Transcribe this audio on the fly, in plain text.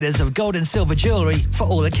There's of gold and silver jewellery for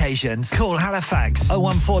all occasions. Call Halifax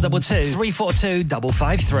 01422 342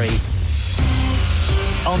 553.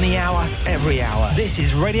 On the hour, every hour. This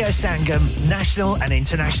is Radio Sangam, national and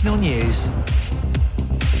international news.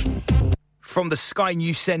 From the Sky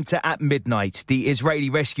News Centre at midnight, the Israeli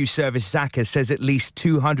rescue service Zaka says at least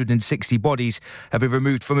 260 bodies have been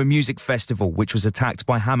removed from a music festival which was attacked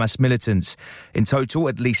by Hamas militants. In total,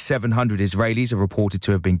 at least 700 Israelis are reported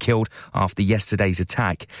to have been killed after yesterday's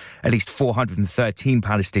attack. At least 413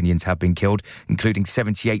 Palestinians have been killed, including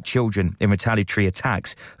 78 children in retaliatory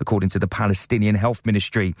attacks, according to the Palestinian Health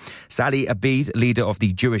Ministry. Sali Abid, leader of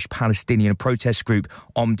the Jewish Palestinian protest group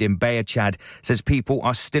Omdim Bayachad, says people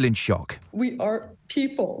are still in shock. We are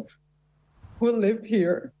people who live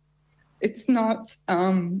here. It's not,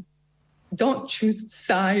 don't choose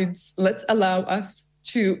sides. Let's allow us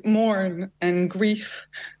to mourn and grieve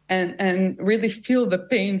and really feel the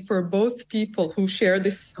pain for both people who share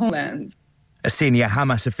this homeland. A senior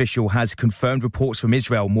Hamas official has confirmed reports from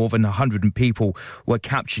Israel more than 100 people were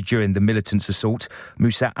captured during the militants' assault.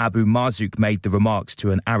 Musa Abu Marzouk made the remarks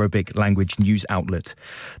to an Arabic language news outlet.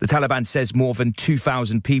 The Taliban says more than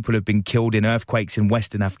 2,000 people have been killed in earthquakes in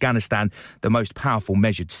western Afghanistan, the most powerful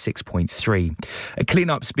measured 6.3. A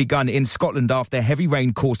clean-up's begun in Scotland after heavy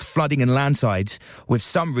rain caused flooding and landslides, with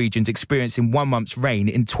some regions experiencing 1 month's rain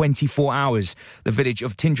in 24 hours. The village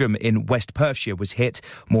of Tyndrum in West Perthshire was hit.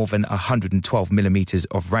 More than 112 millimetres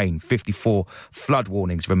of rain. 54 flood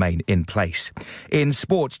warnings remain in place. In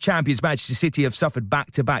sports, champions Manchester City have suffered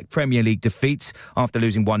back-to-back Premier League defeats after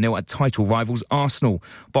losing 1-0 at title rivals Arsenal.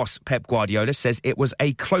 Boss Pep Guardiola says it was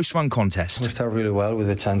a close-run contest. We started really well with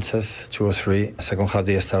the chances, 2 or 3. Second half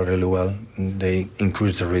they started really well. They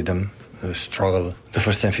increased the rhythm. Struggle the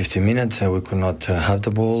first 10-15 minutes we could not have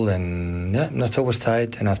the ball, and not always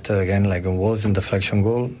tight, and after again like it was in deflection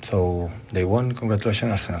goal, so they won.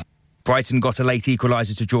 Congratulations Arsenal. Brighton got a late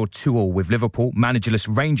equaliser to draw 2-2 with Liverpool. Managerless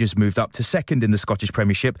Rangers moved up to second in the Scottish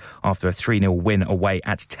Premiership after a 3-0 win away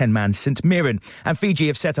at 10-man St Mirren. And Fiji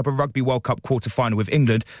have set up a Rugby World Cup quarter-final with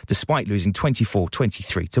England despite losing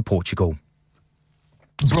 24-23 to Portugal.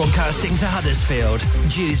 Broadcasting to Huddersfield,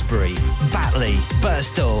 Dewsbury, Batley,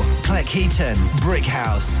 Birstall, Cleckheaton,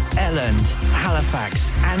 Brickhouse, Elland,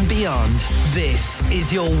 Halifax and beyond. This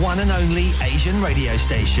is your one and only Asian radio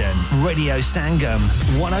station. Radio Sangam,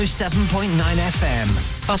 107.9 FM.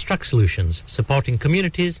 Fast Track Solutions, supporting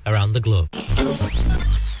communities around the globe.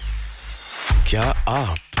 क्या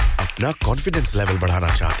आप अपना confidence level बढ़ाना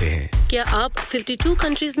चाहते हैं? क्या आप 52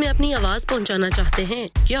 countries में अपनी आवाज पहुंचाना चाहते हैं?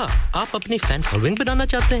 क्या आप अपनी फैन फॉलोइंग बनाना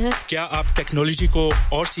चाहते हैं? क्या आप टेक्नोलॉजी को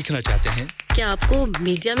और सीखना चाहते हैं? क्या आपको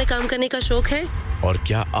मीडिया में काम करने का शौक है? और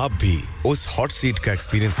क्या आप भी उस हॉट सीट का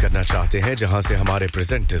एक्सपीरियंस करना चाहते हैं जहां से हमारे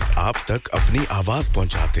प्रेजेंटर्स आप तक अपनी आवाज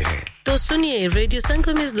पहुंचाते हैं? तो सुनिए, Radio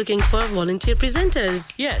Sangam is looking for volunteer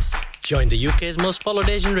presenters. Yes, join the UK's most followed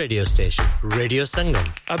Asian radio station, Radio Sangam.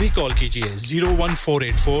 अभी कॉल कीजिए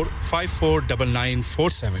 01484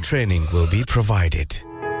 549947. Training will be provided.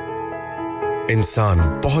 इंसान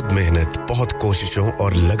बहुत मेहनत, बहुत कोशिशों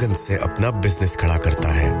और लगन से अपना बिजनेस खड़ा करता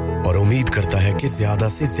है और उम्मीद करता है कि ज्यादा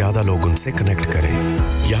से ज्यादा लोग उनसे कनेक्ट करें।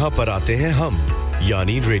 यहाँ पर आते हैं हम,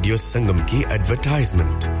 यानी रेडियो संगम की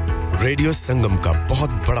एडवर्टाइजमेंट। रेडियो संगम का बहुत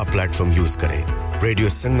बड़ा प्लेटफॉर्म यूज करें। रेडियो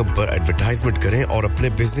संगम पर एडवर्टाइजमेंट करें और अपने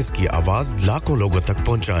बिजनेस की आवाज लाखों लोगों तक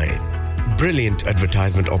पहुंचाएं। Brilliant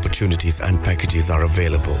advertisement opportunities and packages are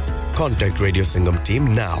available. Contact Radio Sangam team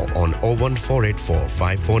now on 01484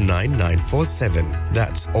 549 947.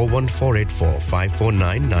 That's 01484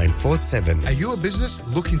 549 947. Are you a business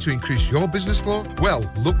looking to increase your business flow? Well,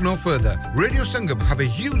 look no further. Radio Sangam have a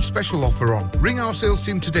huge special offer on. Ring our sales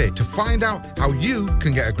team today to find out how you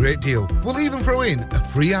can get a great deal. We'll even throw in a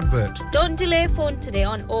free advert. Don't delay, phone today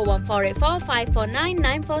on 01484 549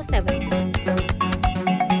 947.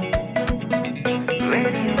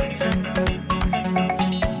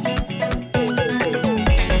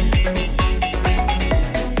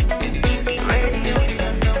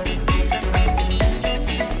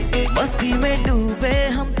 मस्ती में डूबे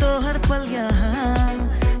हम तो हर पल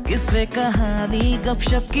यहाँ किस्से कहानी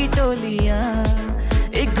गपशप की टोलियाँ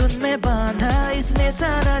एक धुन में बांधा इसने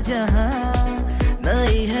सारा जहां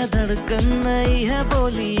नई है धड़कन नई है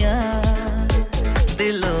बोलियाँ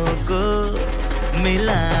दिलों को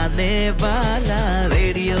मिलाने वाला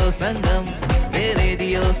रेडियो संगम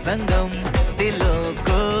दिलों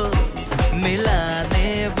को मिलाने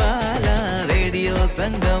वाला रेडियो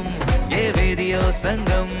संगम ये रेडियो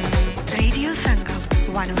संगम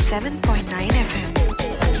 107.9 FM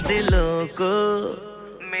दिलों को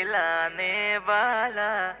मिलाने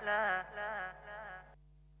वाला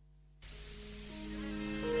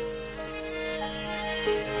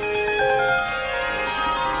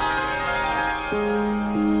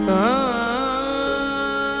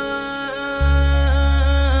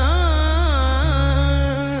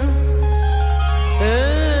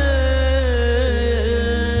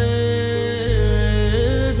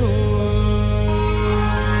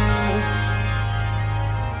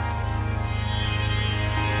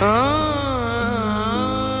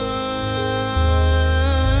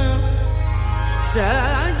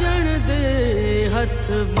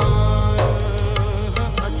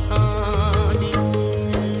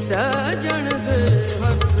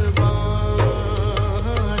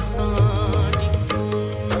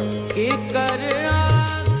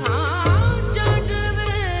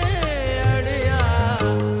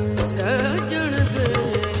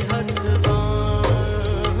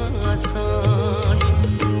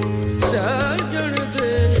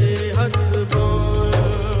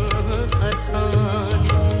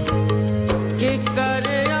के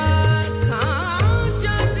कर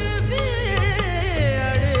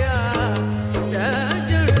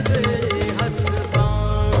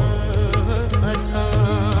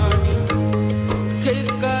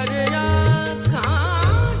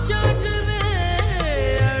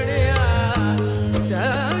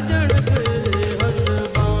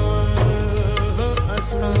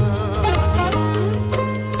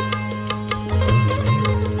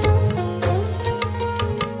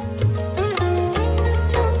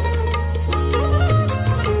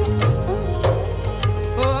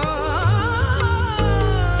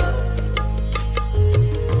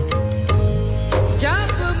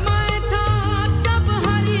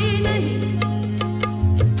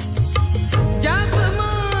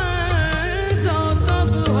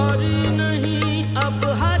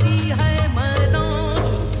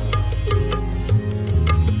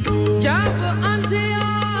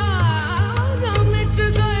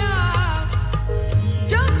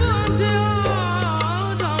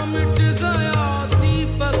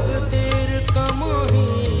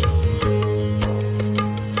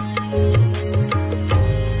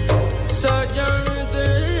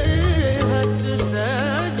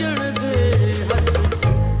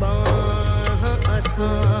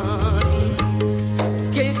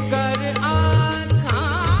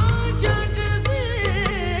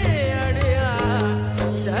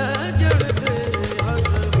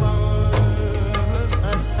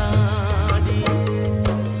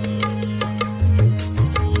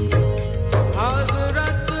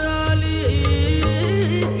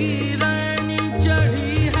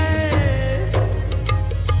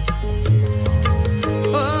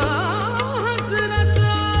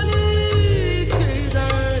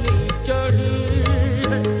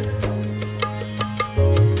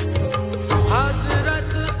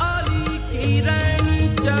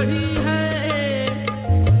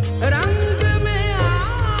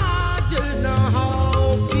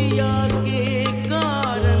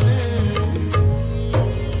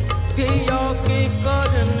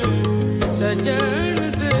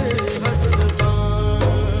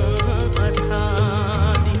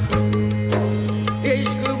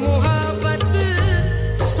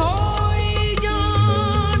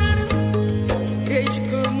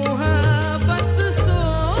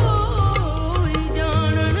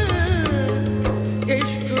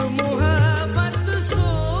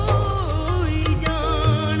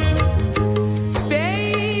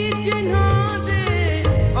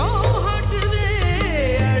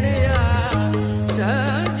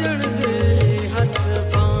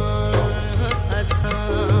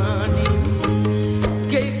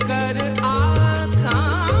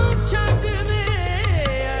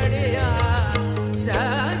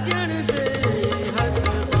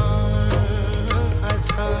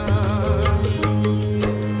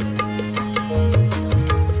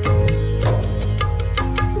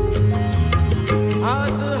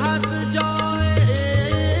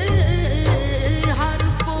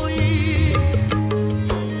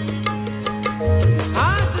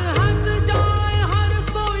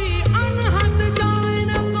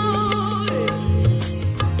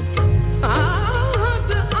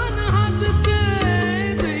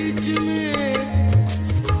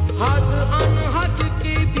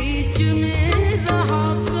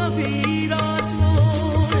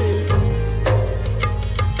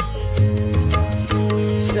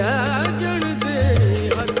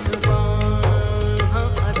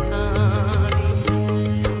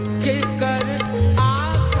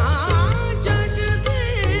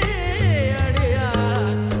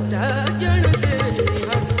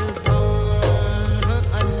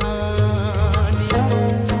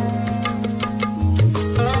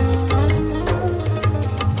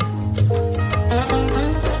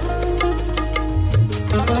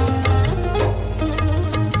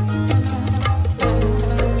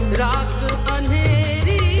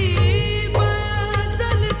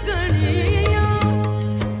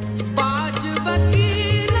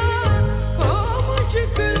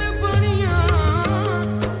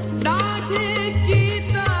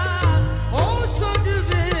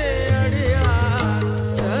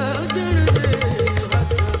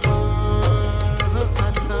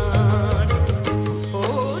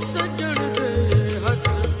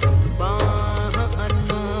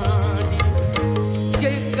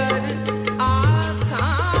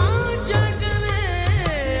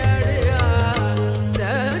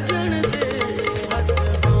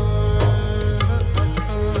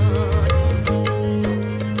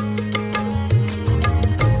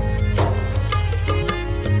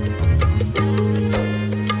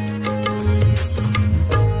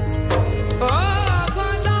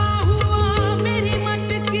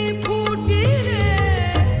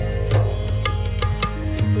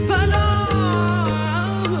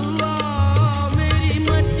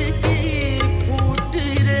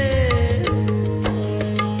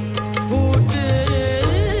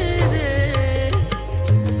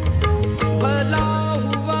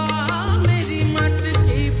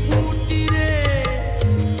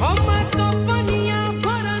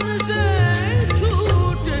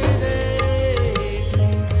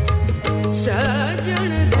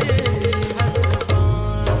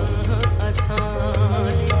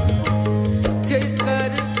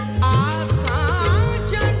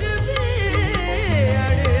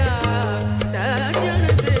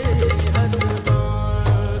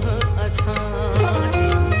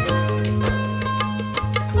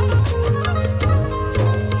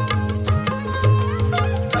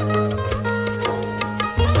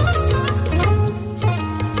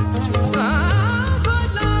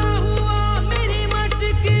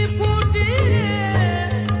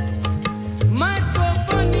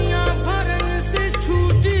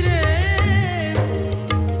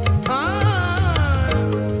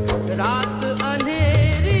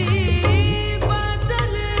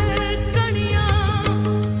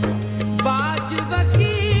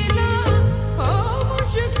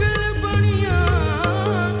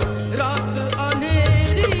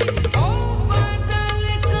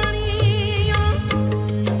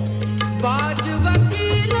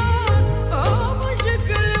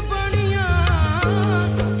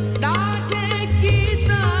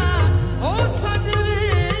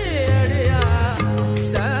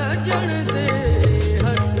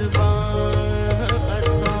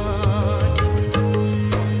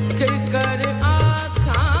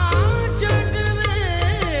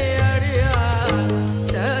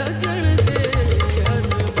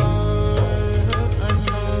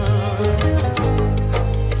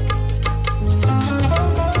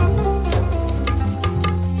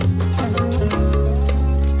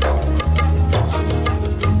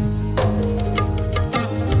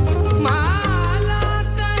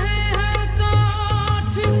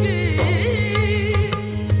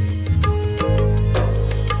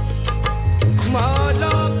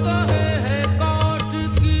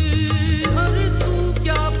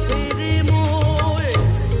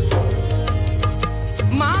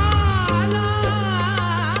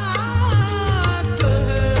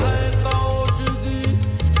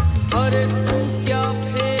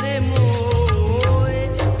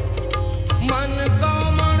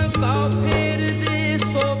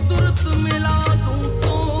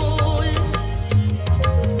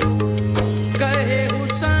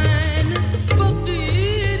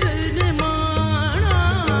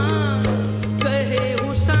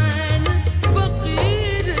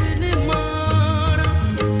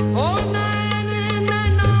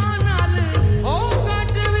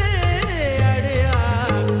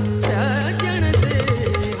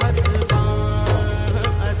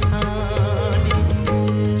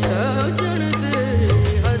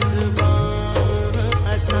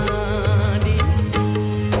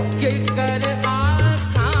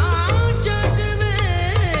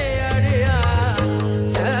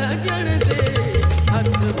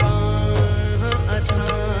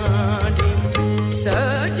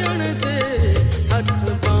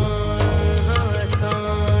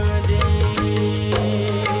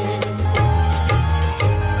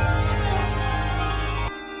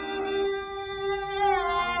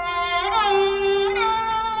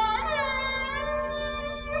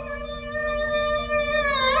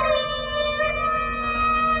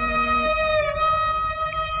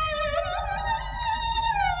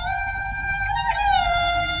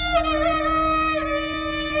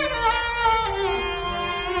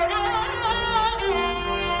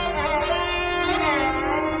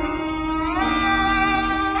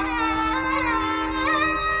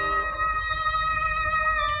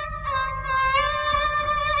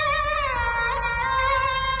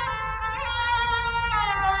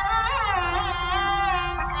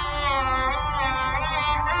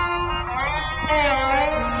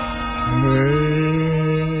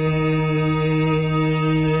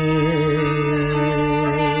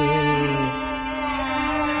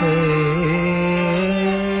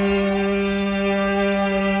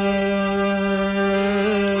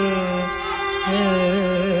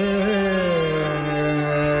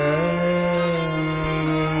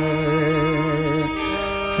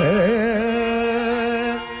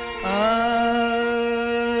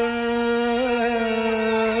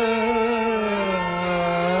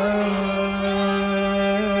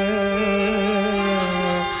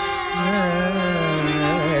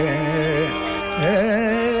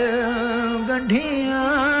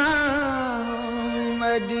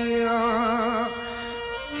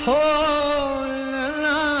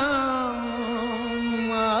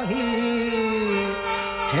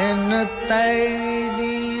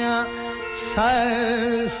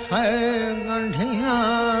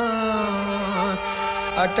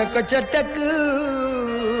अटक चटक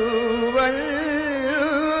बल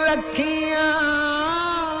रखियां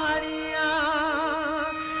आड़ियां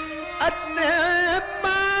अते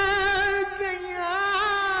पागियां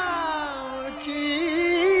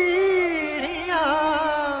चीड़ियां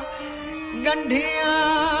गंढियां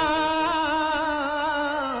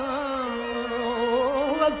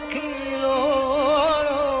अखियों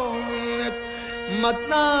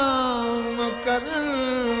मताम करन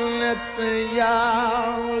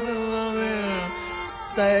याद में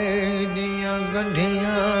तेरियां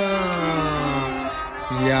गंढियां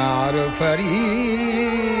यार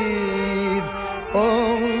फरीद ओ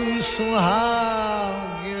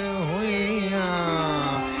सुहागिन हुइयां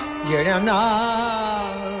जेड़ा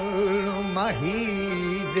नाल माही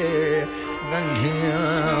दे गंढियां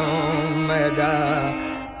मेरा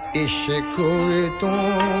इश्क तू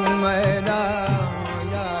मेरा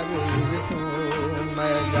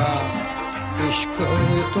इश्क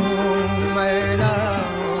तू मेरा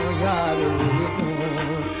यार तू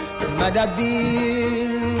मेरा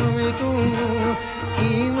दीन तू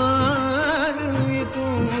ईमान तू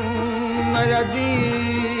मेरा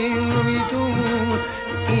दीन तू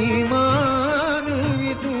ईमान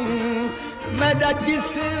तू मेरा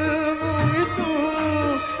जिस्म तू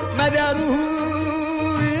मेरा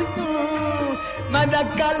रूह तू मेरा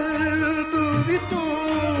कल्ब तू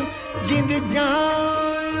जिंद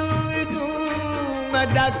जान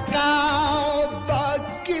मेरा काबा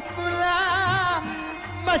किबला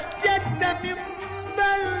मस्जिद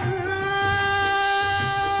मिंबर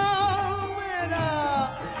मेरा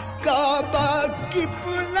काबा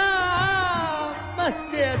किबला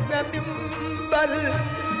मस्जिद मिंबर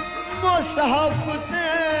मुसहफ ते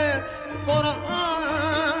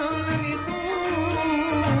कुरान भी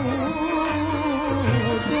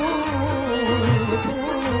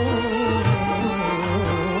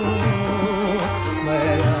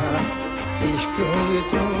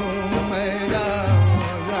तू मेरा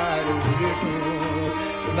यार तू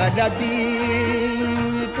मेरा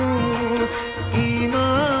दीन तू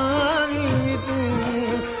ईमान तू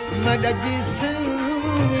मेरा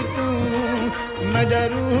जिस्म तू मेरा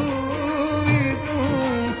रूह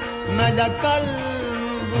मेरा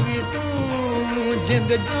कल्ब भी तू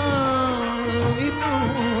जिंद जान भी तू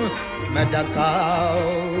मेरा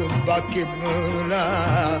काबा किबला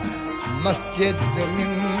मस्जिद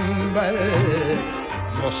मिंबर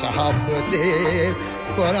मुसहफ दे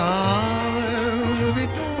कुरान भी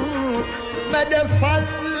तू मेरे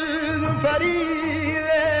फर्ज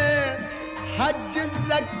फरीज़े हज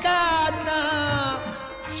ज़कात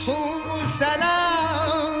सूम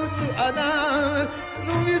सलात अदा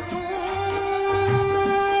भी तू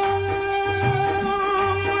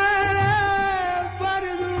मेरे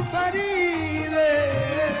फर्ज फरीज़े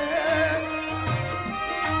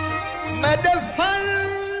मेरे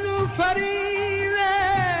फर्ज फरीज़े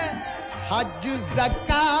हज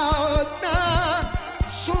ज़कात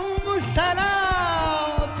सूम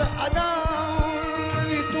सलात अदा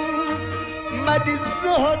भी तू मेरी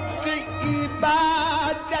ज़ुहद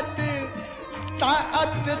इबादत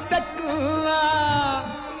ताअत तक़वा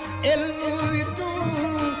इल्म भी तू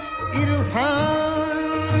इरफान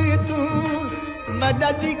भी तू मेरा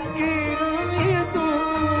ज़िक्र भी तू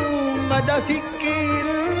मेरा फ़िक्र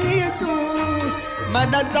भी तू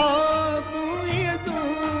मेरा ज़ौक़ भी तू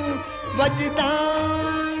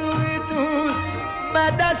वजदान भी तू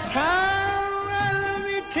मेरा सावल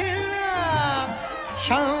मिठड़ा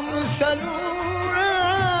शाम सलूना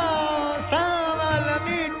सावल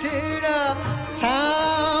मिठड़ा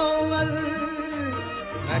सावल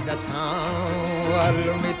मेरा सावल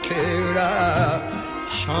मिठड़ा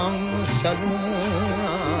शाम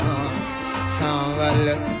सलूना सावल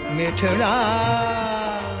मिठड़ा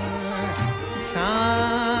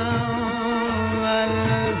सावल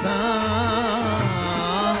सावल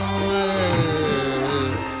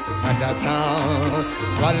मेरा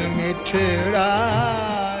सावल मिठड़ा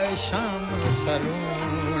शाम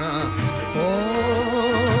सलूना ओ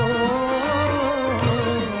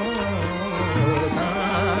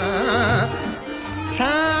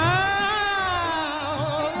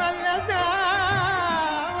सावल सावल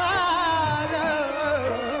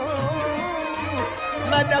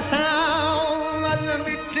मेरा सावल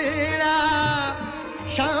मिठड़ा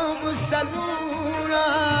शाम सलूना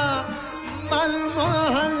मल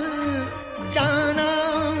महल जाना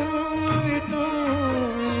भी तू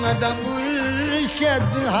मेरा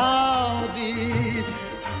मुर्शिद हादी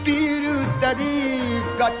पीर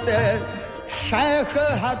तरीक़त शेख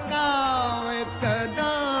हक़ाइक़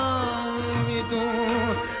दान भी तू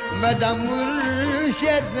मेरा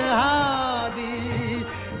मुर्शिद हादी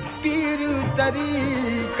पीर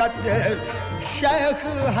तरीक़त शेख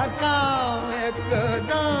हक़ाइक़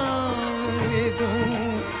दान भी तू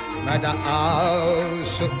मेरा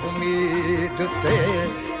आस उम्मीद ते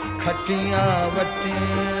खटियां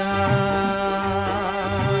वटियां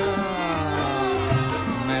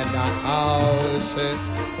मेरा आस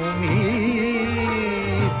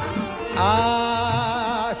उम्मीद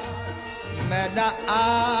आस मेरा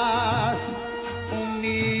आस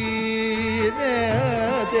उम्मीद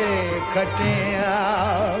ते खटियां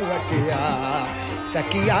वटियां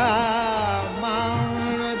तकिया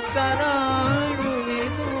मान तरान भी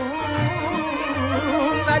तू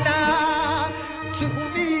मेरा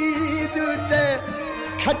उम्मीद ते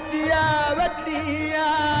खटिया वटिया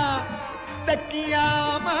तकिया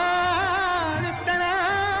मान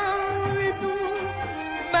तरान भी तू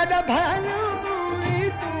मेरा भालो भी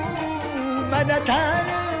तू मेरा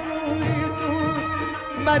थारो भी तू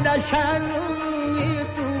मेरा शान भी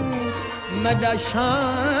तू मेरा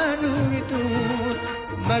शान भी तू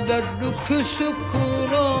मेरा दुख सुख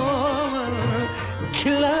रोवन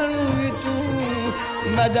खिलाड़ू भी तू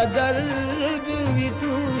मेरा दर्द भी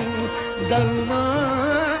तू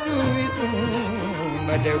दरमान भी तू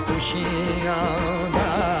मेरे खुशियां दा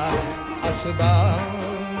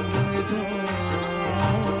असबाब भी तू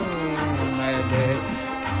मेरे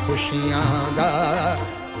खुशियां दा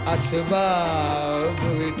असबाब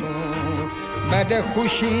भी तू मेरे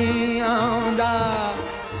खुशियां दा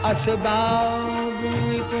असबाब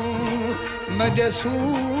भी तू मेरे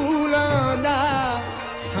सूलां दा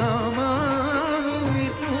सामान भी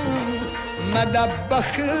तू मेरा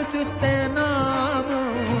बख्त ते नाम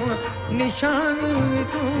निशान भी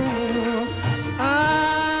तू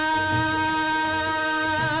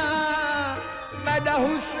मेरा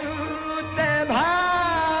हुस्न ते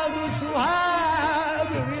भाग सुहाग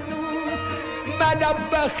भी तू मेरा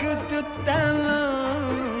बख्त ते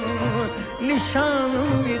नाम निशान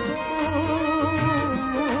भी तू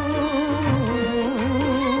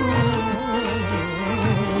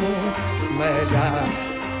मेरा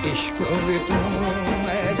इश्क भी तू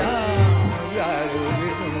मेरा यार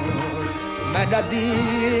भी तू मेरा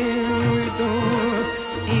दीन भी तू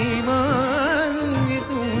ईमान भी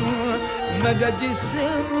तू मेरा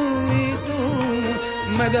जिस्म भी तू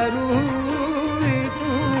मेरा रूह भी तू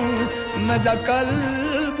मेरा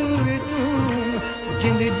कल्ब भी तू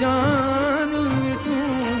जिंद जान भी तू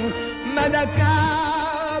मेरा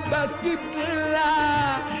काबा किबला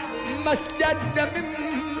मस्जिद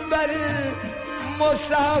मिंबर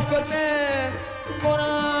मुसाफ में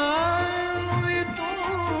कुरान भी तू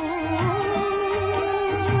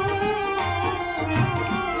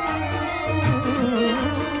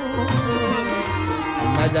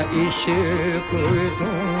मेरा इश्क भी तू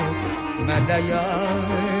मेरा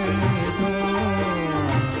यार भी तू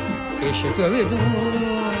इश्क भी तू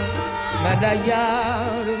मेरा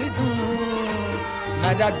यार भी तू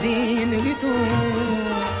मेरा दीन भी तू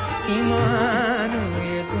ईमान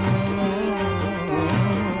भी तू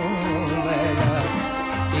मेरा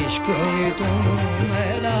इश्क भी तू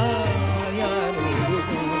मेरा यार भी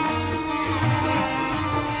तू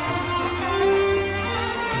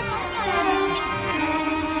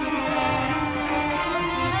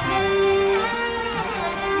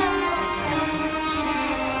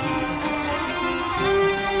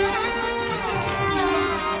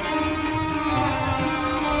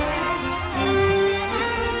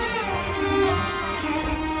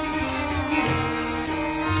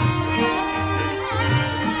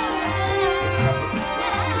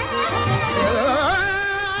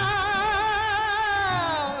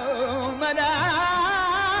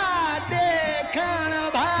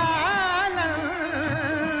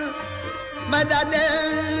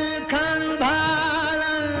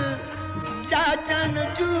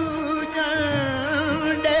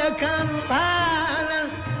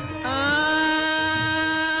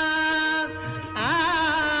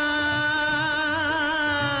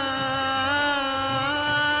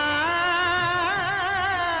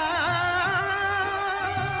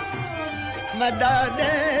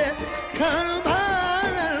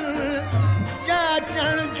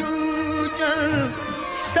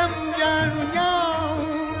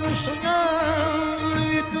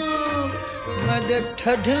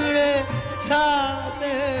ठठड़े साथ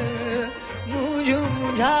मुझ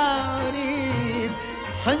मुझारी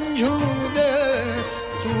हंझू दे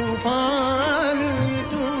तूफान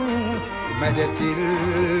तू मेरे दिल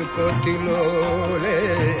को तिलोले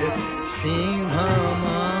सीधा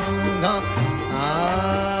मांगा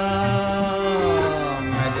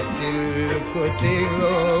मेरे दिल को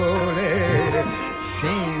तिलोले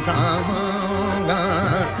सीधा मांगा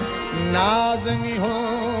नाज़नी हो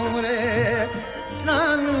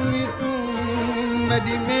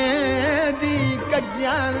मेरी मेहदी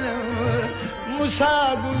कज्जान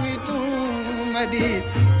मुसाग भी तू मेरी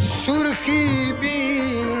सुर्खी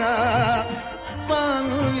बीना पान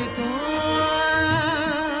भी तू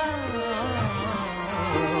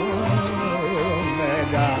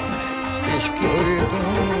मेरा इश्क भी तू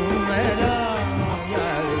मेरा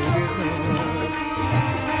यार भी तू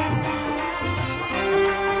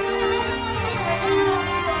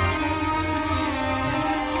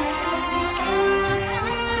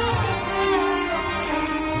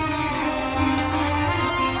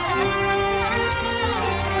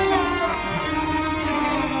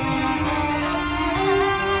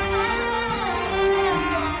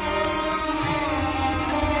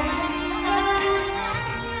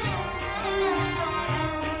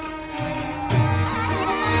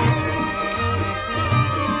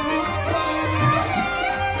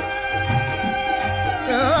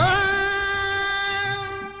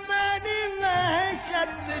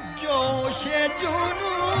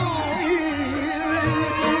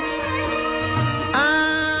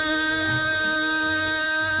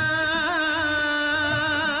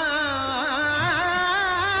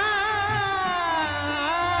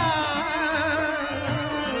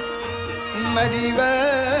मेरी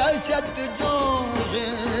वहशत जोश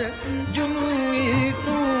जुनूनी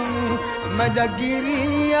तू मेरा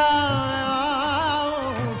गिरिया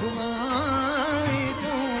तू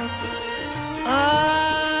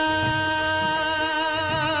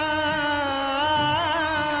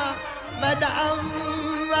मेरा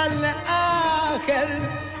अव्वल आखिर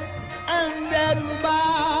अंदर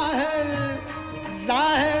बाहर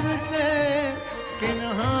जाहिर ते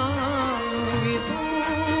पिन्हा भी तू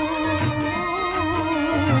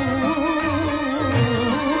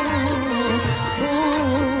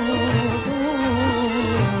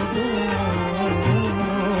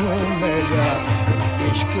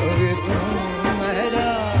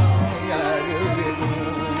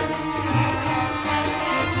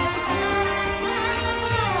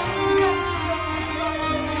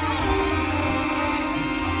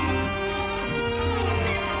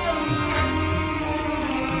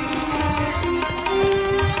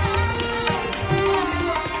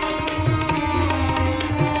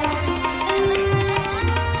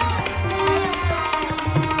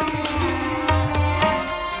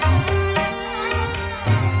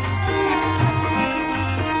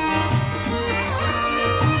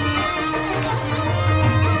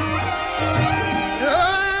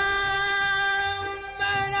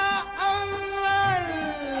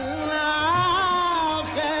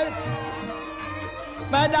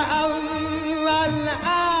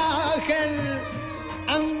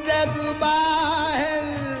बाहर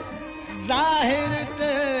ज़ाहिर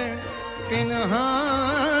ते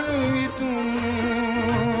पिनहान भी तू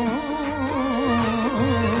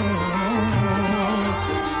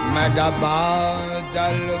मैडा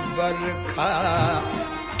बादल बरखा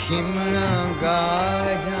खिमना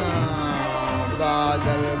गाया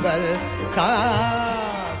बादल बरखा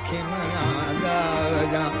खिमना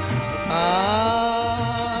गाया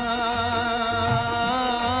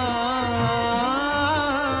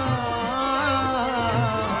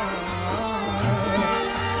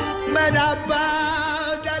मेरा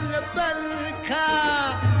बादल बरखा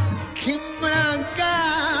खिमना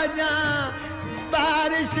गाया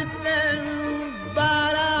बारिश ते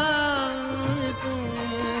बारां तू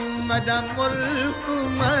मेरा मुल्क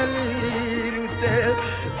मलीर ते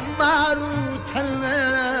मारू थलना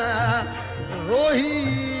रोही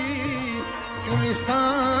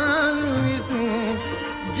तुलिसान तू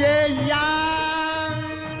जे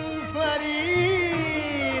यार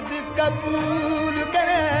फरीद कबूल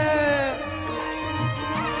करे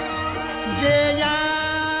जे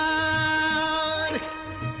यार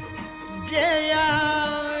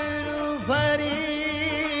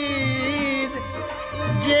फरीद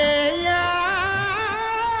जे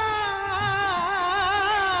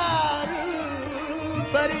यार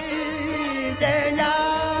फरीद जे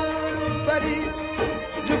यार फरीद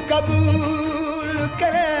जो कबूल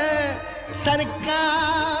करे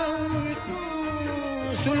सरकार भी तू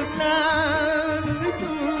सुल्तान भी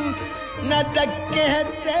तू न तके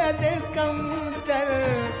तेरे कमतर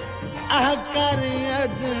आकर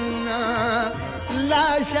अदना ला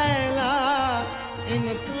शैला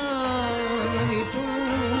इम्कान भी तू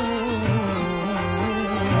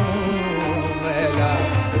मेरा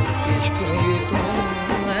इश्क भी तू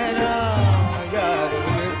मेरा यार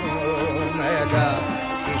भी तू मेरा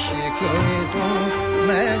इश्क भी तू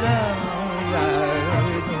मेरा यार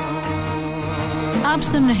भी तू आप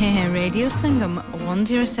सुन रहे हैं रेडियो संगम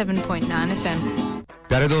 107.9 FM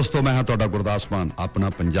प्यारे दोस्तों मैं हां ਤੁਹਾਡਾ ਗੁਰਦਾਸ ਮਾਨ ਆਪਣਾ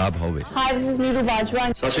ਪੰਜਾਬ ਹੋਵੇ hi this is Neeru Bajwa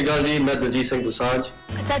सत श्री अकाल जी मैं दलजीत सिंह दुसांझ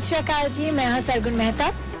सत श्री अकाल जी मैं हां सरगुन मेहता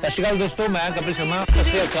सत श्री अकाल दोस्तों मैं कपिल शर्मा सत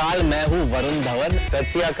श्री अकाल मैं हूं वरुण धवन सत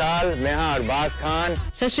श्री अकाल मैं हां अरबाज खान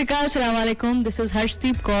सत श्री अकाल अस्सलाम वालेकुम this is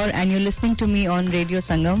Harshdeep Kaur and you are listening to me on Radio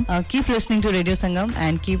Sangam keep listening to Radio Sangam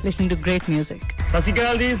and keep listening to great music सत श्री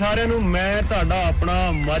अकाल जी साਰਿਆਂ ਨੂੰ ਮੈਂ ਤੁਹਾਡਾ ਆਪਣਾ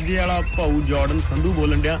ਮਾਝੇ ਵਾਲਾ ਭਾਊ ਜਾਰਡਨ ਸੰਧੂ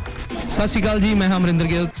ਬੋਲਣ ਡਿਆ सत श्री अकाल जी मैं हां अमरिंदर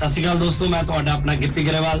गिल सत श्री अकाल दोस्तों मैं ਤੁਹਾਡਾ ਆਪਣਾ ਗਿੱਪੀ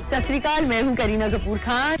ਗਰੇਵਾਲ सत श्री अकाल मैं हूं Kareena Kapoor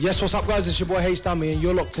Khan Yes what's up guys it's your boy Hayes Dami and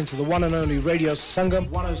you're locked into the one and only Radio Sangam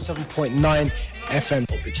 107.9 FM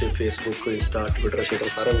पीछे Facebook Insta Twitter शेयर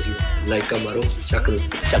सारा कुछ लाइक का मारो चक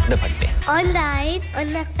दे फटते online on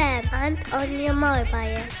the FM and on your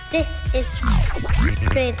mobile this is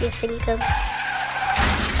Radio Sangam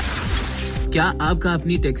क्या आपका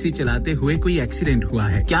अपनी taxi चलाते हुए कोई एक्सीडेंट हुआ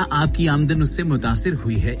है क्या आपकी आमदन उससे मुतासिर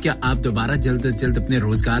हुई है क्या आप दोबारा जल्द से जल्द अपने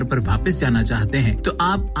रोजगार पर वापस जाना चाहते हैं तो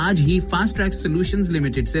आप आज ही फास्ट ट्रैक सॉल्यूशंस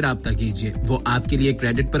लिमिटेड से राब्ता कीजिए वो आपके लिए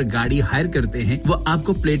क्रेडिट पर गाड़ी हायर करते हैं वो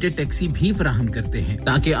आपको प्लेटेड टैक्सी भी फराहम करते हैं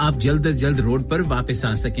ताकि आप जल्द से जल्द रोड पर वापस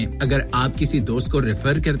आ सकें अगर आप किसी दोस्त को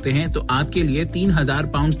रेफर करते हैं तो आपके लिए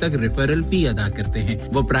 3000 पाउंड तक रेफरल फी अदा करते हैं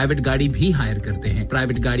वो प्राइवेट गाड़ी भी हायर करते हैं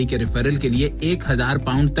प्राइवेट गाड़ी के रेफरल के लिए 1000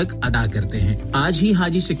 पाउंड तक अदा करते हैं आज ही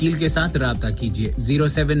हाजी शकील के साथ राब्ता कीजिए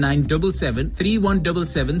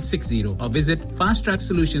 07977317760 और visit Fast Track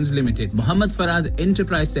Solutions Limited Mohammad Faraz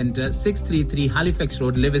Enterprise Centre 633 Halifax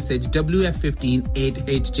Road Liversedge WF15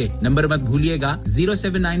 8HJ number मत भूलिएगा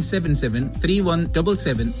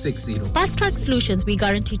 07977317760 Fast Track Solutions we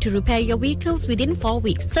guarantee to repair your vehicles within 4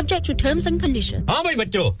 weeks subject to terms and conditions हां भाई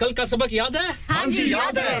बच्चों कल का सबक याद है हां जी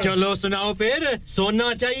याद है चलो सुनाओ फिर सोना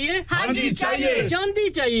चाहिए हां जी चाहिए चांदी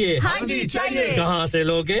चाहिए हां जी चाहिए कहां से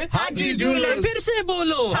लोगे हाजी जूलर्स फिर से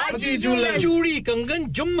बोलो हाजी जूलर्स चूड़ी कंगन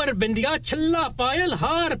झुमर बिंदिया छल्ला पायल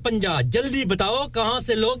हार पंजा जल्दी बताओ कहां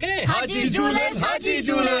से लोगे हाजी जूलर्स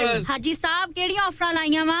हाजी साहब केड़ी ऑफर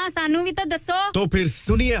लाईया वा सानू भी तो दसो तो फिर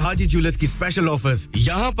सुनिए हाजी जूलर्स की स्पेशल ऑफर्स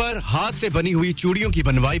यहां पर हाथ से बनी हुई चूड़ियों की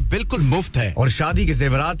बनवाई बिल्कुल मुफ्त है और शादी के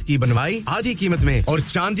जेवरात की बनवाई आधी कीमत में और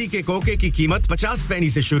चांदी के कोके की कीमत 50 पैसे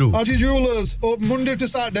से शुरू Haji Jewellers open Monday to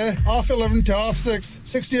Saturday 11:30 to 6:30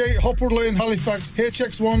 68 Hopwood Lane Halifax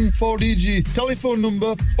HX1 4DG telephone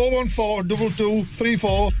number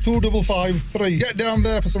 01422342553 get down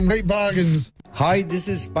there for some great bargains Hi this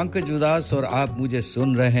is Pankaj Udas और आप मुझे सुन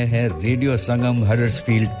रहे हैं रेडियो संगम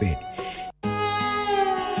हडर्सफील्ड पे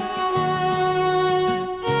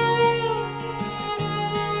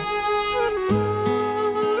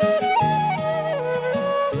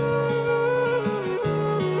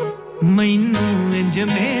ਮੈਨੂੰ ਇੰਜ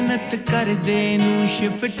ਮਿਹਨਤ ਕਰਦੇ ਨੂੰ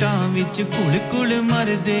ਸ਼ਿਫਟਾਂ ਵਿੱਚ ਕੁੜ ਕੁੜ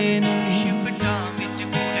ਮਰਦੇ ਨੂੰ ਸ਼ਿਫਟਾਂ ਵਿੱਚ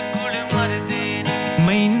ਕੁੜ ਕੁੜ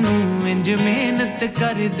ਮਿਹਨਤ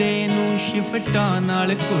ਕਰਦੇ ਨੂੰ ਸ਼ਿਫਟਾਂ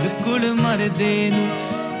ਨਾਲ ਕੁੜ-ਕੁੜ ਮਰਦੇ ਨੂੰ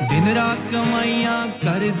ਦਿਨ ਰਾਤ ਕਮਾਈਆਂ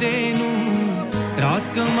ਕਰਦੇ ਨੂੰ ਰਾਤ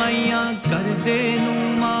ਕਮਾਈਆਂ ਕਰਦੇ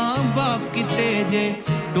ਨੂੰ ਮਾਂ ਬਾਪ ਕਿਤੇ ਜੇ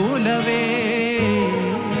ਢੋਲਵੇ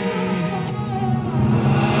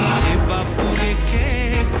ਜੇ ਬਾਪੂ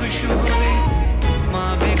ਵੇਖੇ ਖੁਸ਼ ਹੋਵੇ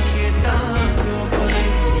ਮਾਂ ਵੇਖੇ ਤਾਂ ਰੋ ਪਵੇ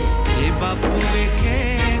ਜੇ ਬਾਪੂ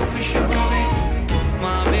ਵੇਖੇ ਖੁਸ਼ ਹੋਵੇ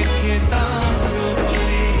ਮਾਂ ਵੇਖੇ ਤਾਂ ਰੋ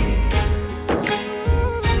ਪਵੇ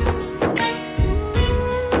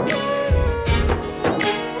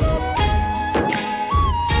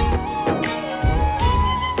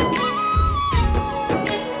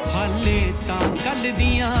ਹਾਲੇ ਤਾਂ ਕੱਲ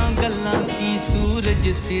ਦੀਆਂ ਗੱਲਾਂ ਸੀ ਸੂਰਜ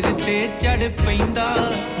ਸਿਰ ਤੇ ਚੜ ਪੈਂਦਾ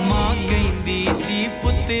ਮਾਂ ਕਹਿੰਦੀ ਸੀ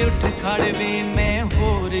ਪੁੱਤ ਉੱਠ ਖੜਵੇ ਮੈਂ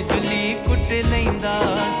ਹੋਰ ਜੁਲੀ ਕੁੱਟ ਲੈਂਦਾ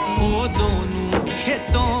ਸੀ ਉਦੋਂ ਨੂੰ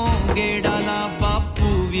ਖੇਤੋਂ ਗੇੜਾ ਲਾ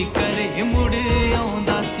ਬਾਪੂ ਵੀ ਘਰੇ ਮੁੜ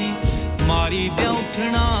ਆਉਂਦਾ ਸੀ ਮਾਰੀ ਦਿਆਂ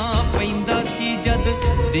ਉੱਠਣਾ ਪੈਂਦਾ ਸੀ ਜਦ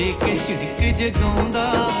ਦੇ ਕੇ ਝਿੜਕ ਜਗਾਉਂਦਾ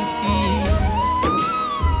ਸੀ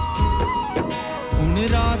ਹੁਣ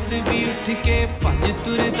ਰਾਤ ਵੀ ਉੱਠ ਕੇ ਭੱਜ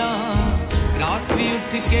ਤੁਰਦਾ ਰਾਤ ਵੀ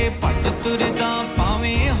ਉੱਠ ਕੇ ਭੱਜ ਤੁਰਦਾ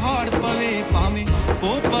ਭਾਵੇਂ ਹਾੜ ਪਵੇ ਭਾਵੇਂ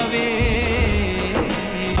ਪੋ ਪਵੇ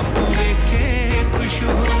ਬਾਪੂ ਵੇਖੇ ਖੁਸ਼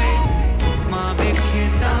ਹੋਵੇ ਮਾਂ ਵੇਖੇ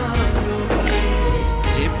ਤਾਂ ਰੋ ਪਵੇ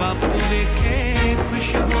ਜੇ ਬਾਪੂ ਵੇਖੇ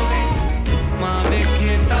ਖੁਸ਼ ਹੋਵੇ ਮਾਂ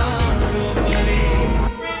ਵੇਖੇ ਤਾਂ ਰੋ ਪਵੇ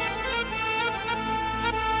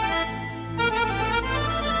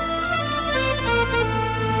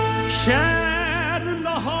ਸ਼ਹਿਰ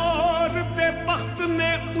ਲਾਹੌਰ ਦੇ ਬਖਤ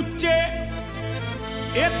ਨੇ ਉੱਚੇ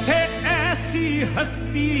ਇੱਥੇ ਐਸੀ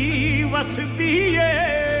ਹਸਤੀ ਵਸਦੀ ਏ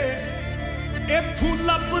ਇੱਥੋਂ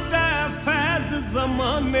ਲੱਭਦਾ ਫੈਜ਼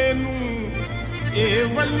ਜ਼ਮਾਨੇ ਨੂੰ ਇਹ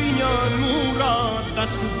ਵਲੀਆਂ ਨੂੰ ਰਾਹ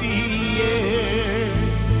ਦੱਸਦੀ ਏ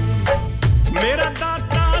ਮੇਰਾ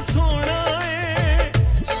ਦਾਤਾ ਸੋਹਣਾ ਏ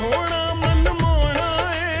ਸੋਹਣਾ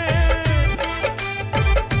ਮਨਮੋਹਣਾ ਏ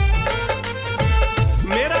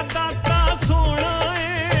ਮੇਰਾ ਦਾਤਾ ਸੋਹਣਾ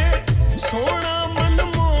ਏ ਸੋਹਣਾ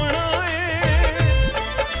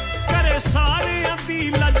ਸਾਰਿਆਂ ਦੀ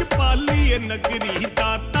ਲੱਜ ਪਾਲੀ ਇਹ ਨਗਰੀ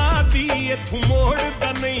ਦਾਤਾ ਦੀ ਇਥੋਂ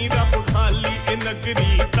ਮੋੜਦਾ ਨਹੀਂ ਰੱਬ ਖਾਲੀ ਇਹ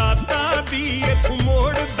ਨਗਰੀ ਦਾਤਾ ਦੀ ਇਥੋਂ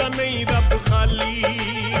ਮੋੜਦਾ ਨਹੀਂ ਰੱਬ ਖਾਲੀ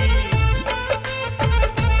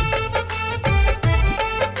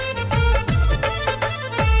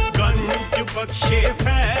ਗੰਜ ਬਖਸ਼ੇ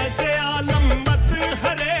ਫੈਜ਼ ਆਲਮ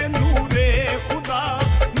ਮਜ਼ਹਰੇ ਨੂਰੇ ਖੁਦਾ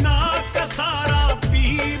ਨਾ ਕਸਾਰਾ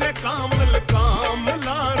ਪੀਰ ਕਾਮਲ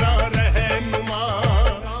ਕਾਮਲਾਰਾ ਰਹਿਨੁਮਾ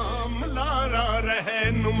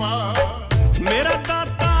ਮੇਰਾ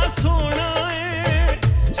ਦਾਤਾ ਸੋਹਣਾ ਏ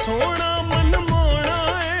ਸੋਹਣਾ ਮਨਮੋਹਣਾ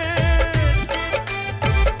ਏ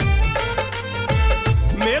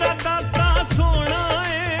ਮੇਰਾ ਦਾਤਾ ਸੋਹਣਾ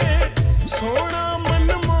ਏ ਸੋਹਣਾ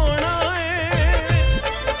ਮਨਮੋਹਣਾ ਏ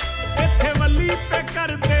ਇੱਥੇ ਵੱਲੀ ਤੇ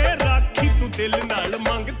ਕਰਦੇ ਰਾਖੀ ਤੂੰ ਦਿਲ ਨਾਲ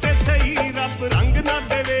ਮੰਗ ਤੇ ਸਹੀ ਰੱਬ ਰੰਗ ਨਾ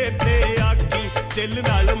ਦੇਵੇ ਤੇ ਆਖੀ ਦਿਲ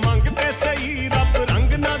ਨਾਲ ਮੰਗ ਤੇ ਸਹੀ ਰੱਬ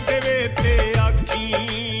ਰੰਗ ਨਾ ਦੇਵੇ ਤੇ ਆਖੀ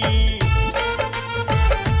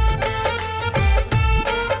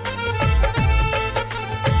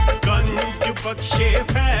बख्शे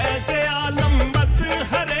फैज़ आलम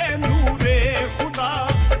मज़हरे नूरे खुदा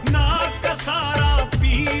ना कसारा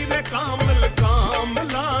पीर कामल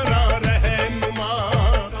कामलारा रहनुमा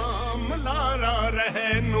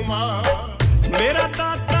मेरा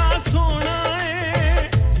दाता सोना है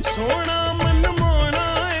सोना मनमोहना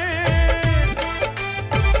है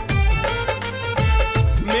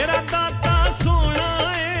मेरा दाता सोना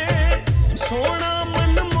है सोना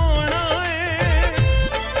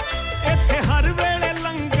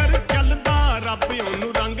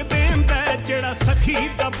सखी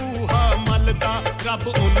दा बूहा मलदा रब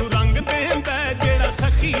ओनू रंग देंदा जेड़ा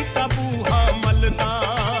सखी दा बूहा मलदा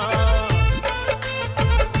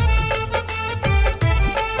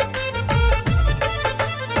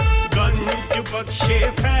गंज बख्शे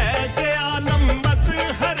फैज़ आलम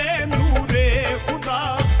मज़हरे नूरे खुदा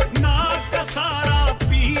ना कसारा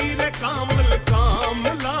पीर कामल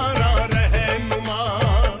कामलारा रहनुमा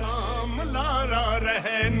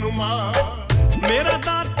मेरा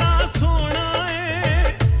दाता सोना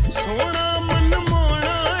सोना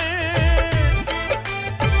मनमोहना है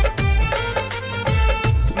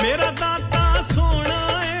मेरा दाता सोना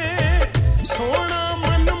है सोना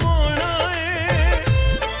मनमोहना है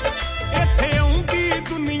इत्थे आउंदी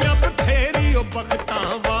दुनिया बथेरी ओ बखतां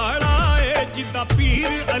वाला है जिदा पीर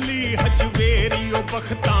अली हजवेरी ओ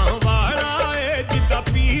बखतां वाला है जिदा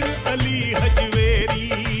पीर अली हजवेरी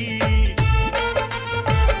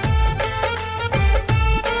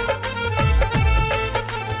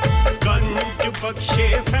बख्शे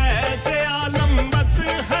फैज़ आलम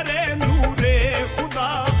मज़हरे नूरे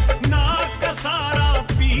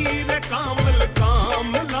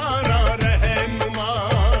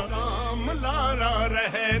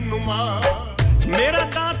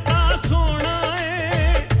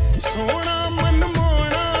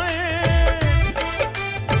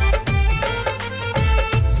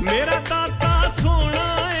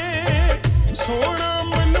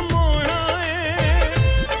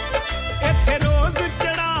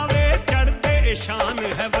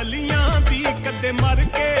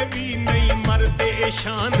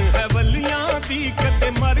शान है वलियां दी कदे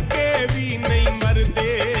मर के भी नहीं मरदे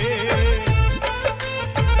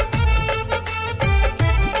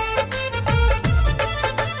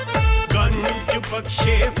गंज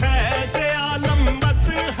बख्शे फैज़ आलम बस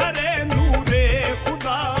हरे नूरे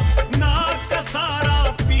खुदा ना कसारा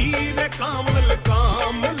पीर कामल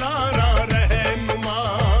कामलारा रहनुमा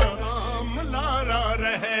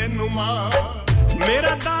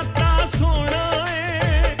मेरा दाता सोना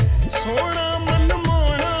है सोना मन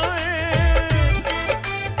मोना है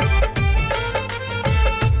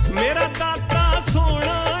मेरा दाता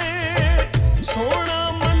सोना है सोना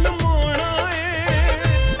मन मोना है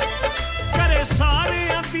करे सारे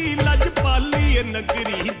दी लजपाली ए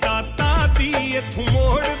नगरी दाता दी इथों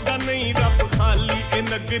मोड़दा नहीं रब खाली ए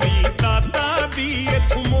नगरी दाता दी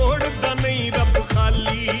इथों मोड़दा नहीं रब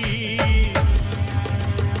खाली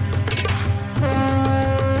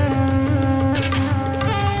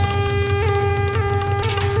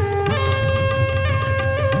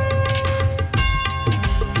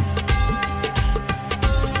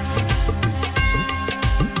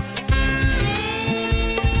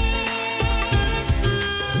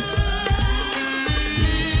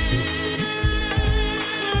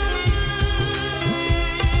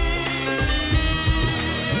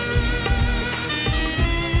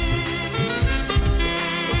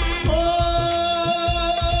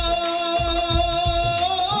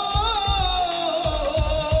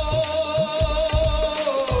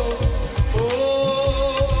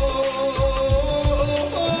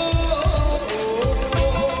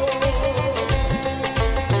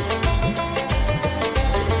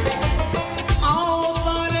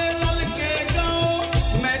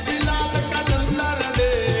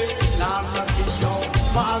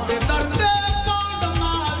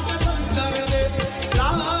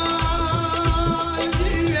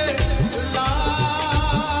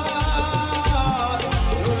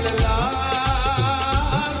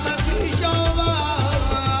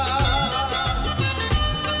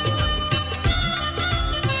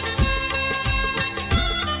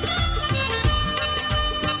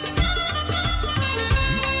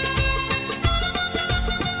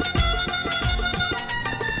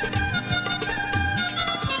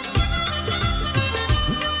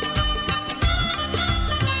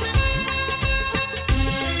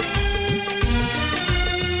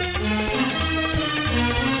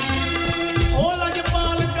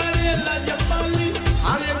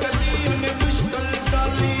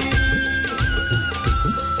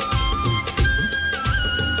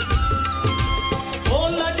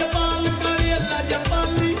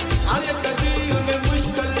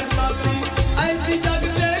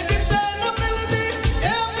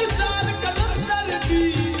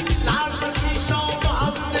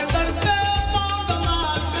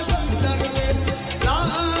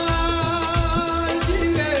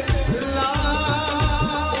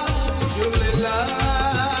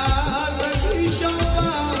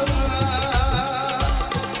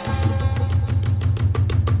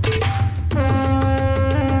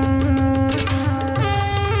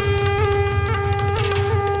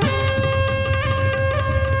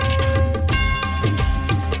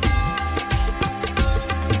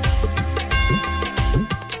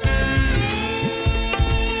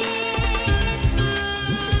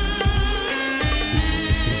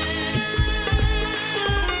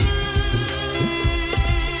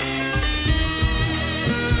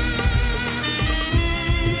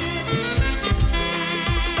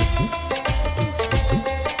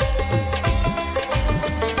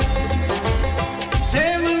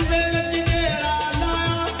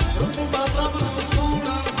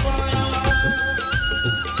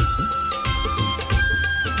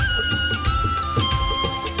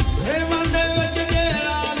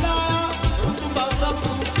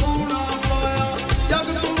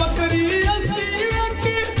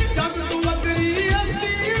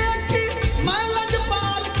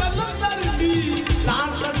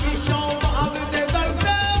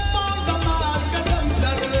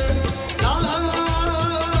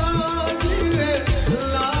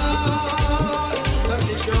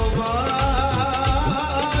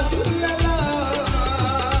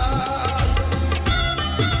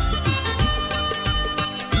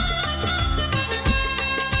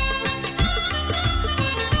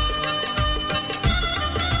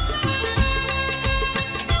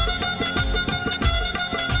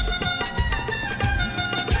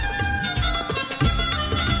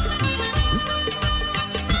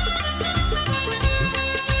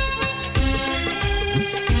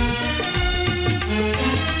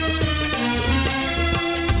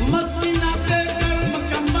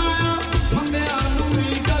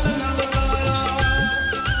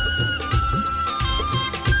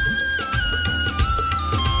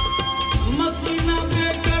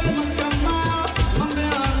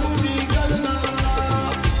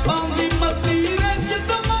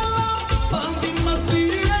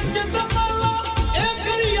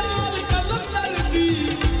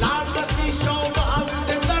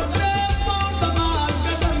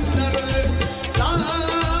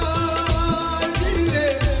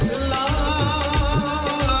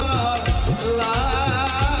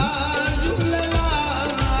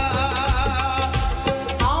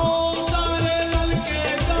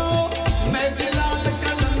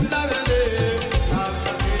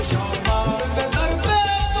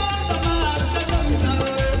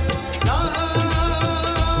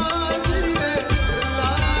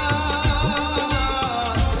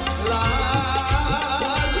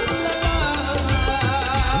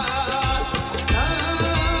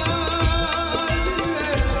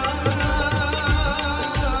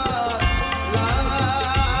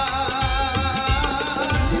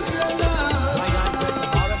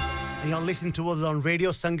listening to us on Radio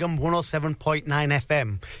Sangam 107.9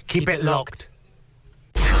 FM. Keep it locked.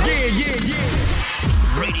 Yeah.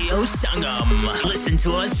 Radio Sangam. Listen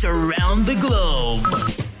to us around the globe.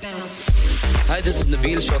 Hi, this is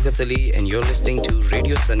Nabil Shaukat Ali and you're listening to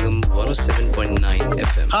Radio Sangam 107.9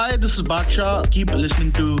 FM. Hi, this is Baksha. Keep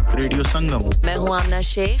listening to Radio Sangam. मैं हूँ आमना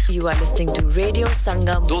Sheikh. You are listening to Radio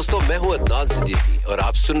Sangam. दोस्तों, मैं हूँ अदनान सिद्दीकी और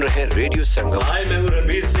आप सुन रहे हैं Radio Sangam. Hi, मैं हूँ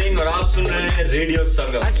रणवीर सिंह और आप सुन रहे हैं Radio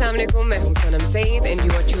Sangam. अस्सलाम वालेकुम, मैं हूँ सनम Saeed and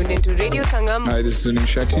you are tuned into Radio Sangam. Hi, this is Sunil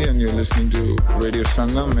Shetty and you're listening to Radio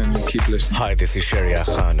Sangam and keep listening. Hi, this is Sharia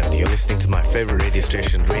Khan and you're listening to my favorite radio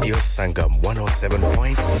station, Radio Sangam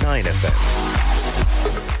 107.9 FM.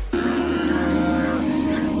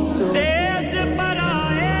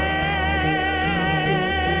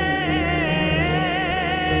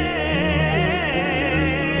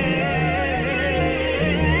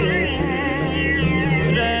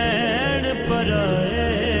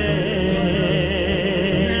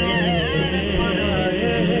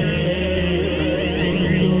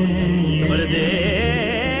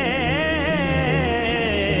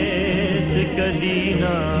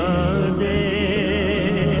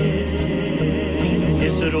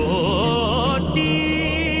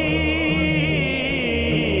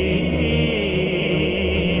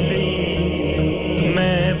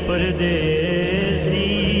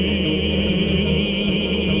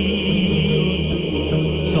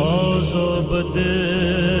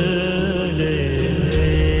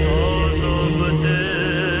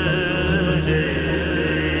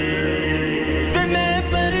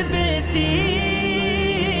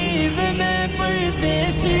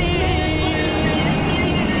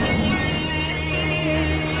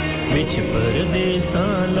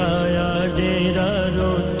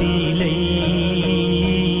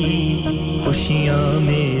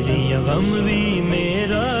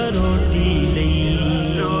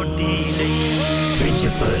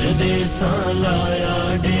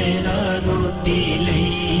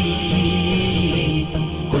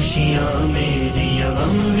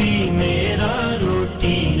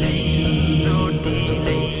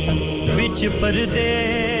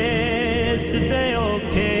 परदेस दे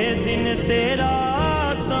औखे दिन तेरा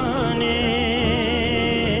ताने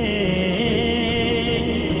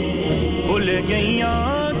भूल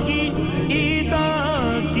गईयां की ईदा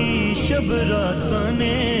की शब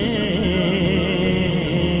राताने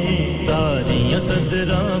सारियां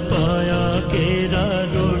सदरा पाया केरा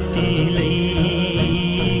रोटी लई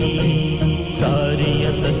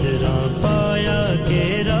सारियां सदरा पाया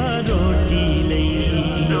केरा रोटी लई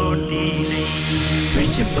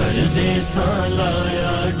परदेसां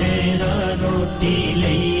लाया डेरा रोटी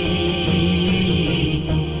लई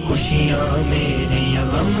खुशियां मेरियां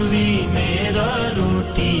गम भी मेरा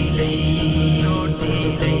रोटी लई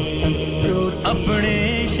अपने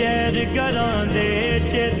शहर घरां दे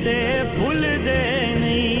चेते भुलदे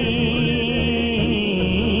नहीं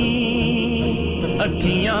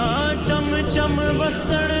अखियां चम चम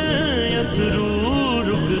वसण अथरू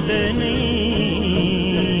रुकदे नहीं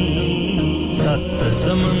सत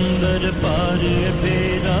समंदर पार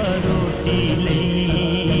फेरा रोटी ले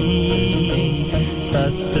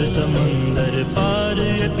सत समंदर पार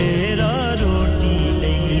फेरा रोटी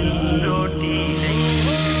ले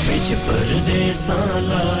बिच परदेसां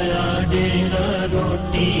लाया डेरा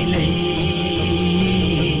रोटी ले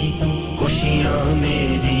खुशियां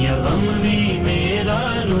मेरियां गम भी मेरा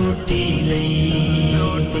रोटी ले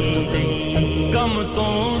कम तो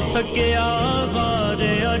थकिया हारे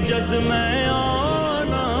जद मैं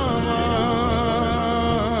आना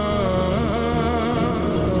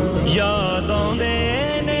याद आंदे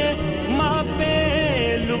ने मापे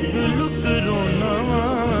लुक लुक रोना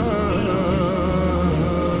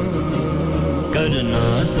करना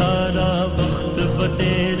सारा वक्त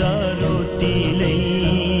बतेरा रोटी लई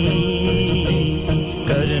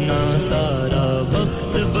करना सारा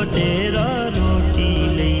वक्त बतेरा रोटी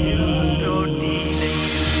लई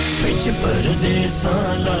बिच परदेसां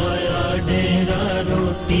लाया डेरा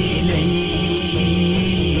रोटी लई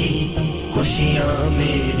खुशियां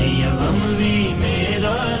मेरियां गम भी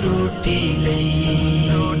मेरा रोटी लई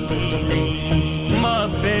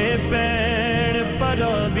मापे पैण पर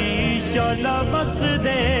भी शाला बस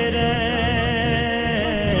दे रे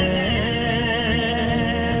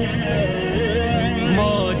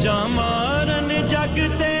मौजा मारन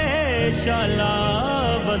जगते शाला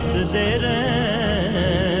बस दे रे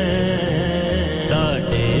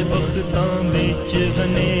साडे बख्तां विच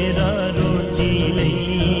गनेरा रोटी लई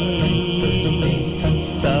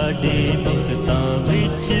साडे बख्तां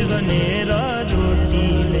विच गनेरा रोटी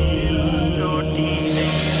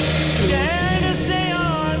लई कैन से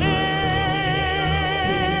आने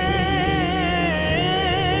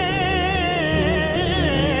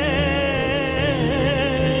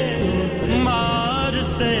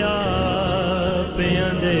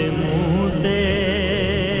दे मुंह ते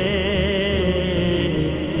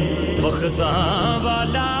वक्ता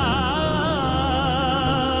वाला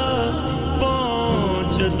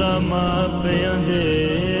पहुंचदा मापियां दे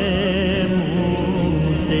मुंह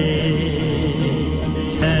ते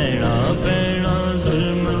सैना पैना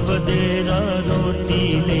जुल्म वडेरा रोटी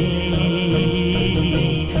लई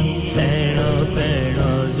सैना पैना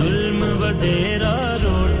जुल्म वडेरा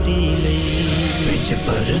रोटी लई विच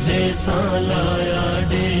परदेसां लाया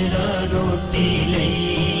डेरा रोटी लई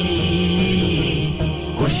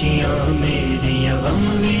खुशियां मेरियां गम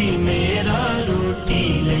भी मेरा रोटी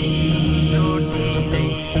लई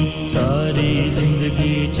सारी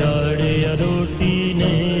जिंदगी चाड़े रोटी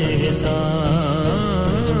ने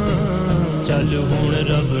एहसान चल हुन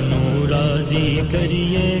रब नू राजी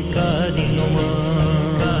करिए कारिनुमा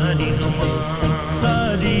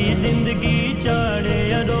सारी जिंदगी चाड़े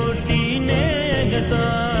रोटी ने एहसान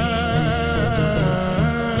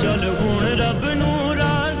चल हुन रब नू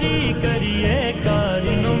राजी करिए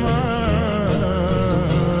कारिनुमा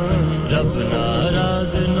रब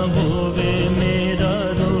नाराज न होवे मेरा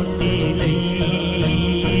रोटी लई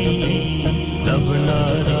रब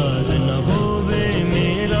नाराज न होवे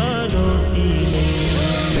मेरा रोटी लई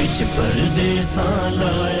विच परदेसां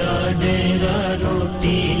लाया डेरा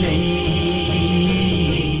रोटी लई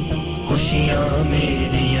खुशियां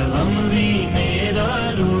मेरियां गम भी मेरा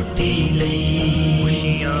रोटी लई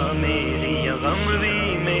खुशियां मेरियां गम भी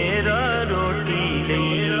मेरा रोटी लई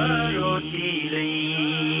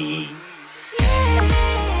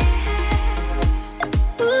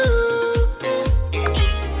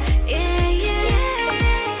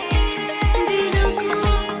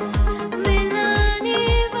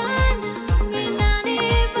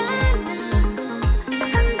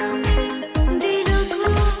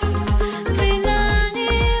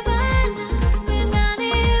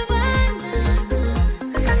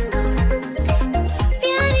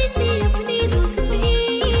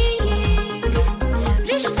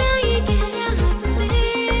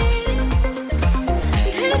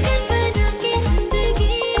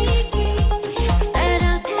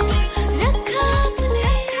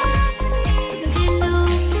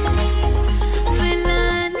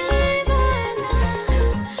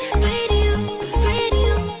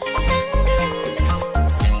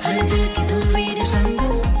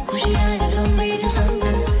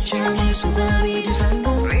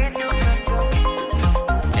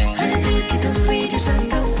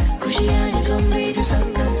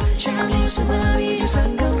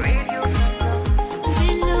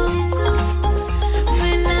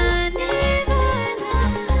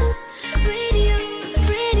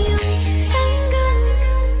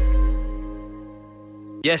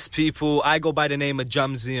Yes, people, I go by the name of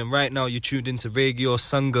Jamzi, and right now you're tuned into Radio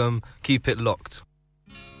Sangam. Keep it locked.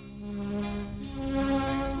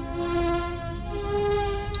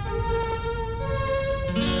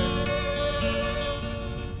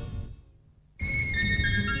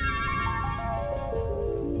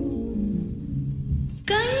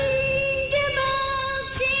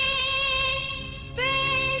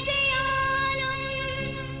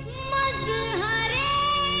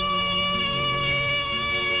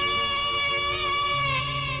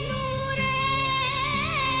 Nure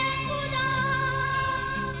Khuda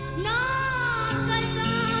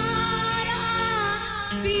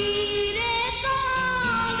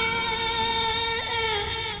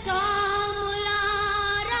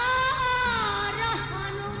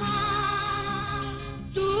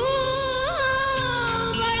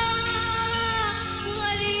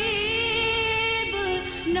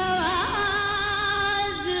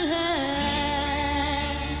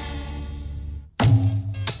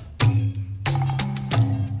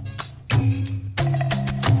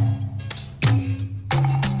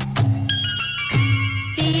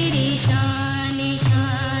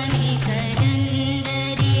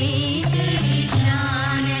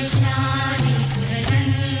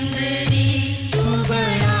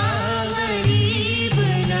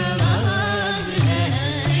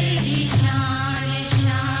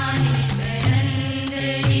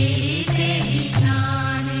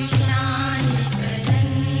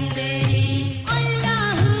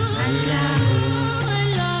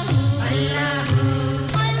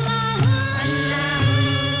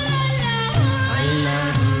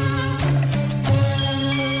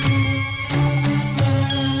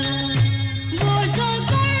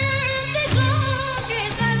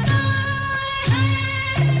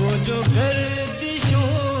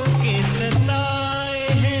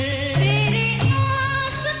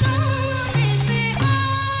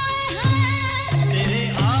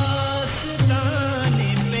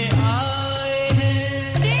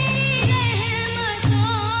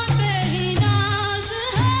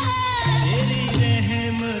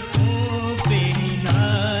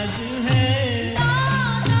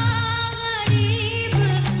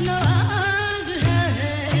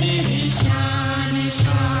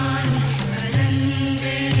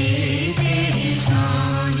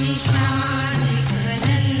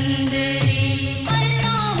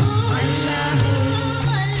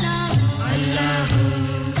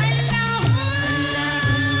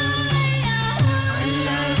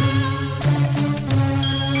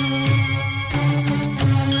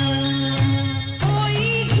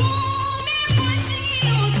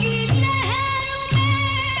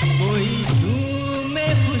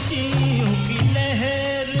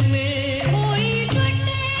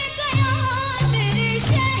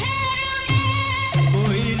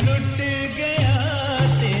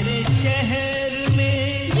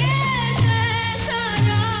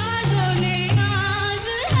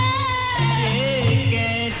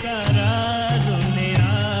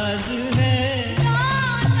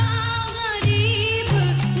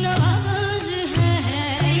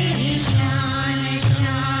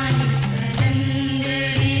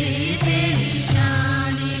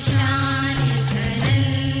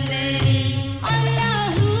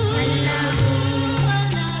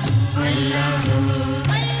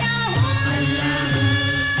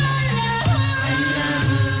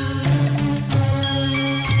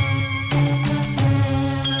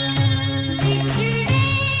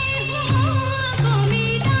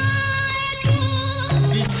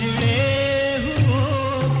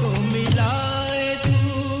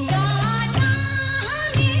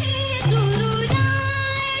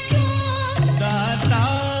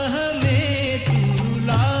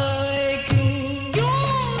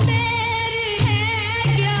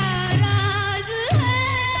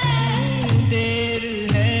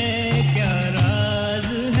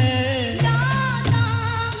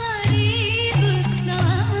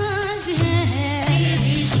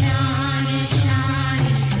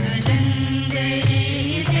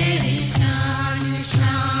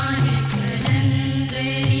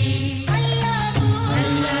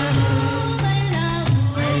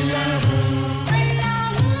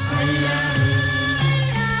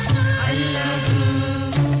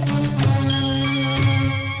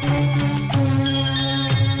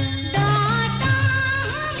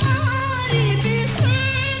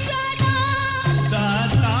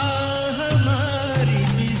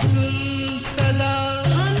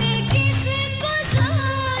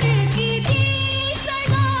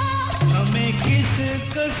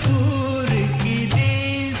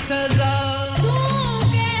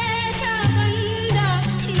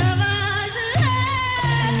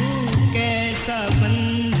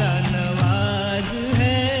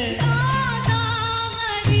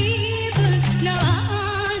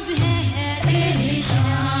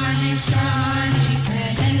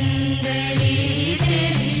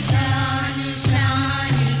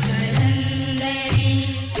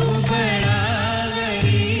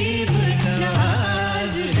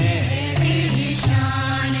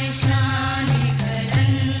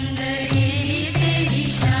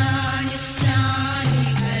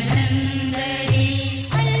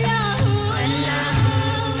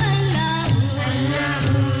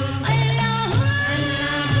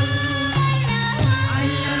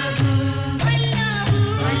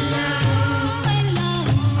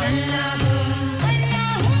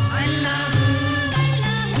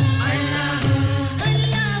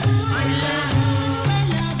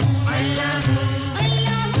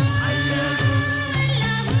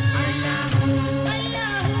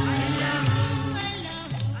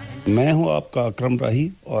मैं हूं आपका अकरम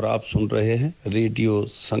राही और आप सुन रहे हैं Radio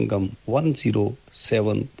Sangam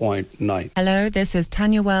 107.9 Hello, this is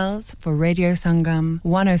Tanya Wells for Radio Sangam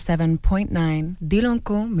 107.9 Dilon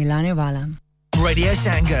ko milane wala Radio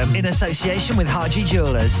Sangam in association with Haji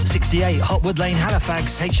Jewellers 68 Hotwood Lane Halifax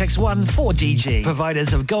HX1 4DG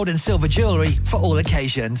providers of gold and silver jewellery for all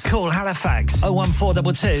occasions call Halifax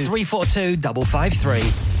 01422 342 553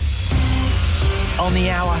 On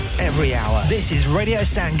the hour, every hour. This is Radio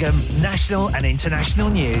Sangam, national and international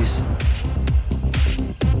news.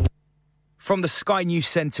 From the Sky News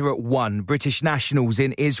Centre at 1, British nationals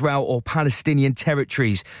in Israel or Palestinian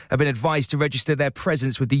territories have been advised to register their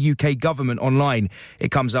presence with the UK government online.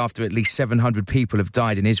 It comes after at least 700 people have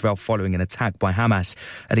died in Israel following an attack by Hamas.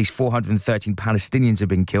 At least 413 Palestinians have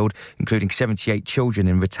been killed, including 78 children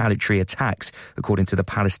in retaliatory attacks, according to the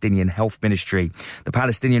Palestinian Health Ministry. The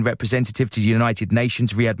Palestinian representative to the United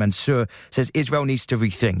Nations, Riyad Mansour, says Israel needs to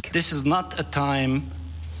rethink. This is not a time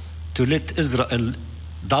to let Israel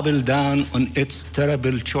double down on its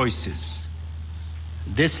terrible choices.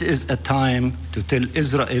 This is a time to tell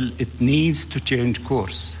Israel it needs to change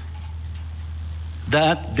course,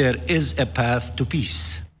 that there is a path to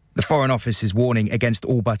peace. The Foreign Office is warning against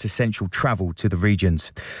all but essential travel to the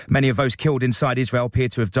regions. Many of those killed inside Israel appear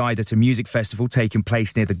to have died at a music festival taking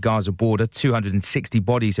place near the Gaza border. 260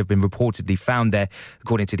 bodies have been reportedly found there,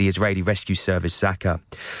 according to the Israeli rescue service, Zaka.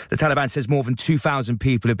 The Taliban says more than 2,000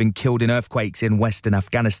 people have been killed in earthquakes in western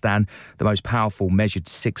Afghanistan. The most powerful measured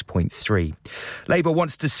 6.3. Labour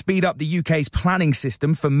wants to speed up the UK's planning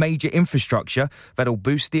system for major infrastructure that'll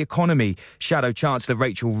boost the economy. Shadow Chancellor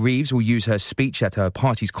Rachel Reeves will use her speech at her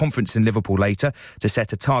party's conference in Liverpool later to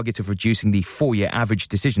set a target of reducing the 4-year average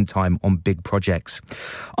decision time on big projects.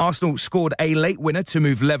 Arsenal scored a late winner to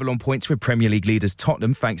move level on points with Premier League leaders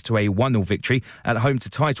Tottenham thanks to a 1-0 victory at home to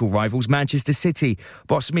title rivals Manchester City.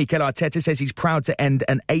 Boss Mikel Arteta says he's proud to end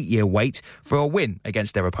an 8-year wait for a win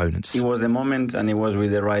against their opponents. It was the moment and it was with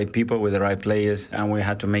the right people, with the right players, and we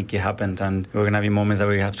had to make it happen, and we're going to be moments that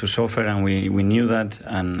we have to suffer, and we knew that,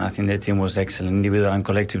 and I think the team was excellent. Individually and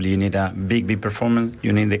collectively, you need a big performance.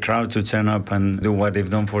 You need the crowd to turn up and do what they've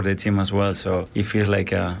done for the team as well, so it feels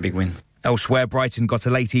like a big win. Elsewhere, Brighton got a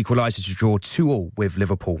late equaliser to draw 2-2 with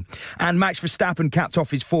Liverpool. And Max Verstappen capped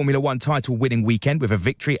off his Formula 1 title-winning weekend with a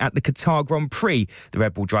victory at the Qatar Grand Prix. The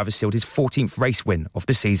Red Bull driver sealed his 14th race win of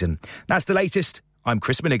the season. That's the latest. I'm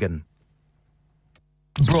Chris Minigan.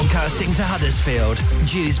 Broadcasting to Huddersfield,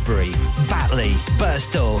 Dewsbury, Batley,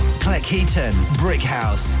 Birstall, Cleckheaton,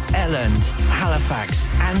 Brickhouse, Elland,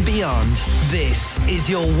 Halifax and beyond. This is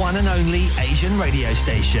your one and only Asian radio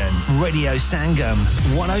station. Radio Sangam,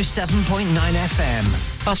 107.9 FM.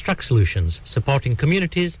 Fast Track Solutions, supporting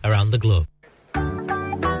communities around the globe.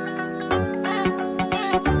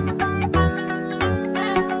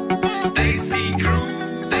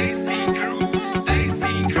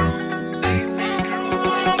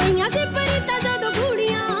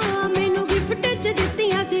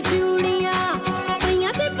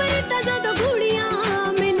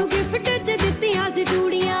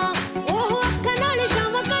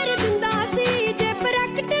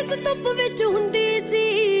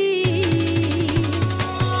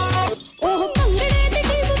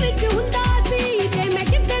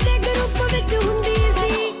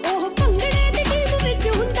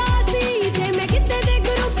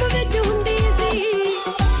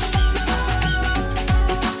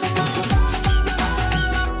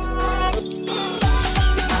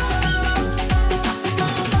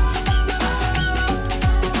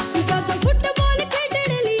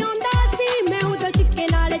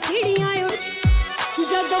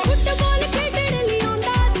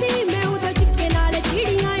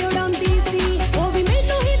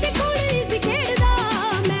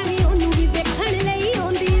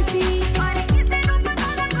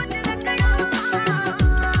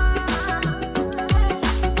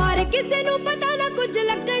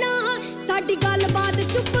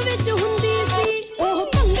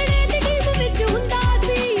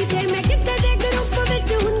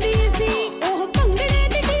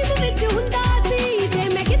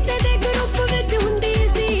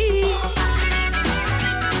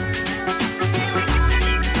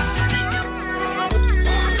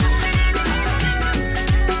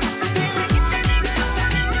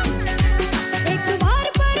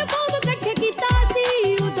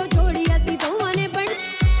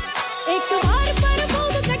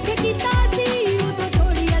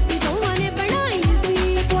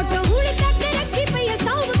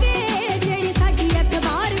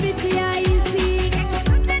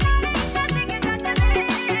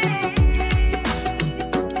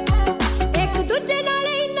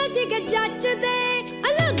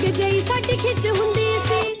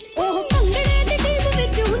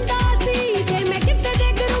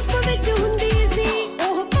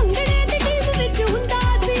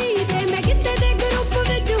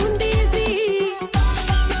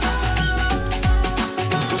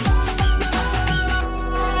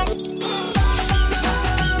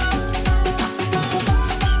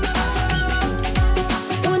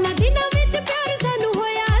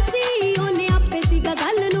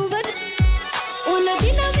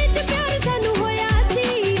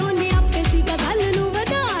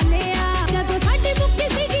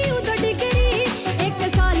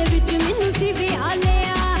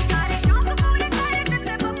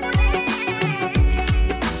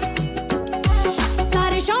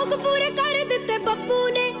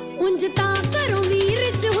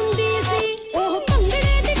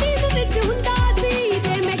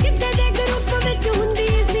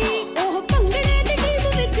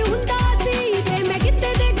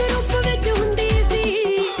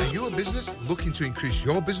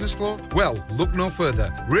 your business floor? Well, look no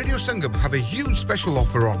further. Radio Sangam have a huge special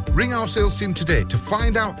offer on. Ring our sales team today to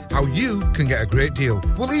find out how you can get a great deal.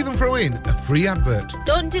 We'll even throw in a free advert.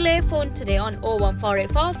 Don't delay, phone today on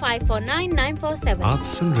 01484 549 947. आप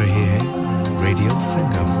सुन रहे हैं Radio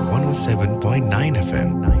Sangam 107.9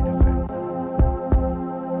 FM.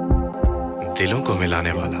 दिलों को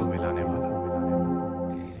मिलाने वाला.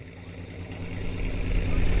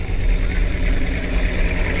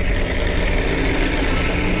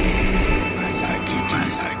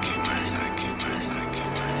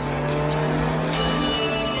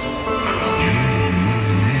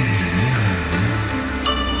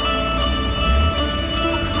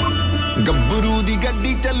 ਗੱਭਰੂ ਦੀ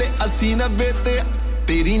ਗੱਡੀ ਚੱਲੇ 80-90 ਤੇ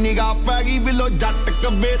ਤੇਰੀ ਨਿਗਾਹ ਪੈ ਗਈ ਬਿਲੋ ਜੱਟ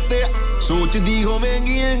ਕੱਬੇ ਤੇ ਸੋਚਦੀ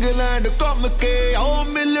ਹੋਵੇਂਗੀ ਇੰਗਲੈਂਡ ਘੁੰਮ ਕੇ ਆਓ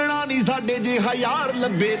ਮਿਲਣਾ ਨਹੀਂ ਸਾਡੇ ਜਿਹਾ ਯਾਰ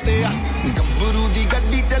ਲੱਭੇ ਤੇ ਗੱਭਰੂ ਦੀ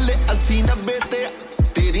ਗੱਡੀ ਚੱਲੇ 80-90 ਤੇ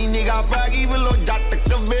ਤੇਰੀ ਨਿਗਾਹ ਪੈ ਗਈ ਬਿਲੋ ਜੱਟ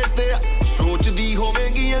ਕੱਬੇ ਤੇ ਸੋਚਦੀ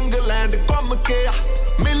ਹੋਵੇਂਗੀ ਇੰਗਲੈਂਡ ਘੁੰਮ ਕੇ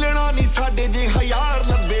ਮਿਲਣਾ ਨਹੀਂ ਸਾਡੇ ਜਿਹਾ ਯਾਰ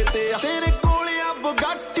ਲੱਭੇ ਤੇ ਤੇਰੇ ਕੋਲ ਆ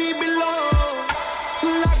ਬੁਗਾਟੀ ਬਿਲੋ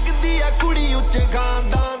ਲੱਗਦੀ ਆ ਕੁੜੀ ਉੱਚੇ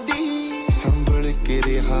ਖਾਨਦਾਨ ਦੀ ਸੰਭਲ ਕੇ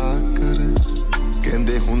ਰਿਹਾ ਕਰ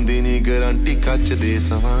ਕਹਿੰਦੇ ਹੁੰਦੀ ਨਹੀਂ ਗਾਰੰਟੀ ਕੱਚ ਦੇ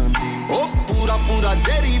ਸਵਾਂ ਦੀ ਉਹ ਪੂਰਾ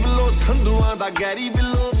ਜੈਰੀ ਬਿੱਲੋ ਸੰਧੂਆਂ ਦਾ ਗੈਰੀ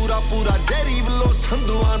ਬਿੱਲੋ ਪੂਰਾ ਜੈਰੀ ਬਿੱਲੋ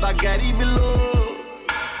ਸੰਧੂਆਂ ਦਾ ਗੈਰੀ ਬਿੱਲੋ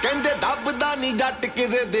ਕਹਿੰਦੇ ਦੱਬਦਾ ਨਹੀਂ ਜੱਟ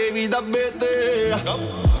ਕਿਸੇ ਦੇਵੀ ਦੱਬੇ ਤੇ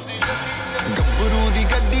ਗੱਭਰੂ ਦੀ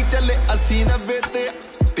ਗੱਡੀ ਚੱਲੇ 80-90 ਤੇ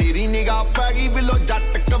ਤੇਰੀ ਨਿਗਾਹ ਪੈ ਗਈ ਬਿੱਲੋ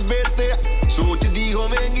ਜੱਟ ਕੱਬੇ ਤੇ ਸੋਚਦੀ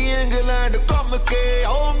ਹੋਵੇਂਗੀ ਇੰਗਲੈਂਡ ਘੁੰਮ ਕੇ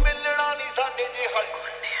ਆਓ ਮਿਲਣਾ ਨਹੀਂ ਸਾਡੇ ਜਿਹਾ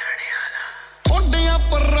ਥੋੜਿਆਂ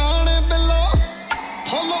ਪੁਰਾਣੇ ਬਿੱਲੋ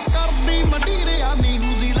ਫੋਲੋ ਕਰਦੀ ਮਡੀਰਿਆ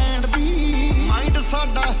ਨਿਊਜ਼ੀਲੈਂਡ ਦੀ ਮਾਈਂਡ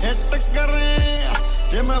ਸਾਡਾ ਹਿੱਟ ਕਰੇ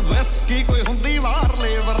ਜੇ ਮੈਂ ਵਿਸਕੀ ਕੋਈ ਹੁੰਦੀ ਬਾਹਰ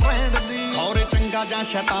ਲੇਵਰ ਰੈਂਡ ਦੀ ਖੌਰੇ ਚੰਗਾ ਜਾਂ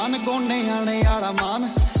ਸ਼ੈਤਾਨ ਗੋਨੇ ਆਣੇ ਵਾਲਾ ਮਾਨ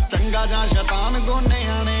ਚੰਗਾ ਜਾਂ ਸ਼ੈਤਾਨ ਗੋਨੇ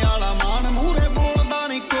ਆਣੇ ਵਾਲਾ ਮਾਨ ਮੂਰੇ ਬੋਲਦਾ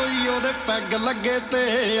ਨਹੀਂ ਕੋਈ ਉਹਦੇ ਪੈਗ ਲੱਗੇ ਤੇ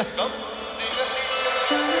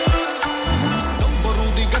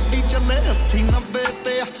ਗੱਭਰੂ ਦੀ ਗੱਡੀ ਚੱਲੇ 80-90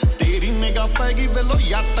 ਤੇ ਤੇਰੀ ਨਿਗਾਹ ਪੈ ਗਈ ਬਿੱਲੋ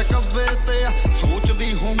ਜੱਟ ਕੱਬੇ ਤੇ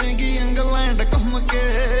ਸੋਚਦੀ ਹੋਵੇਂਗੀ ਇੰਗਲੈਂਡ ਘੁੰਮ ਕੇ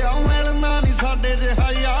ਆ ਮਿਲਣਾ ਨਹੀਂ ਸਾਡੇ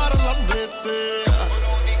ਜਿਹਾ ਯਾਰ ਲੱਭੇ ਤੇ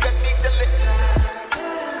ਗੱਭਰੂ ਦੀ ਗੱਡੀ ਚੱਲੇ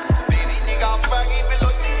ਤੇਰੀ ਨਿਗਾਹ ਪੈ ਗਈ ਬਿੱਲੋ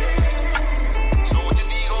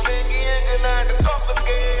ਸੋਚਦੀ ਹੋਵੇਂਗੀ ਇੰਗਲੈਂਡ ਘੁੰਮ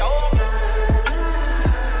ਕੇ ਆਓ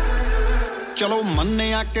ਚਲੋ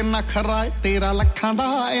ਮੰਨਿਆ ਕਿ ਨਖਰਾ ਤੇਰਾ ਲੱਖਾਂ ਦਾ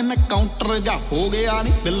ਐਨਕਾਊਂਟਰ ਜਾ ਹੋ ਗਿਆ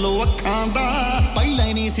ਨਹੀਂ ਬਿੱਲੋ ਅੱਖਾਂ ਦਾ ਪਹਿਲਾਂ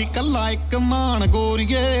ਹੀ ਨਹੀਂ ਸੀ ਕੱਲਾ ਇੱਕ ਮਾਨ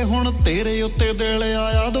ਗੋਰੀਏ ਹੁਣ ਤੇਰੇ ਉੱਤੇ ਦਿਲ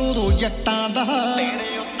ਆਇਆ ਦੋ ਜੱਟਾਂ ਦਾ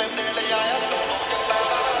ਤੇਰੇ ਉੱਤੇ ਦਿਲ ਆਇਆ ਦੋ ਜੱਟਾਂ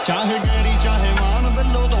ਦਾ ਚਾਹੇ ਗੈਰੀ ਚਾਹੇ ਮਾਨ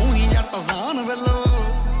ਬਿੱਲੋ ਦੋਹੀ ਜੱਟ ਸਾਨ ਬਿੱਲੋ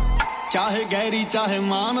ਚਾਹੇ ਗੈਰੀ ਚਾਹੇ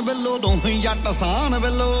ਮਾਨ ਬਿੱਲੋ ਦੋਹੀ ਜੱਟ ਸਾਨ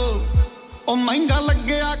ਬਿੱਲੋ ਉਹ ਮਹਿੰਗਾ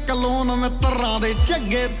ਲੱਗਿਆ ਕਲੋਨ ਮਿੱਤਰਾਂ ਦੇ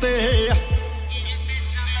ਝੱਗੇ ਤੇ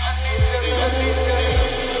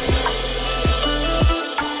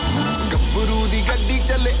ਗੱਭਰੂ ਦੀ ਗੱਡੀ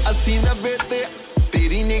ਚੱਲੇ 80-90 ਤੇ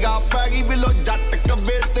ਤੇਰੀ ਨਿਗਾਹ ਪੈ ਗਈ ਬਿੱਲੋ ਜੱਟ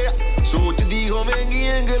ਕੱਬੇ ਤੇ ਸੋਚਦੀ ਹੋਵੇਂਗੀ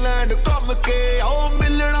ਇੰਗਲੈਂਡ ਘੁੰਮ ਕੇ ਆਓ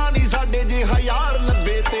ਮਿਲਣਾ ਨਹੀਂ ਸਾਡੇ ਜਿਹਾ ਯਾਰ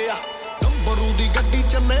ਲੱਭੇ ਤੇ ਗੱਭਰੂ ਦੀ ਗੱਡੀ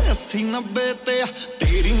ਚੱਲੇ 80-90 ਤੇ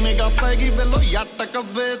ਤੇਰੀ ਨਿਗਾਹ ਪੈ ਗਈ ਬਿੱਲੋ ਜੱਟ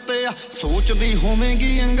ਕੱਬੇ ਤੇ ਸੋਚਦੀ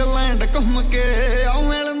ਹੋਵੇਂਗੀ ਇੰਗਲੈਂਡ ਘੁੰਮ ਕੇ ਆਓ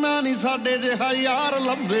ਮਿਲਣਾ ਨਹੀਂ ਸਾਡੇ ਜਿਹਾ ਯਾਰ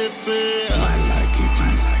ਲੱਭੇ ਤੇ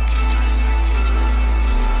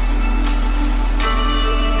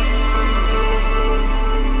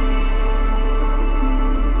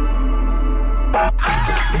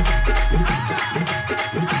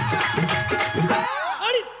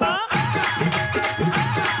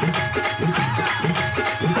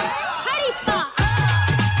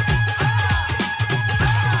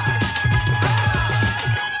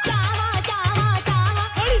चावा चावा चावा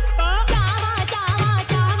चावा चावा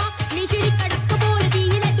चावा मिश्री कड़क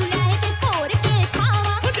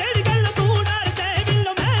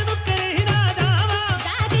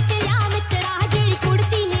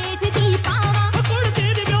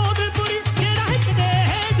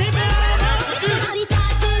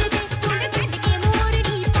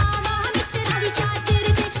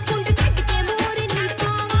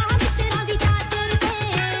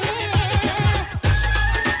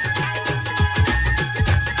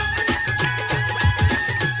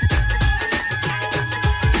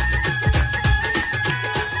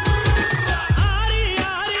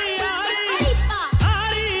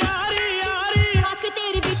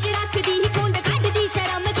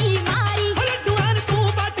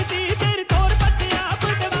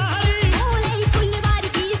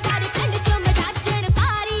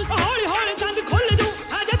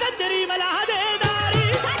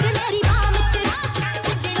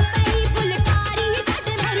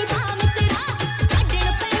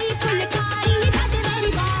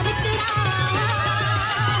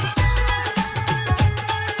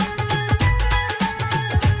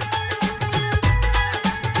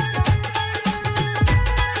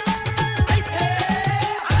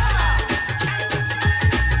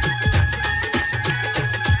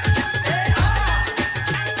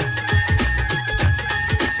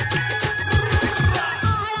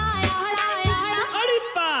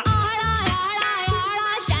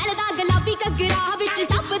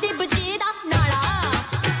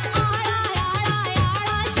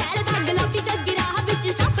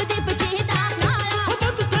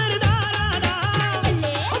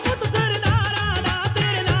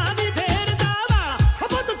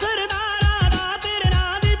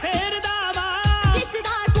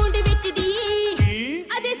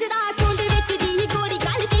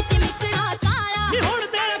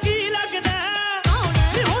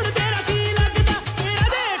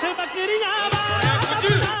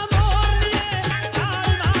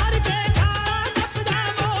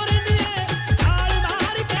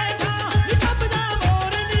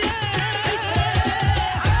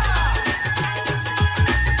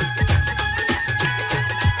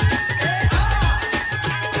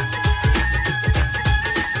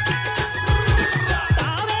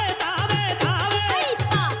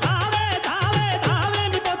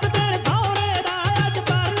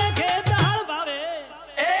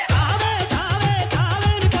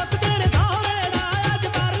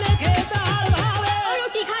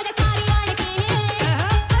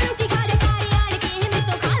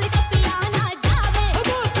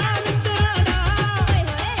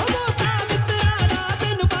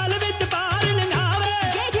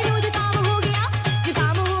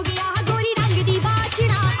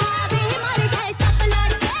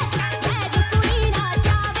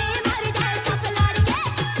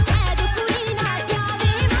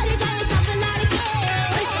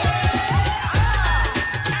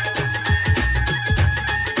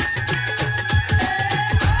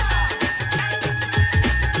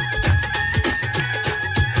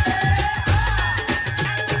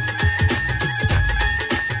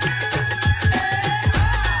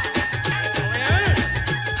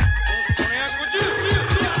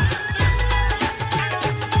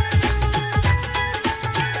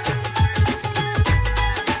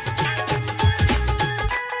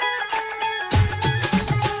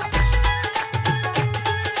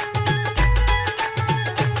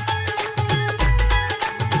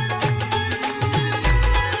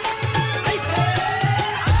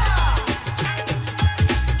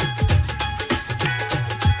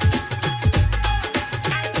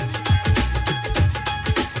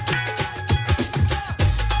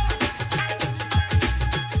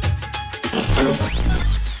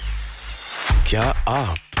क्या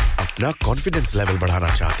आप अपना कॉन्फिडेंस लेवल बढ़ाना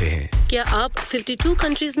चाहते हैं? क्या आप 52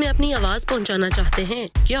 कंट्रीज में अपनी आवाज पहुंचाना चाहते हैं?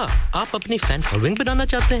 क्या आप अपनी फैन फॉलोइंग बनाना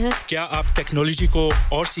चाहते हैं? क्या आप टेक्नोलॉजी को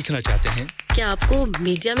और सीखना चाहते हैं? क्या आपको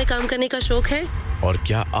मीडिया में काम करने का शौक है? और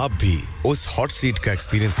क्या आप भी उस हॉट सीट का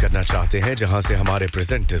एक्सपीरियंस करना चाहते हैं जहां से हमारे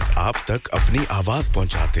प्रेजेंटर्स आप तक अपनी आवाज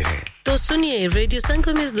पहुंचाते हैं? तो सुनिए, Radio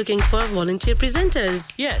Sangam is looking for volunteer presenters.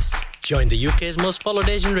 Yes, join the UK's most followed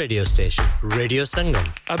Asian radio station, Radio Sangam.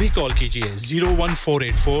 अभी कॉल कीजिए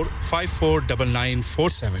 01484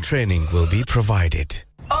 549947. Training will be provided.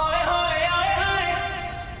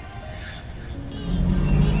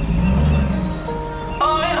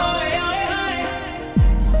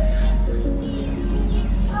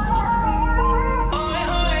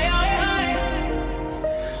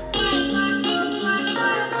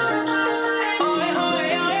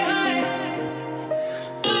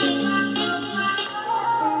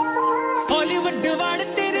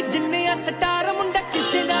 Star ਮੁੰਡਾ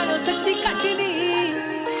ਕਿਸੇ ਨਾਲੋਂ ਸੱਚੀ ਘੱਟ ਨਹੀਂ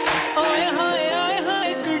ਓਏ ਹੋਏ ਓਏ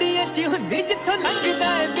ਹੋਏ ਕੁੜੀਆਂ ਚ ਹੁੰਦੀ ਜਿੱਥੋਂ ਲੰਘਦਾ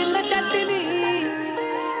ਏ ਬਿੱਲ ਚੱਟਣੀ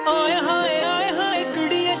ਓਏ ਹੋਏ ਓਏ ਹੋਏ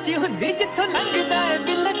ਕੁੜੀਆਂ ਚ ਹੁੰਦੀ ਜਿੱਥੋਂ ਲੰਘਦਾ ਏ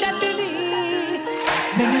ਬਿੱਲ ਚੱਟਣੀ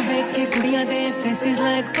ਮੈਨੂੰ ਵੇਖ ਕੇ ਕੁੜੀਆਂ ਦੇ ਫੇਸਿਸ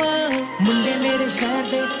ਲਾਈਕ ਵਾਓ ਮੁੰਡੇ ਮੇਰੇ ਸ਼ਹਿਰ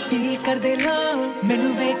ਦੇ ਫੀਲ ਕਰਦੇ ਲੋ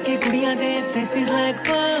ਮੈਨੂੰ ਵੇਖ ਕੇ ਕੁੜੀਆਂ ਦੇ ਫੇਸਿਸ ਲਾਈਕ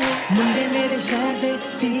ਵਾਓ ਮੁੰਡੇ ਮੇਰੇ ਸ਼ਹਿਰ ਦੇ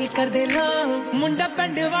ਫੀਲ ਕਰਦੇ ਲੋ ਮੁੰਡਾ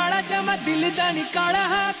ਪਿੰਡ ਵਾਲਾ ਜਮਾ ਦਿਲ ਦਾ ਨੀ ਕਾਲਾ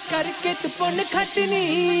ਕਰਕੇ ਤੂੰ ਪੁੰਨ ਖੱਟਣੀ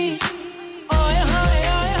ਓਏ ਹੋਏ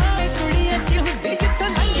ਓਏ ਹੋਏ ਕੁੜੀਆਂ ਚ ਹੁੰਦੀ ਜਿੱਥੋਂ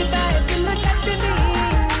ਲੰਘਦਾ ਏ ਬਿੱਲ ਚੱਟਣੀ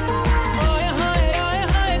ਓਏ ਹੋਏ ਓਏ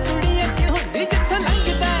ਹੋਏ ਕੁੜੀਆਂ ਚ ਹੁੰਦੀ ਜਿੱਥੋਂ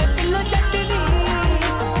ਲੰਘਦਾ ਏ ਬਿੱਲ ਚੱਟਣੀ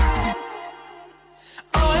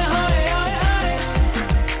ਓਏ ਹੋਏ ਓਏ ਹੋਏ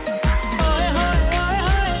ਓਏ ਹੋਏ ਓਏ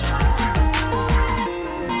ਹੋਏ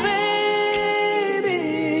ਬੇਬੀ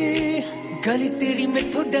ਗਲੀ ਤੇਰੀ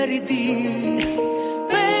ਮੈਥੋਂ ਡਰਦੀ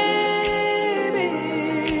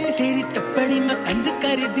ਟੱਪਣੀ ਮੈਂ ਕੰਧ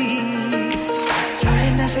ਕਰਦੀ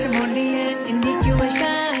ਕਿਉਂ ਨਾ ਸ਼ਰਮਾਉਣੀ ਐ ਇੰਨੀ ਕਿਉਂ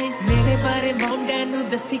ਸ਼ਾਈ ਮੇਰੇ ਬਾਰੇ ਮਮ ਡੈਡ ਨੂੰ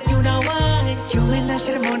ਦੱਸੀ ਕਿਉਂ ਨਾ ਵਾਈ ਕਿਉਂ ਨਾ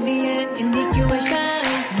ਸ਼ਰਮਾਉਣੀ ਐ ਇੰਨੀ ਕਿਉਂ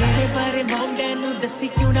ਸ਼ਾਈ ਮੇਰੇ ਬਾਰੇ ਮਮ ਡੈਡ ਨੂੰ ਦੱਸੀ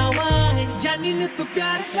ਕਿਉਂ ਨਾ ਵਾਈ ਜਾਨੀ ਨੂੰ ਤੂੰ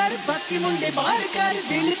ਪਿਆਰ ਕਰ ਬਾਕੀ ਮੁੰਡੇ ਬਾਹਰ ਕਰ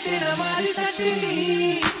ਦਿਲ ਤੇਰਾ ਮਾਰੀ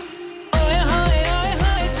ਸੱਟਣੀ ਓਏ ਹੋਏ ਓਏ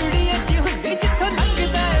ਹੋਏ ਕੁੜੀਆਂ ਚ ਹੁੰਦੀ ਜਿੱਥੋਂ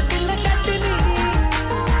ਲੰਘਦਾ ਏ ਬਿੱਲ ਚੱਟਣੀ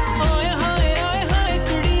ਓਏ ਹੋਏ ਓਏ ਹੋਏ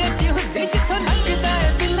ਕੁੜੀਆਂ ਚ ਹੁੰਦੀ ਜਿੱਥੋਂ ਲੰਘਦਾ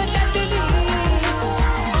ਏ ਬਿੱਲ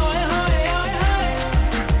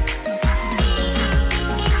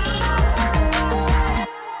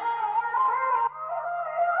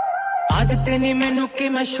ਆਦਤ ਨੀ ਮੈਨੂੰ ਕਿ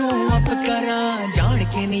ਮੈਂ ਸ਼ੋਅ ਆਫ ਕਰਾਂ ਜਾਣ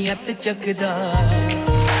ਕੇ ਨੀਅਤ ਚੱਕਦਾ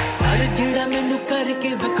ਪਰ ਜਿਹੜਾ ਮੈਨੂੰ ਕਰਕੇ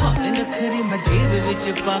ਵਿਖਾਵੇ ਨਖਰੇ ਮੈਂ ਜੇਬ ਵਿੱਚ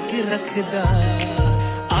ਪਾ ਕੇ ਰੱਖਦਾ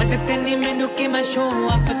ਆਦਤ ਨੀ ਮੈਨੂੰ ਕਿ ਮੈਂ ਸ਼ੋਅ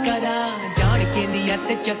ਆਫ ਕਰਾਂ ਜਾਣ ਕੇ ਨੀਅਤ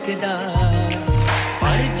ਚੱਕਦਾ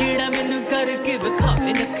ਪਰ ਜਿਹੜਾ ਮੈਨੂੰ ਕਰਕੇ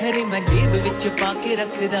ਵਿਖਾਵੇ ਨਖਰੇ ਮੈਂ ਜੇਬ ਵਿੱਚ ਪਾ ਕੇ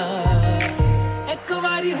ਰੱਖਦਾ ਇੱਕ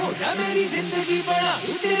ਵਾਰੀ ਹੋ ਜਾ ਮੇਰੀ ਜ਼ਿੰਦਗੀ ਬਣਾ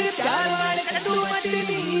ਤੇਰੇ ਪਿਆਰ ਵਾਲੇ ਕੱਟੂ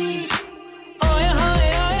ਮੱਟਣੀ ਓਏ ਹੋਏ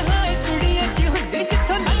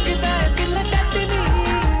ਜਿੱਥੋਂ ਲੰਘਦਾ ਏ ਬਿੱਲ ਚੱਟਣੀ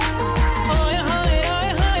ਓਏ ਹੋਏ ਓਏ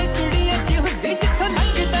ਹੋਏ ਕੁੜੀਆਂ ਚ ਹੁੰਦੀ ਜਿੱਥੋਂ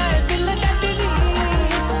ਲੰਘਦਾ ਏ ਬਿੱਲ ਚੱਟਣੀ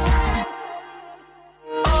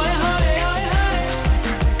ਓਏ ਹੋਏ ਓਏ ਹੋਏ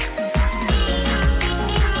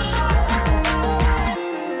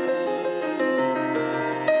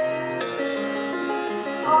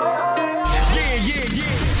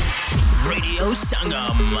Radio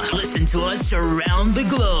Sangam. Listen to us around the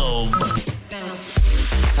globe.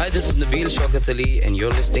 Hi, this is Nabil Shaukat Ali and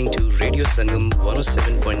you're listening to Radio Sangam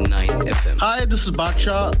 107.9 FM. Hi, this is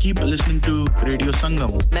Baksha. Keep listening to Radio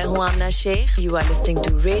Sangam. मैं हूँ आमना Sheikh. You are listening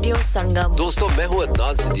to Radio Sangam. दोस्तों मैं हूँ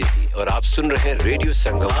अदनान सिद्दीकी और आप सुन रहे हैं रेडियो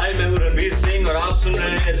संगम. Hi, मैं हूँ रणवीर सिंह और आप सुन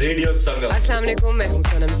रहे हैं रेडियो संगम. अस्सलाम वालेकुम, मैं हूँ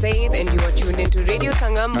सनम Saeed and you are tuned into Radio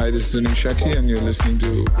Sangam. Hi, this is Zunin Shakti and you're listening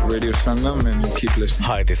to Radio Sangam and keep listening.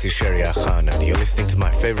 Hi, this is Sharia Khan and you're listening to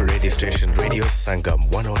my favorite radio station Radio Sangam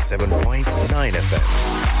 107.9 FM.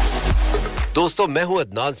 दोस्तों मैं हूं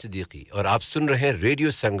अदनान सिद्दीकी और आप सुन रहे हैं Radio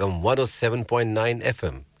Sangam 107.9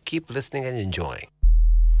 FM. Keep listening and enjoying.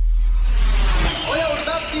 ओए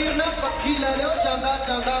उड़दा तीर ने पक्षी ले लियो जांदा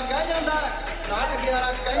जांदा कह जांदा रात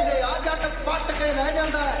 11 कहंदे आ जट पट के ले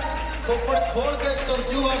जांदा खोपड़ खोल के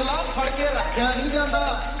तुरजू अगला फड़ के रखया नहीं जांदा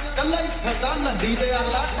कल्ला ही फिरदा लंडी ते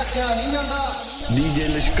अगला टक्या नहीं जांदा DJ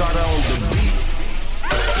Lishkara on the beat.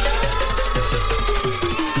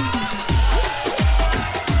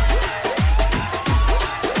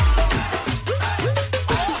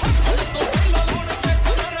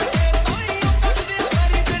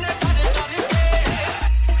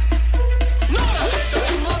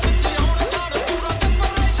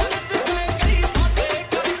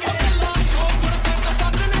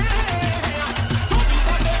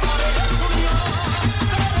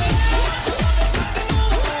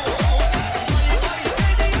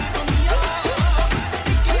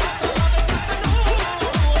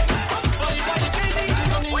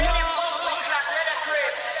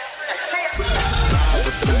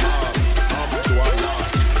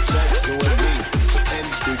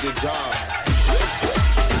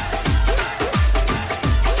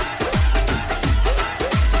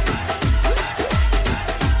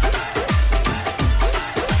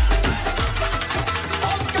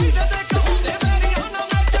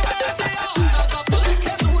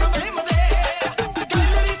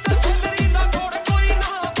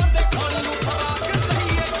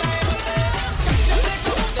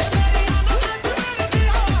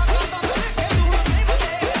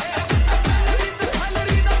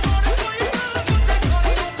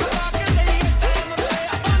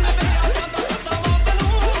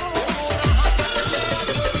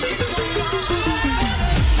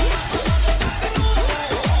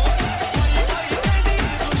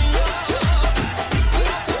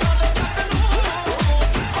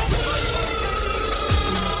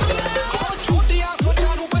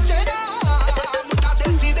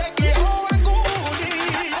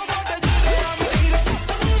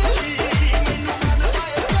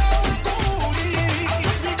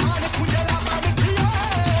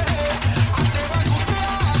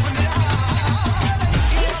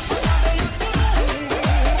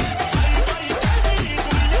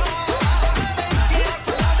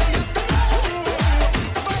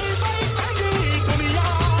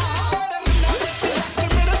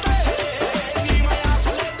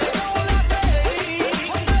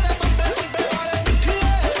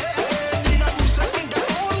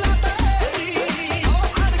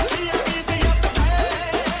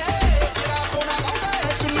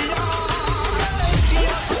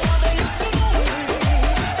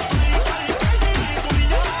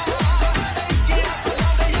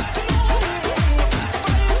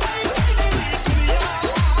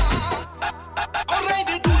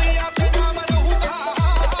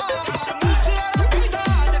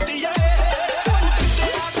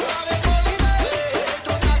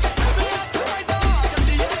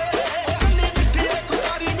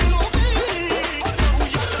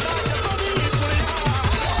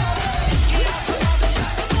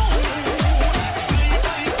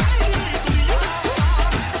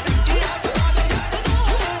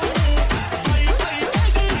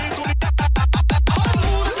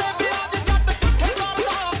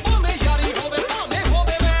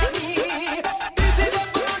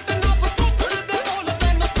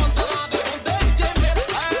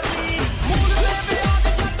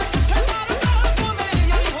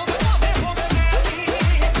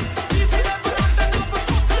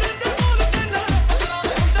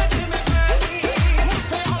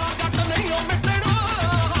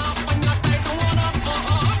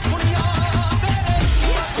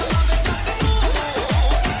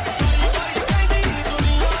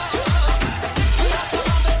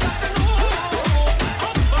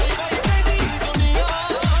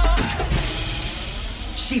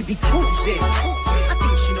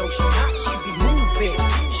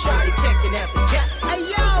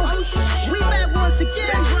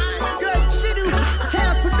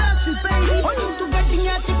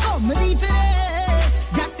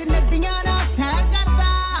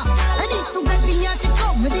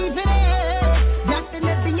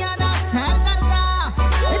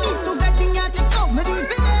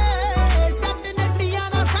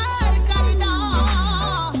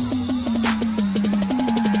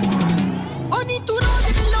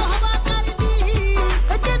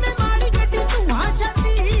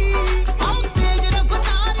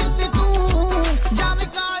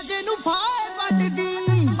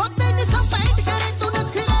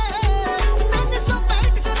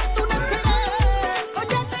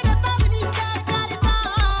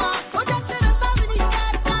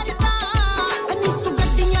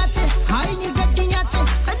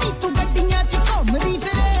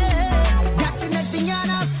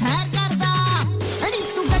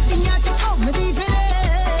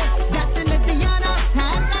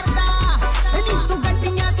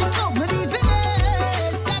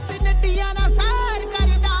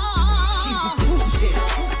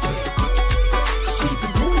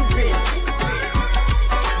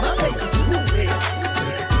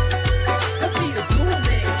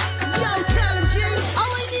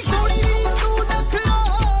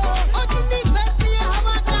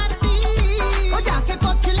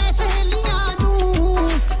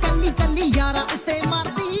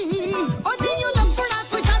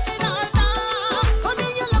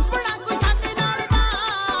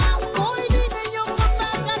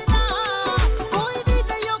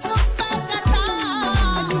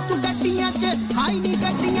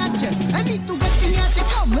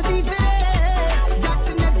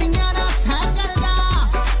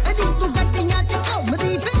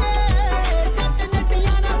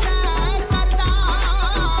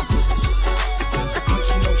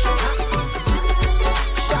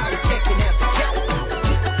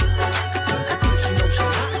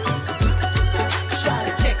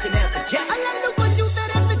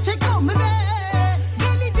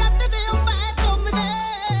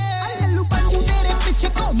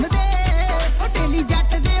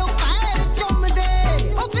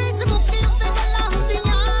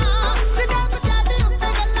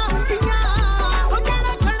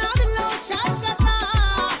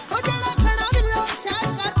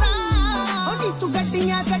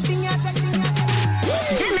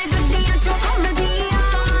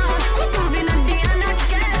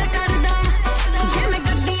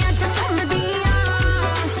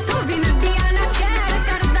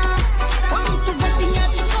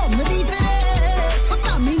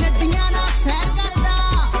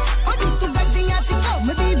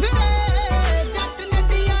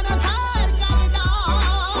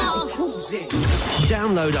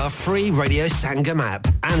 Download our free Radio Sangam app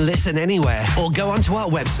and listen anywhere or go onto our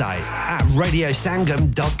website at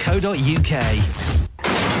radiosangam.co.uk.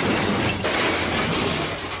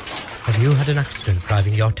 Have you had an accident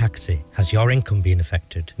driving your taxi? Has your income been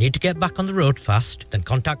affected? Need to get back on the road fast? Then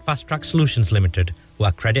contact Fast Track Solutions Limited, who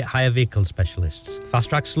are credit hire vehicle specialists. Fast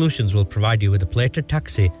Track Solutions will provide you with a plated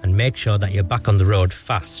taxi and make sure that you're back on the road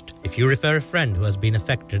fast. If you refer a friend who has been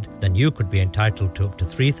affected, then you could be entitled to up to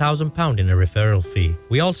 £3,000 in a referral fee.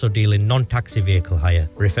 We also deal in non-taxi vehicle hire.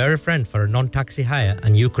 Refer a friend for a non-taxi hire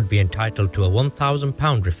and you could be entitled to a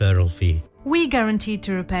 £1,000 referral fee. We guarantee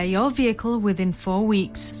to repair your vehicle within 4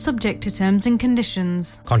 weeks, subject to terms and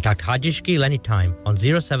conditions. Contact Haji Shkil anytime on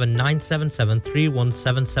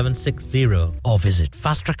 07977317760 or visit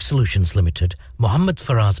Fast Track Solutions Limited, Mohammed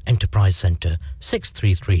Faraz Enterprise Centre,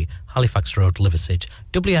 633 Halifax Road, Liversedge,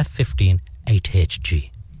 WF15 8HG.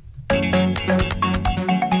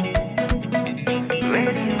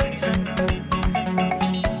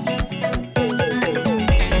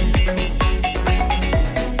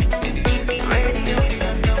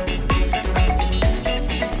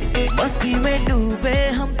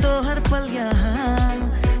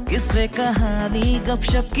 किससे कहानी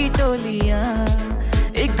गपशप की टोलियां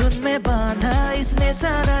एक धुन में बांधा इसने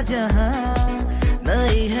सारा जहां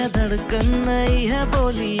नई है धड़कन नई है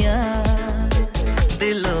बोलियां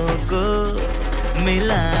दिलों को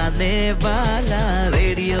मिलाने वाला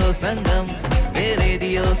रेडियो संगम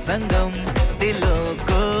दिलों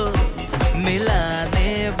को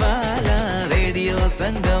मिलाने वाला रेडियो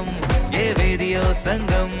संगम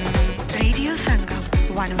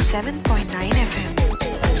 107.9 FM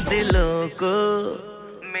दिलों को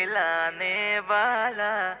मिलाने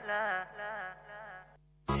वाला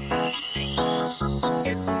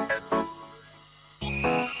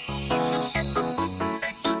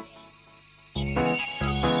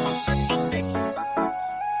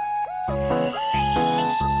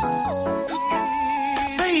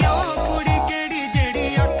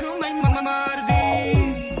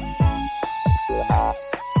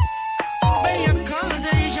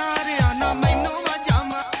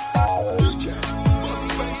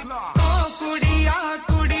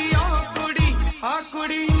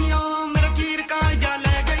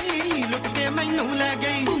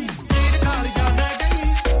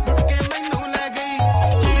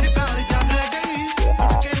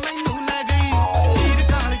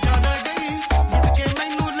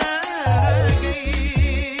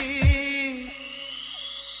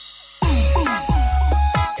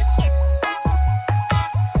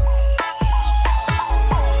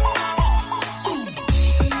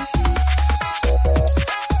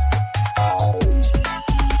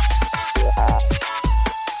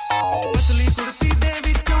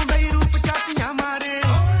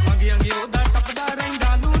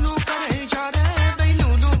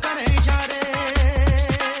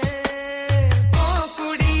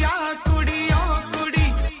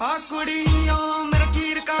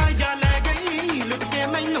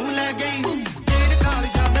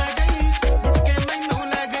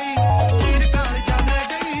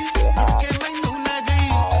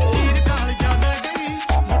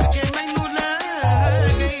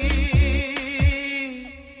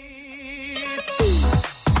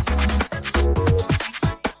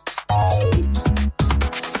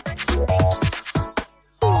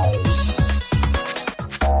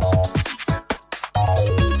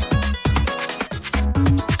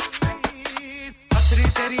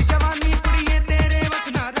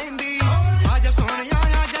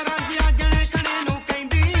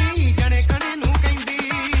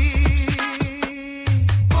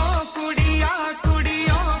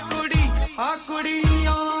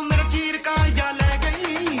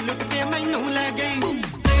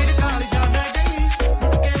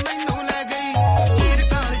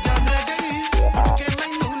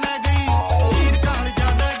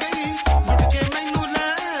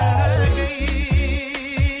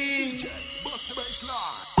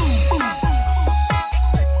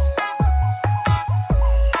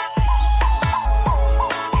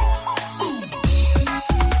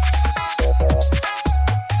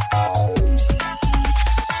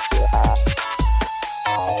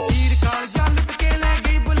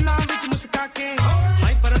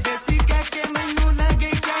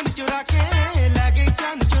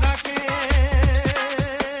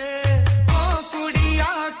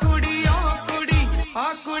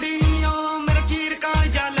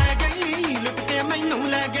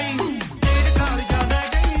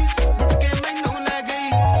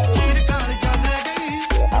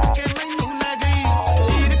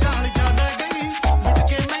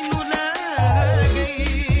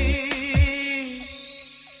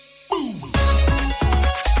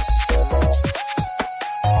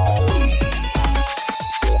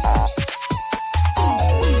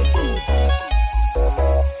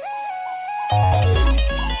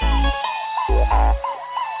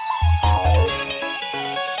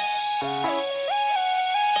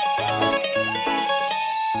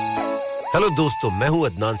दोस्तों मैं हूं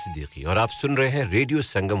अदनान सिद्दीकी और आप सुन रहे हैं रेडियो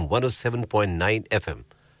संगम 107.9 FM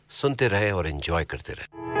सुनते रहें और एंजॉय करते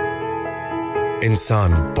रहें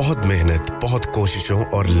इंसान बहुत मेहनत बहुत कोशिशों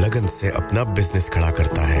और लगन से अपना बिजनेस खड़ा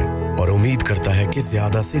करता है और उम्मीद करता है कि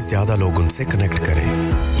ज्यादा से ज्यादा लोग उनसे कनेक्ट करें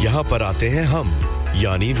यहां पर आते हैं हम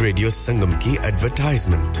यानी रेडियो संगम की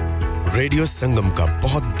एडवर्टाइजमेंट रेडियो संगम का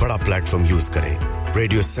बहुत बड़ा प्लेटफॉर्म यूज करें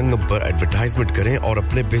रेडियो संगम पर एडवर्टाइजमेंट करें और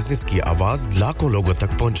अपने बिजनेस की आवाज लाखों लोगों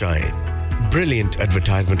तक पहुंचाएं Brilliant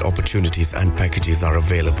advertisement opportunities and packages are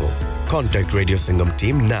available. Contact Radio Singham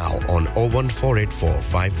team now on 01484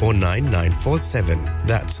 549 947.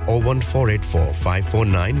 That's 01484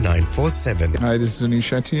 549 947. Hi, this is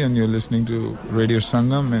Anish Shetty and you're listening to Radio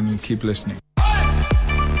Sangam and keep listening.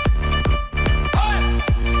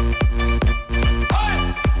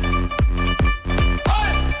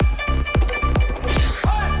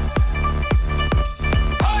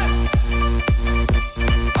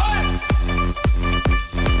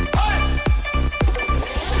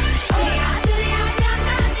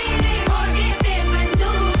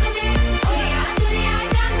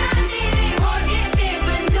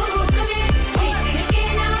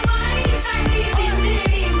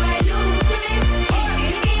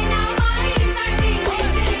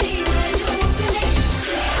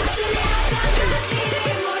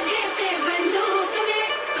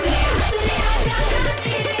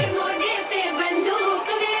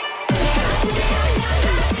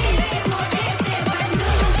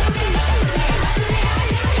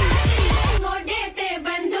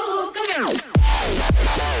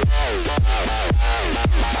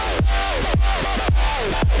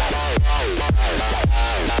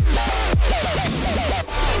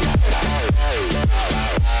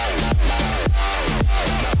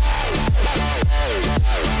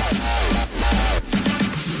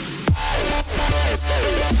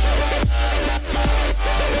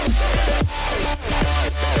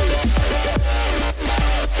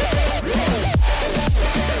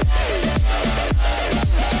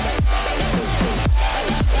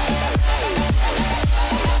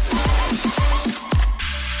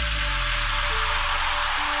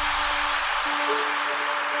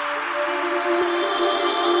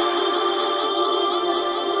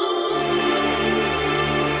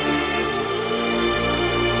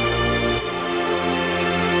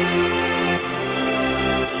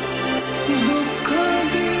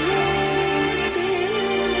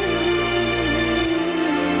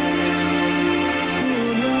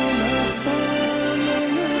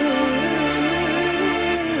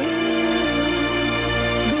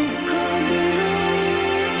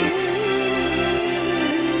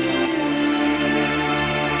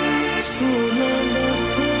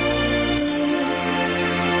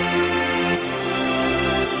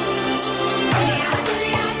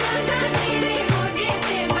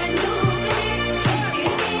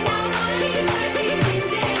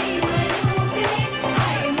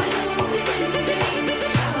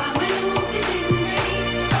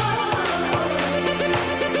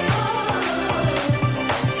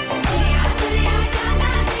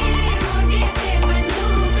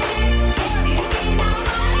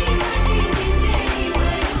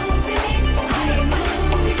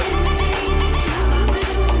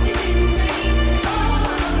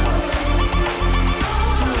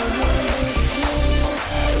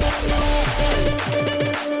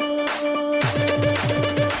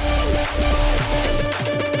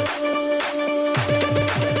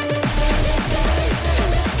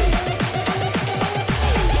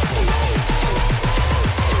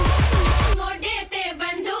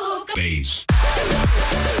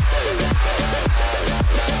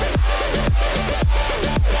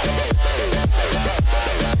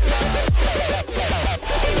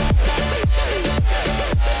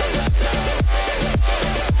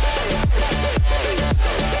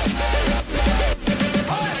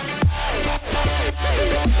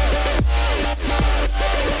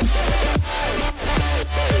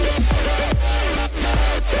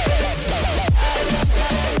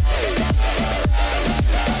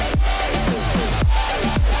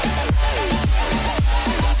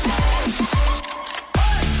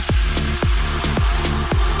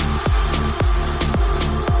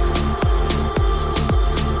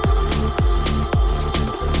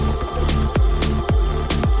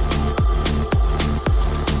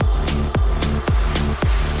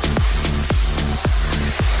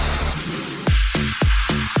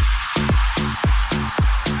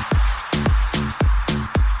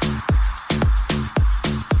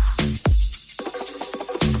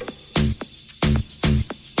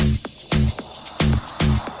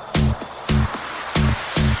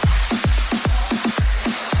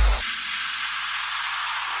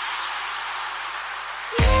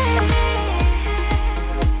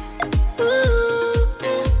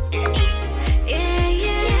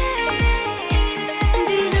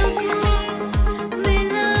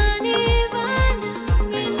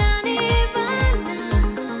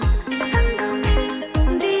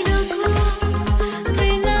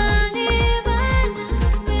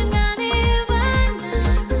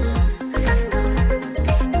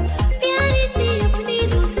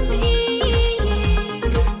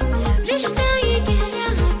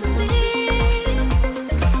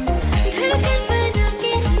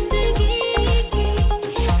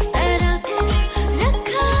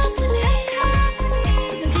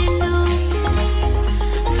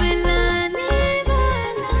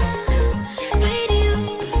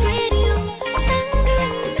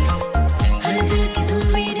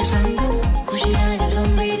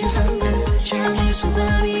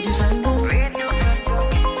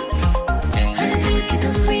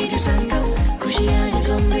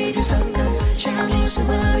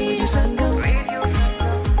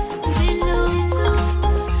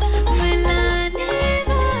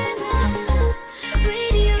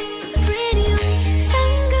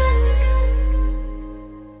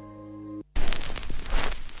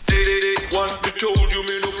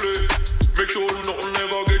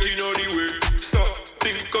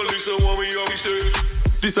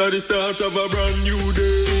 This is the start of a brand new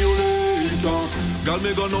day. See you later. Girl,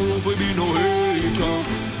 me got no room for be no hater.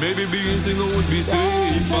 Maybe being single would be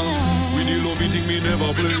safer. With the love thing me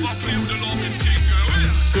never play.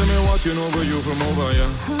 Tell me watching over you from over here.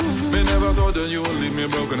 Me never thought that you would leave me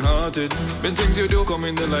broken hearted. Been things you do come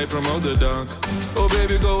in the light from out the dark. Oh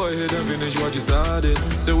baby, go ahead and finish what you started.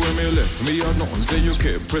 Say when me left, me had nothing. Say you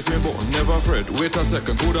kept press me button, never fret. Wait a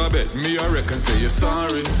second, could I bet? Me I reckon, say you're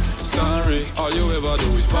sorry, sorry. All you ever do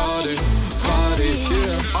is party, party.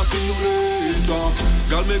 Yeah, I'll see you later.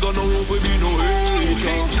 Girl, me got no room for be no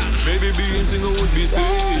hater. Maybe being single would be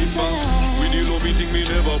safer. With the love thing me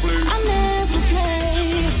never play. I never play.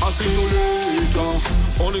 I'll see you later.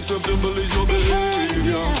 Unacceptable is your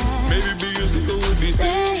behavior. Maybe being single would be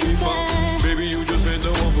safer. Baby, you just ain't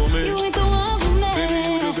the one for me. You ain't the one for me. Baby,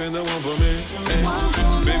 you just ain't the one for me.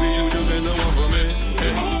 Baby, you just ain't the one for me.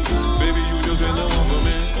 Baby, you just ain't the one for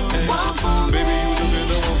me. Baby, you just ain't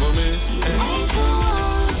the one for me.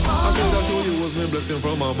 I said I told you was my blessing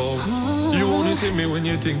from above. You only see me when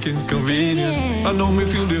you think it's convenient. I know me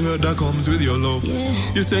feel the hurt that comes with your love.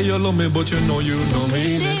 You say you love me, but you know you don't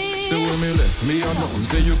mean it. Say when me left, me or nothing.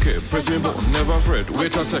 Say you kept press your button, never fret.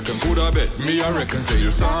 Wait a second, could I bet? Me I reckon, say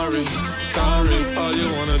you're sorry, sorry. All you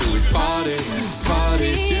wanna do is party,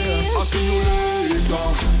 party. Yeah, I'll see you later.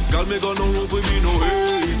 Girl, me got no room for me, no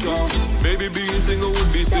hater. Maybe being single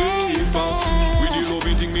would be safer. With the love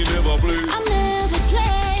thing me never play. I never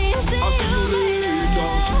play. I'll see you later.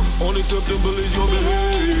 Unacceptable is your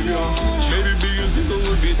behavior. Maybe being single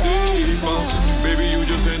would be safer. Baby, you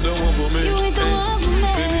just ain't the one for me. You ain't the one for me.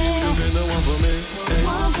 Baby, you just ain't the one for me.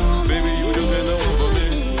 Baby, you just ain't the one for me.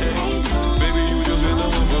 Baby, you just ain't the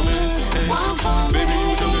one for me. Baby,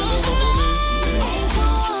 you just ain't the one for me.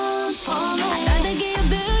 I gotta give you a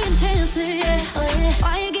billion chances, yeah. Oh yeah.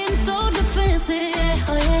 Why you getting so defensive, yeah.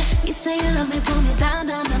 Oh yeah. You say you love me, pull me down,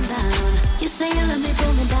 down, down, down. You say you love me,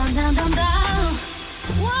 pull me down, down, down, down.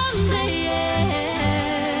 One day,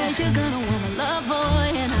 yeah, you're gonna want a love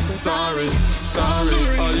boy, and I said sorry,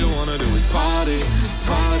 sorry. All you wanna do is party,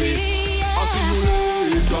 party. I'll see you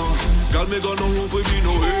later. Girl, me got no room for be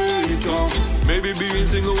no hater. Maybe being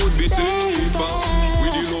single would be safer.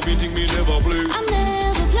 With the love thing me never play. I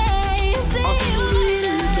never play. I'll see you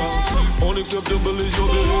later. Unacceptable is your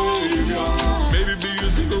behavior. Maybe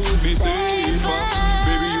being single would be safer.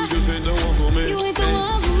 Baby, you just ain't the one for me. You ain't the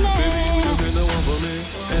one for me. Baby, you just ain't the one for me.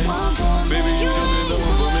 Baby, you just ain't the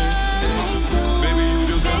one for me. Baby, you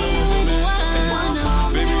just ain't the one for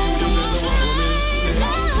me. Baby, you just ain't the one for me.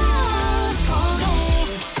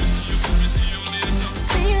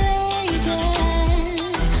 See you later.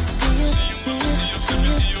 See you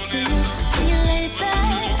later.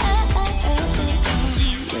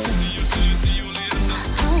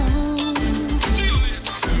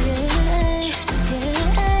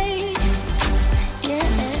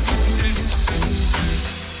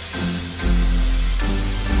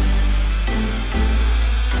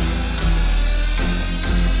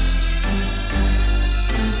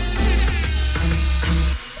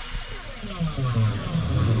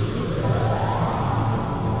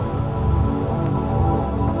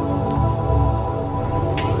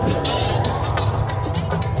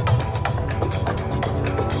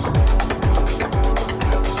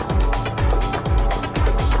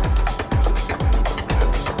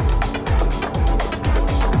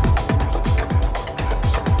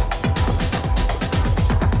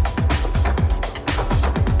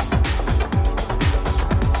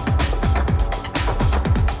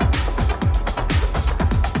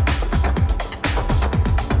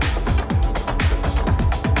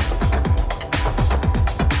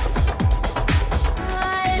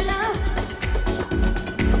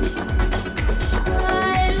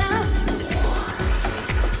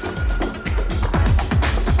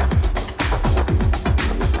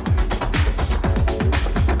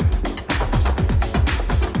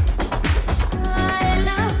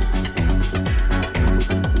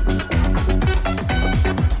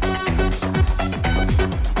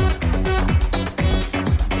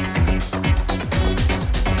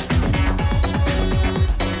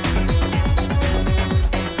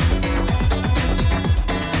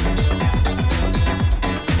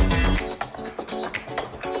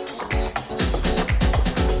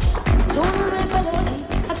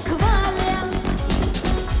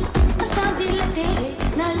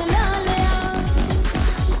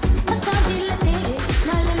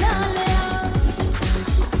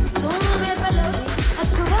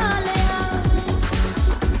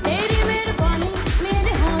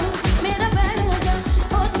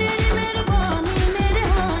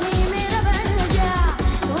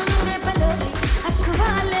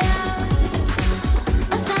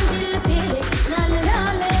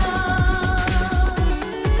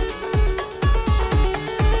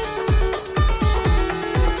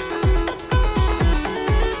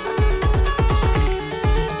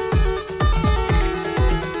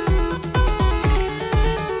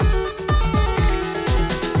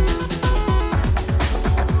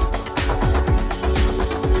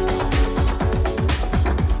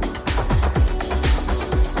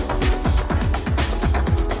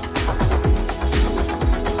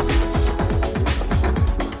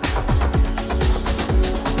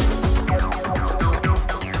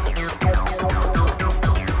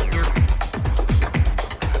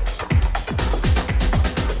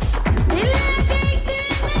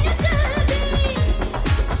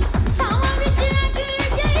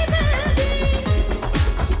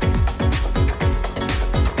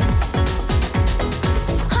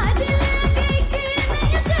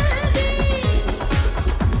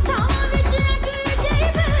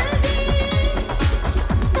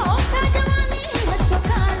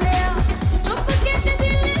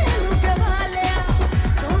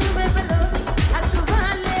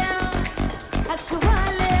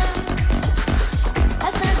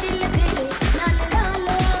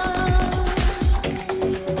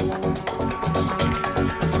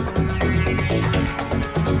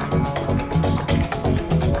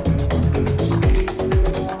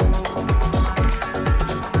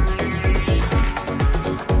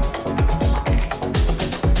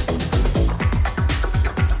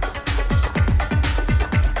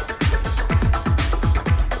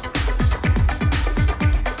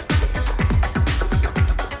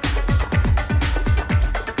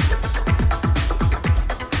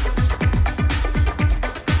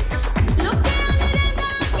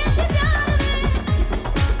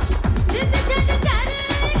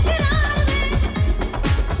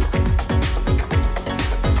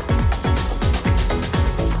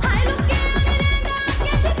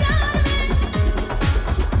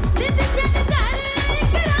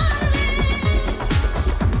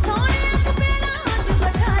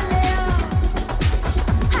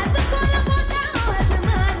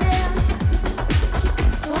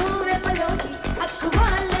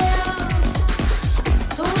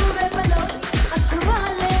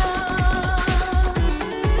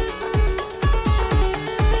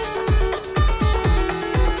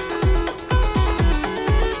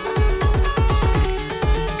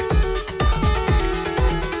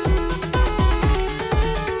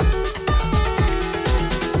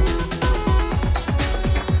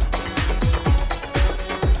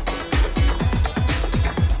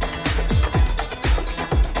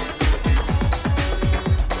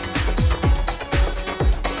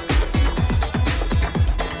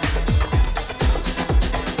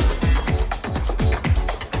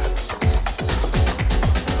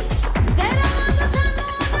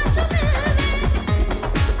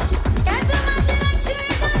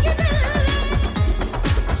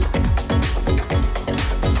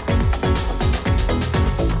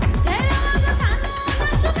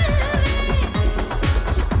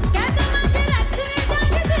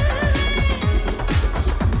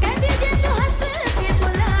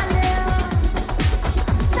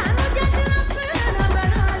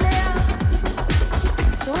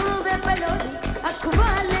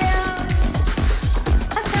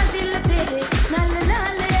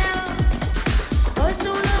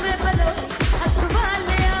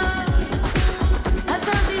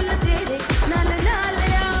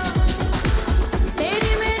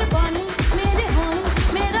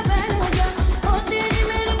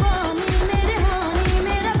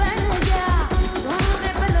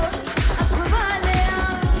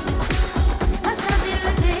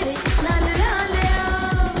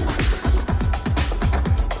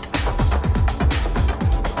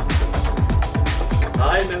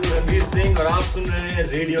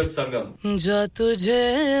 Sangam. जा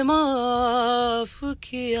तुझे माफ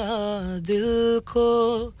किया दिल को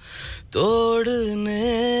तोड़ने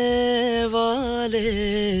वाले.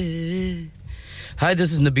 Hi,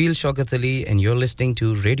 this is Nabil Shaukat Ali and you're listening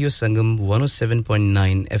to Radio Sangam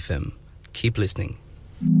 107.9 FM. Keep listening.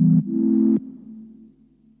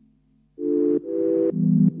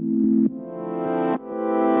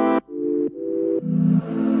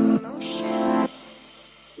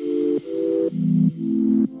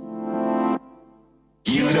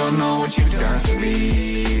 You don't know what you've done to me,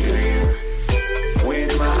 do you?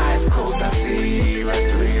 With my eyes closed, I see right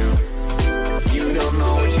through you. You don't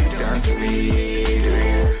know what you've done to me, do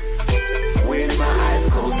you? With my eyes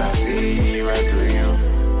closed, I see right through you.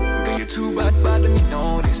 Girl, you're too bad, and you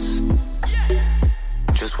know this.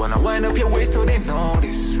 Just wanna wind up your waist till they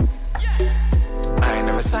notice. I ain't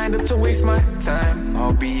never signed up to waste my time.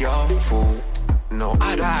 I'll be your fool. No,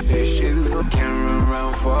 I don't pay shit, no can run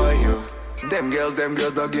around for you. Them girls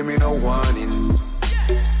don't give me no warning.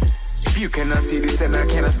 If you cannot see this, then I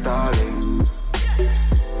cannot stall it.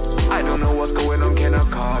 I don't know what's going on, cannot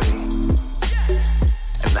call it.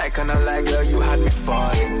 And I kinda like, girl, you had me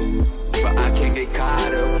falling, but I can't get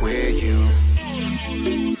caught up with you.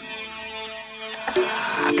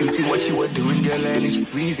 I can see what you were doing, girl, and it's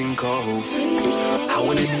freezing cold. I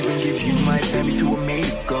wouldn't even give you my time if you were made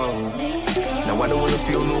to go. Now I don't wanna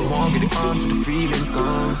feel no more, get the arms, the feelings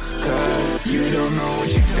gone. Cause you don't know what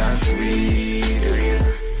you've done to me, do you?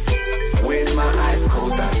 With my eyes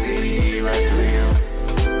closed, I see right through you.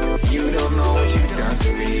 You don't know what you've done to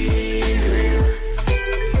me, do you?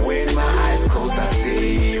 With my eyes closed, I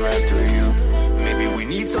see right through you. Maybe we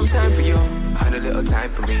need some time for you, and a little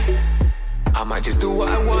time for me. I might just do what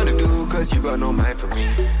I wanna do, cause you got no mind for me.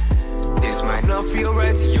 This might not feel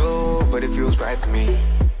right to you, but it feels right to me.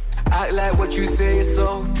 Act like what you say is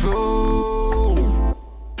so true.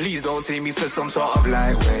 Please don't take me for some sort of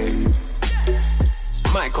lightweight.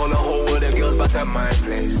 Might call the whole world of girls back at my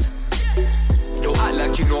place. Don't act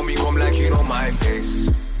like you know me, come like you know my face.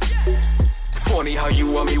 Funny how you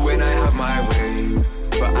want me when I have my way,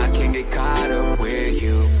 but I can't get caught up with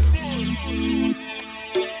you.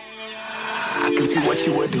 I can see what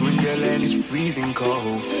you were doing, girl, and it's freezing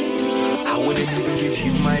cold. I wouldn't even give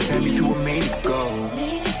you my time if you were made to go.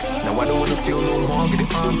 Now I don't wanna feel no more, get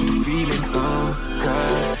the arms, the feelings gone.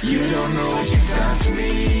 Cause you don't know what you've done to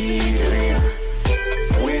me, do you?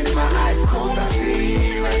 With my eyes closed, I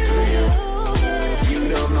see right through you. You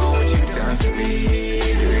don't know what you've done to me,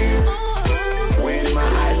 do you? With my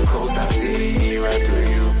eyes closed, I see right through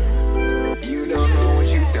you. You don't know what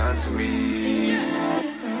you've done to me.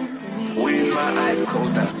 With my eyes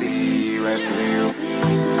closed, I see right through you.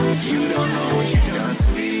 You don't know what you've done to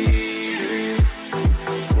me, do you?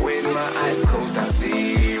 With my eyes closed, I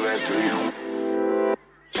see right through you.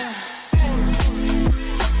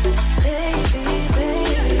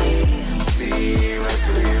 See right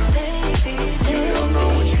through you. You don't know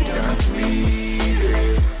what you've done to me, do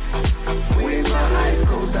you? With my eyes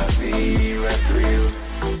closed, I see right through you.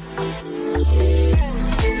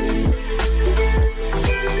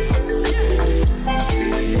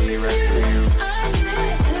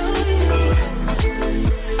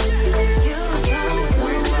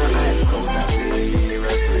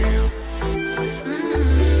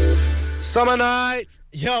 Summer nights,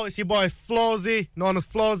 yo, it's your boy Flawzy, known as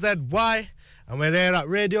Flaw ZY, and we're here at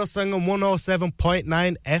Radio Sangam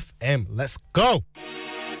 107.9 FM. Let's go!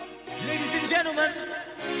 Ladies and gentlemen,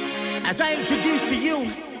 as I introduce to you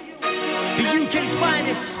the UK's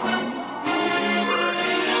finest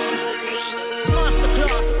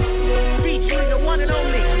masterclass, featuring the one and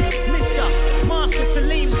only Mr. Master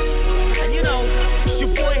Salim, and you know, it's your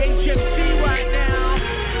boy HMC right now.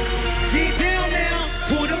 Get down now,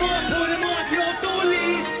 put them up, your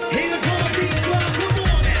dollies, hit the drum beat drop, come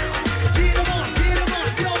on now, get them up,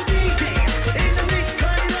 yo DJ, in the mix,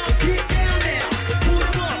 turn it up, get down now, put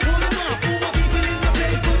them up, all my people in the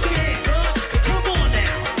place, put your hands up, come on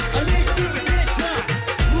now, let's do it, let's up,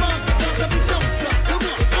 Master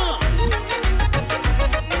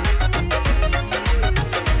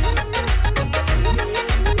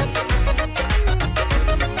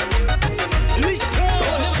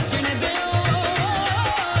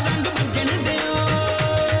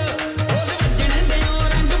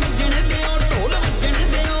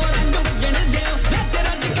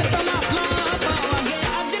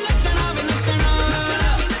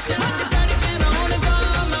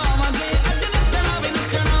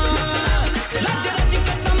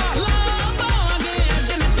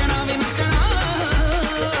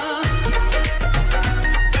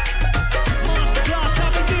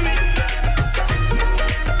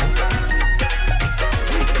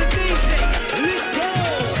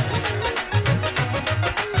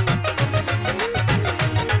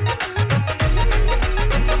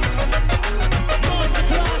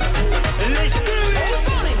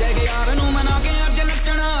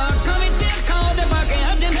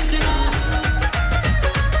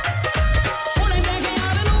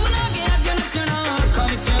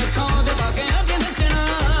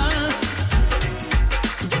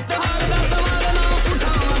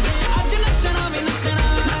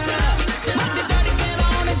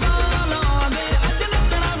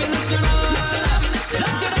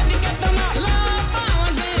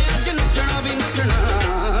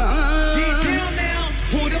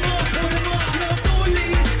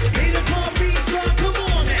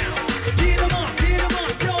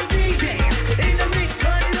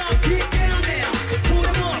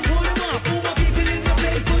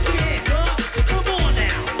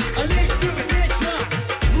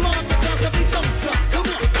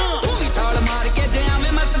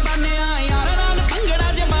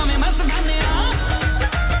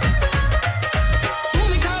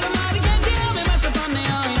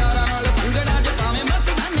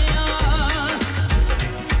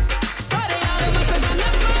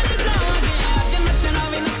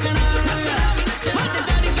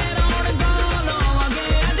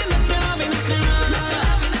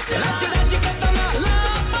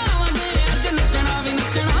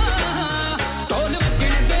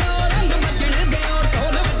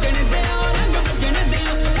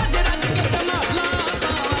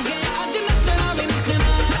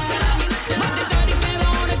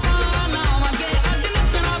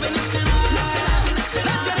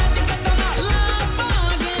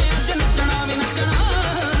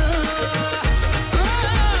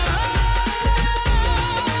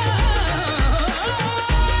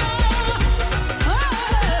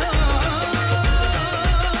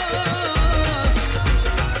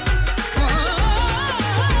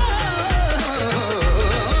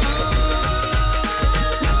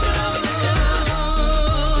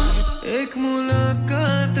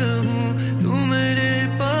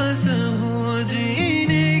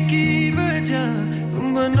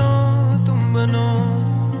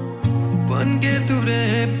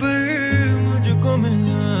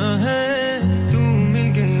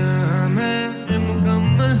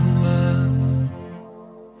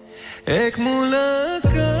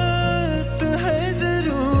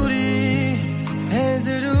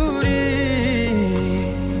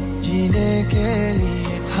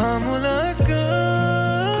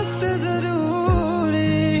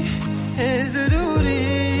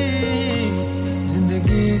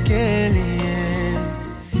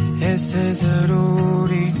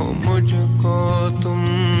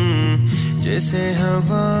जैसे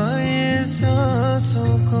हवाएं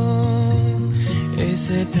सांसों को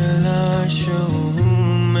ऐसे तलाशूं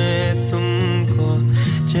मैं तुमको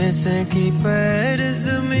जैसे कि पैर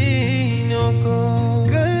ज़मीनों को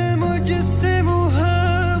कल मुझसे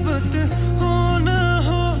मुहब्बत हो ना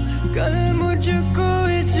हो कल मुझको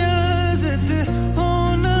इजाज़त हो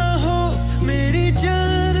ना हो मेरी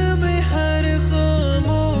जान में हर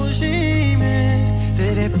खामोशी में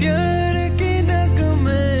तेरे प्यार के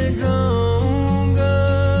नगमे गाऊंगा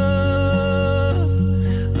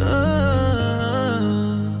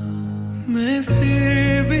मैं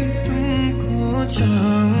फिर भी तुमको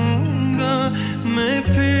चाहूंगा मैं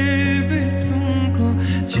फिर भी तुमको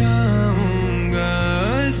चाहूंगा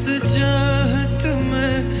इस चाहत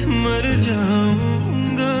में मर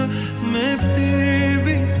जाऊंगा मैं फिर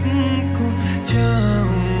भी तुमको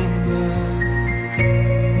चाहूंगा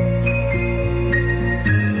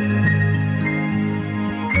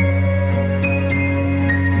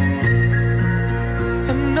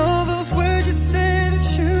And all those words you say that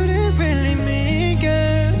you didn't really mean,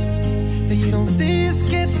 girl, that you don't see us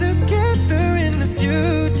get together in the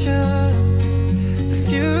future,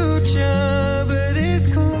 but it's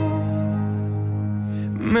cool.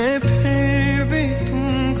 मैं फिर भी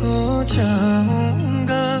तुमको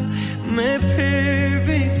चाहूंगा मैं फिर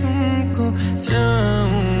भी तुमको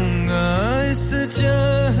चाहूंगा इस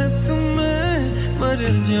चाहत में मर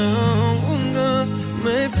जाऊंगा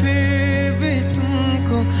मैं फिर भी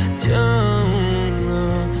तुमको चाहूंगा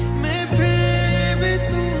मैं फिर भी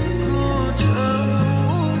तुमको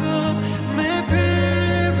चाहूंगा मैं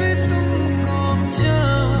फिर भी तुमको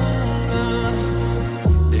चाहूंगा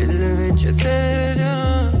दिल विच तेरा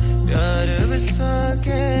प्यार बसा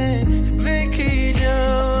के वेखी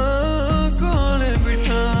जावां कोल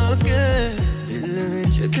बिठा के दिल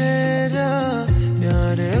विच तेरा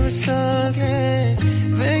प्यार बसा के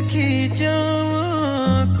वेखी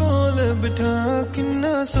जावां कोल बिठा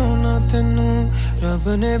किन्ना सोना तैनू रब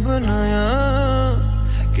ने बनाया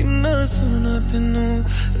किन्ना सोना तैनू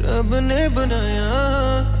रब ने बनाया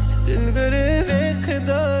दिल करे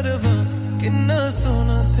वेखदा रवां किन्ना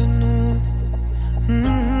सोना तैनू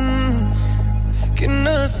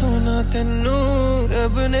किन्ना सोना तैनू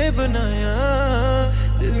रब ने बनाया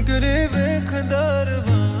दिल करे वेखदा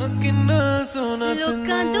रवां किन्ना सोना तैनू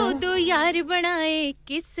लोकां दो यार बनाए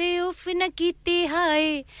किसे उफ न कीते हाय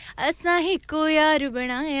असां ही को यार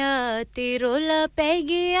बनाया ते रोला पै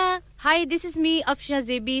गया Hi, this is me, Afsha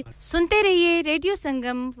Zebi. सुनते रहिए radio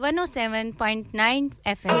Sangam 107.9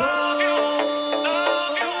 FM.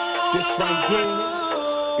 This right here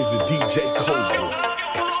is a DJ Cobra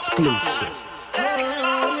exclusive.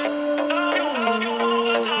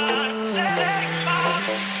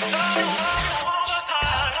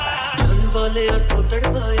 जान वाले तो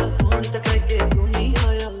तड़पाया फोन तक के क्यों नहीं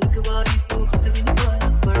आया एक बारी तू खुद भी नहीं पाया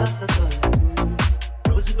बड़ा सताया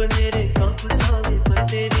रोज बने रे कांप लावे पर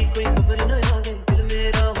तेरी कोई खबर न आवे दिल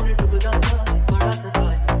मेरा हुन डूबदा जावे बड़ा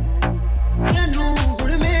सताया तैनू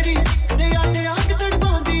हुन मेरी तेरे याद आंख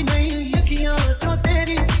तड़पांदी नहीं अखियां तो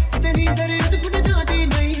तेरी तेरी दर्द फुट जाती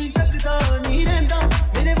नहीं तकदा नहीं रहंदा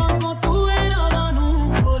मेरे वांगो तू है रावां नू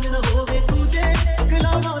बोल न होवे तुझे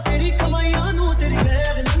कलावा तेरी कमाईयां नू तेरी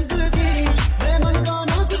गैर मंगदी मैं मंगा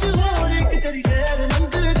ना कुछ और एक तेरी गैर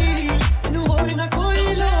मंगदी मैनू होर ना कोई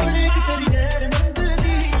लोड़ एक तेरी गैर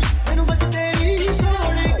मंगदी मैनू बस तेरी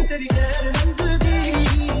सोड़ एक तेरी गैर मंगदी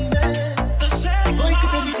मैं कोई एक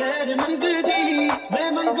तेरी गैर मंगदी मैं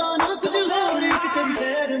मंगा ना कुछ और एक तेरी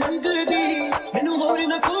गैर मंगदी मैनू होर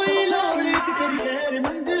ना कोई लोड़ एक तेरी गैर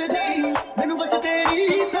मंगदी मैनू बस तेरी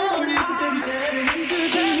सोड़ एक तेरी गैर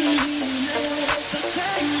मंगदी the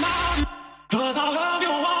same mom 'cause I love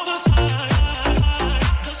you all the time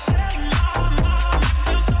the same mom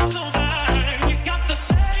feels so bad we got the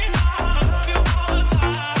same mom I love you all the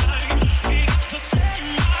time we got the same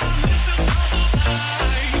mom it feels so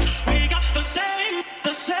bad we got the same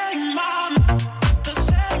mom the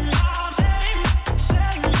same mom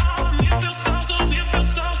same mom it feels so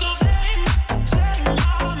same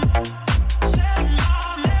mom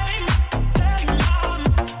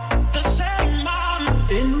the same mom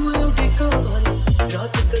enu ude kavali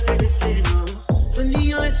raat kadde se na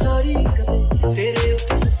duniya sari kade tere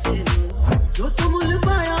utte se na jo tu mul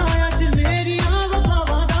paya aj meri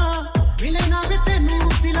wafawa da mile na me tenu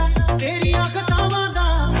sila teri agatawa da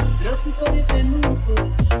rab kare tenu ko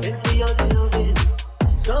enti yaad aave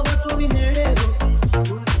sab to vi nede ho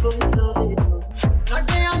mujh ko jaave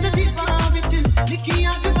sade nasiba vich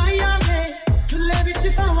likhiyan judaiyaan ve chulle vich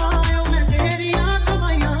pawayo main teri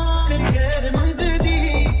kamaiyaan teri ghair mangdi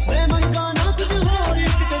main manga na kuch aur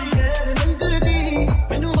ek teri ghair mangdi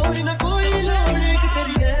mainu aur na koi lod ek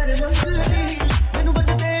teri ghair mangdi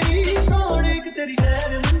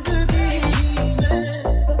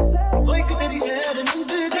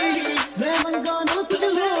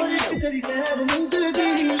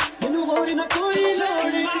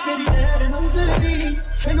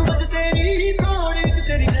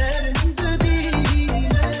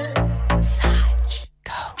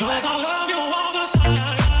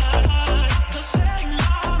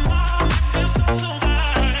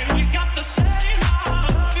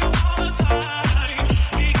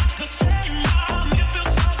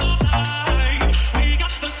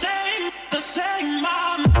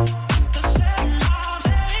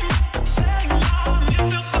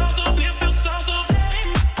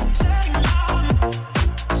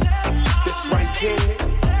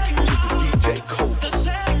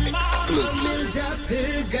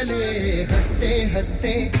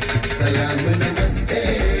हंसते सलाम नमस्ते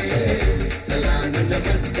सलाम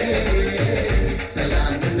नमस्ते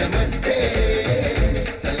सलाम नमस्ते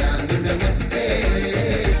सलाम नमस्ते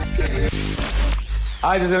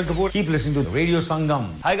Hi, this is Anil Kapoor. Keep listening to Radio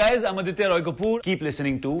Sangam. Hi guys, I'm Aditya Roy Kapoor. Keep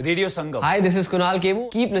listening to Radio Sangam. Hi, this is Kunal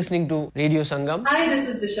Kebu. Keep listening to Radio Sangam. Hi, this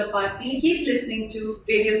is Disha Patni. Keep listening to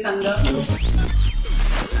Radio Sangam.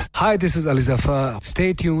 Hi, this is Ali Zafar.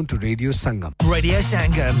 Stay tuned to Radio Sangam. Radio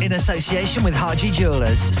Sangam in association with Haji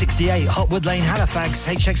Jewellers, 68 Hotwood Lane, Halifax,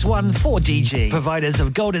 HX1 4DG. Providers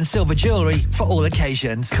of gold and silver jewellery for all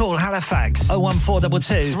occasions. Call Halifax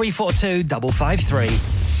 01422 342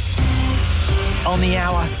 553. On the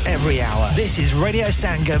hour, every hour. This is Radio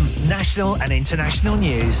Sangam, national and international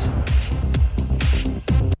news.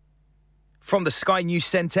 From the Sky News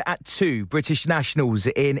Centre at 2, British nationals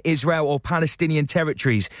in Israel or Palestinian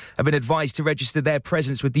territories have been advised to register their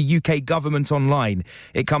presence with the UK government online.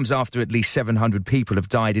 It comes after at least 700 people have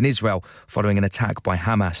died in Israel following an attack by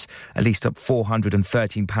Hamas. At least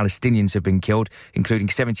 413 Palestinians have been killed, including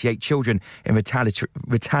 78 children in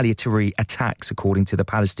retaliatory attacks, according to the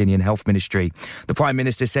Palestinian Health Ministry. The Prime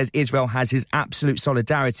Minister says Israel has his absolute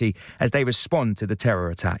solidarity as they respond to the terror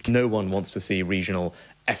attack. No one wants to see regional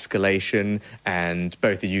escalation, and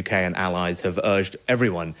both the UK and allies have urged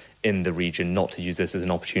everyone in the region not to use this as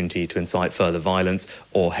an opportunity to incite further violence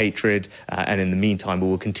or hatred, and in the meantime we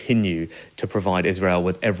will continue to provide Israel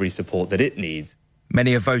with every support that it needs.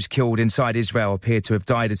 Many of those killed inside Israel appear to have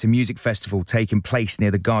died at a music festival taking place near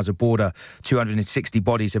the Gaza border. 260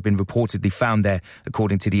 bodies have been reportedly found there,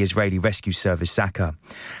 according to the Israeli rescue service, Zaka.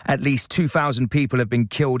 At least 2,000 people have been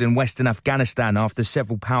killed in western Afghanistan after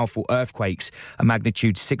several powerful earthquakes. A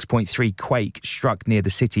magnitude 6.3 quake struck near the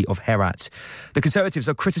city of Herat. The Conservatives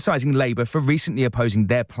are criticising Labour for recently opposing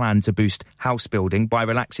their plan to boost house building by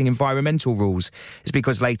relaxing environmental rules. It's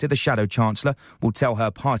because later the Shadow Chancellor will tell her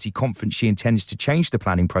party conference she intends to change the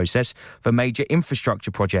planning process for major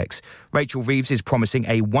infrastructure projects. Rachel Reeves is promising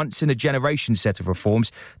a once-in-a-generation set of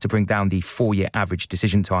reforms to bring down the 4-year average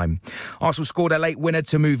decision time. Arsenal scored a late winner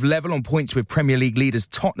to move level on points with Premier League leaders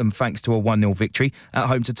Tottenham thanks to a 1-0 victory at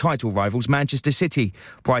home to title rivals Manchester City.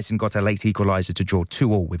 Brighton got a late equaliser to draw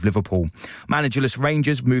 2-2 with Liverpool. Managerless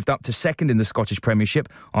Rangers moved up to second in the Scottish Premiership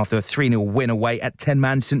after a 3-0 win away at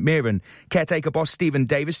 10-man St Mirren. Caretaker boss Stephen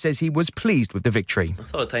Davis says he was pleased with the victory. I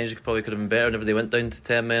thought at times you probably could have been better whenever they went down to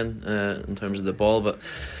 10 men in terms of the ball, but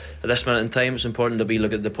at this minute in time it's important that we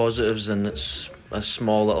look at the positives, and it's a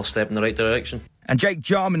small little step in the right direction. And Jake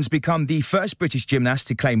Jarman's become the first British gymnast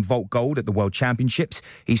to claim vault gold at the World Championships.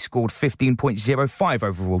 He scored 15.05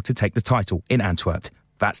 overall to take the title in Antwerp.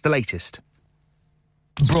 That's the latest.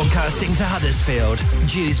 Broadcasting to Huddersfield,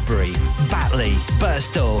 Dewsbury, Batley,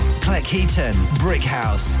 Birstall, Cleckheaton,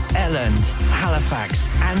 Brickhouse, Elland,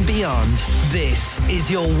 Halifax and beyond. This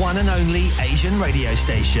is your one and only Asian radio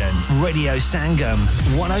station. Radio Sangam,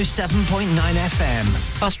 107.9 FM.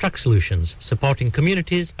 Fast Track Solutions, supporting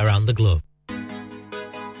communities around the globe.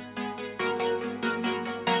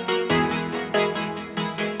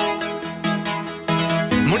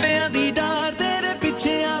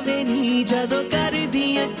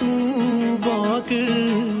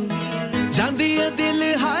 ਜਾਂਦੀ ਏ ਦਿਲ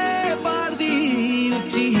ਹਾਏ ਪਾੜਦੀ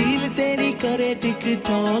ਉੱਚੀ heel ਤੇਰੀ ਕਰੇ ਟਿਕ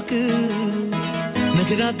talk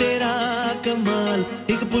ਨਖਰਾ ਤੇਰਾ ਕਮਾਲ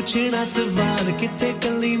ਇੱਕ ਪੁੱਛਣਾ ਸਵਾਲ ਕਿੱਥੇ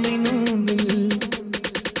ਕੱਲੀ ਮੈਨੂੰ ਮਿਲ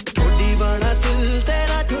ਠੋਡੀ ਵਾਲਾ ਦਿਲ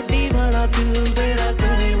ਤੇਰਾ ਠੋਡੀ ਵਾਲਾ ਦਿਲ ਤੇਰਾ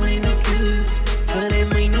ਕਰੇ ਮੈਨੂੰ ਕਿਲ ਕਰੇ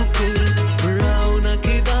ਮੈਨੂੰ ਕਿਲ ਬੁਲਾਓ ਨਾ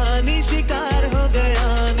ਕਿਦਾ ਨੀ ਸ਼ਿਕਾਰ ਹੋ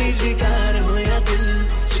ਗਿਆ ਨੀ ਸ਼ਿਕਾਰ ਹੋਇਆ ਦਿਲ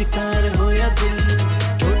ਸ਼ਿਕਾਰ ਹੋਇਆ ਦਿਲ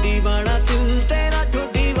ਠੋਡੀ ਵਾਲਾ ਦਿਲ ਤੇਰਾ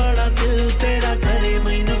ਠੋਡੀ ਵਾਲਾ ਦਿਲ ਤੇਰਾ ਕਰੇ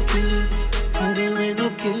ਮੈਨੂੰ ਕਿਲ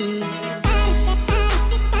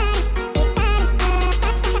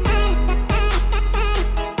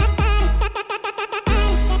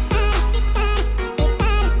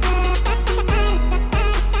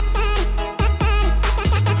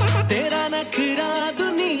ਤੇਰਾ ਨਖਰਾ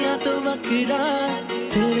ਦੁਨੀਆ ਤੋਂ ਵੱਖਰਾ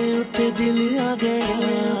ਤੇਰੇ ਉੱਤੇ ਦਿਲ ਆ ਗਿਆ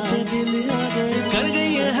ਕਰ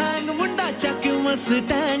ਗਈ ਹੈਂਗ ਮੁੰਡਾ ਚੱਕ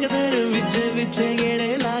ਮਸਟੈਂਗ ਤੇਰੇ ਵਿੱਚ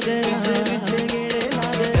ਗੇੜੇ ਲਾ ਗਿਆ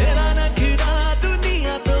ਤੇਰਾ ਨਖਰਾ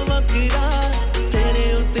ਦੁਨੀਆ ਤੋਂ ਵੱਖਰਾ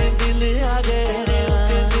ਤੇਰੇ ਉੱਤੇ ਦਿਲ ਆ ਗਿਆ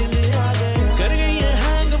ਕਰ ਗਈ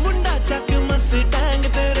ਹੈਂਗ ਮੁੰਡਾ ਚੱਕ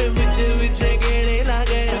ਮਸਟੈਂਗ ਤੇਰੇ ਵਿੱਚ ਗੇੜੇ ਲਾ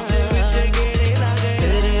ਗਿਆ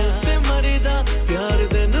ਤੇਰੇ ਉੱਤੇ ਮਰਦਾ ਪਿਆਰ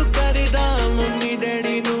ਤੈਨੂੰ ਕਰਦਾ ਮੰਮੀ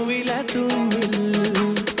ਡੈਡੀ ਨੂੰ ਵੀ ਲੈ ਤੂੰ ਮਿਲ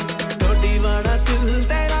ਠੋਡੀ ਵਾਲਾ ਦਿਲ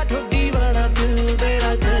ਤੇਰਾ ਠੋਡੀ ਵਾਲਾ ਦਿਲ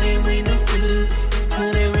ਤੇਰਾ ਕਰੇ ਮੈਨੂੰ ਕਿਲ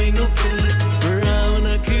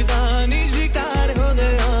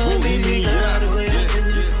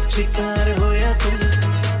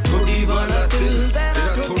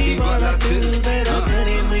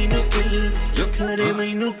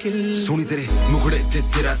मैनू किल सोनी तेरे मुखड़े ते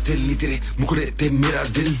तेरा दिल नहीं तेरे मुखड़े ते मेरा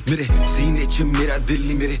दिल मेरे सीने च मेरा दिल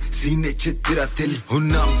नहीं मेरे सीने च तेरा दिल हुन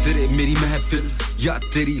नाम तेरे मेरी महफिल या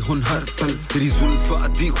तेरी हुन हर पल तेरी जुल्फा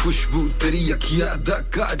दी खुशबू तेरी अखियां दा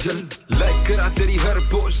काजल लाइक करा तेरी हर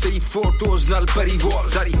पोस्ट तेरी फोटोज नाल परी वॉल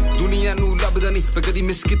सारी दुनिया नू लभदा नहीं पर कदी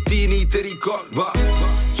मिस कीती नहीं तेरी कॉल वाह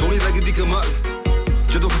सोनी लगदी कमाल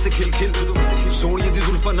जदों हसे खिल खिल सोनी दी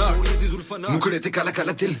जुल्फा नाल मुखड़े ते काला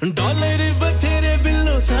काला दिल डॉलर बथेरे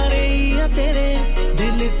बिल्लो सारे या तेरे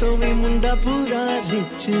दिल तो भी मुंडा पूरा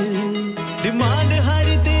रिच डिमांड हर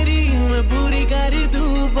तेरी मैं पूरी कर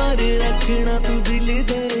दूं पर रखना तू दिल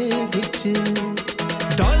दे विच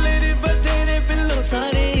डॉलर बथेरे बिल्लो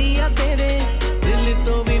सारे या तेरे दिल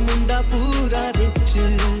तो भी मुंडा पूरा रिच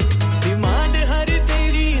डिमांड हर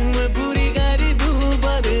तेरी मैं पूरी कर दूं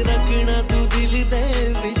पर रखना तू दिल दे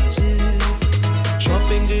विच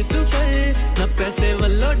शॉपिंग तू कर ना पैसे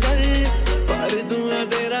वल्लो डर पर दूं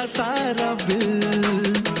तेरा सारा बिल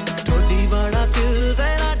ठोडी बड़ा दिल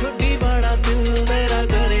तेरा ठोडी बड़ा दिल तेरा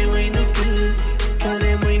करे मैनू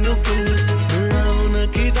किल नाम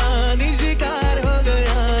की दानी शिकार हो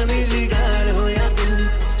या दिल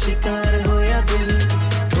शिकार हो या दिल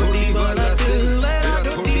ठोडी बड़ा दिल तेरा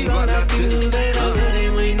ठोडी बड़ा दिल तेरा करे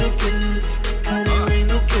मैनू किल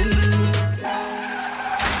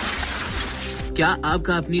क्या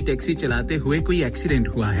आपका अपनी टैक्सी चलाते हुए कोई एक्सीडेंट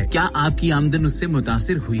हुआ है क्या आपकी आमदन उससे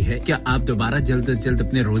मुतासिर हुई है क्या आप दोबारा जल्द से जल्द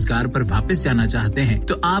अपने रोजगार पर वापस जाना चाहते हैं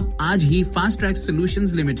तो आप आज ही फास्ट ट्रैक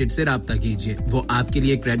सॉल्यूशंस लिमिटेड से राब्ता कीजिए वो आपके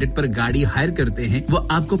लिए क्रेडिट पर गाड़ी हायर करते हैं वो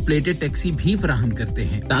आपको प्लेटेड टैक्सी भी फराहम करते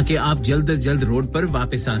हैं ताकि आप जल्द से जल्द रोड पर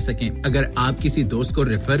वापस आ सकें अगर आप किसी दोस्त को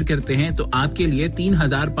रेफर करते हैं तो आपके लिए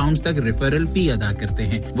 3000 पाउंड तक रेफरल फी अदा करते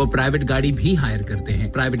हैं वो प्राइवेट गाड़ी भी हायर करते हैं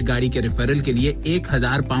प्राइवेट गाड़ी के रेफरल के लिए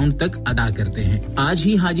 1000 पाउंड तक अदा करते हैं आज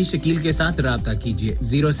ही हाजी शकील के साथ राब्ता कीजिए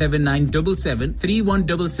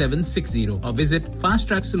 07977317760 और visit Fast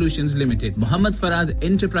Track Solutions Limited Mohammad Faraz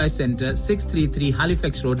Enterprise Centre 633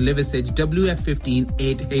 Halifax Road Liversedge WF15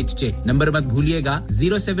 8HJ number मत भूलिएगा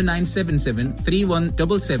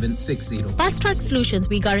 07977317760 Fast Track Solutions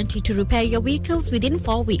we guarantee to repair your vehicles within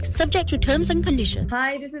 4 weeks subject to terms and conditions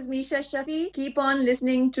Hi this is Misha Shafi keep on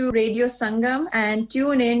listening to Radio Sangam and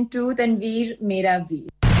tune in to Tanveer Mera Veer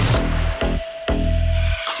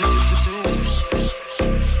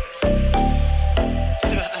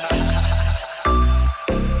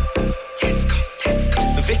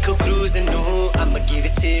Vico cruising, no, I'ma give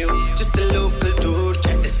it to you. Just a local dude,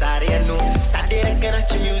 check the side, I know. Sade rangana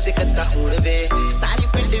ch music atta hoon ve. Sari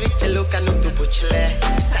pind vich lokan nu tu puch le.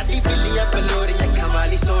 Sadi billiya baloriya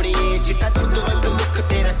kamali soni. Jita dud wang mukh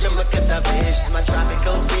tera chamakda besh. My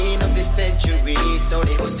tropical queen of this century.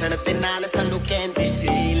 Soni husan te naal sanu kendi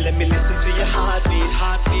si. Let me listen to your heartbeat,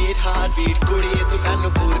 heartbeat, heartbeat. Kudiye tu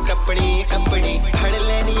kanpur kapni, kapni. Phad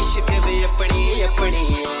leni ishq ve apni, apni.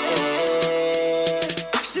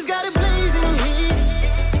 She's got a blazing heat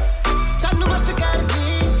Sanu mast kardi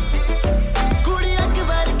Kudi ag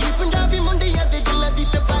vargi Punjabi mundiyan de dillan di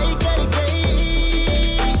tabai kar gayi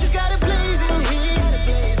She's got a blazing heat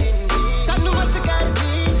Sanu mast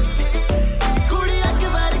kardi Kudi ag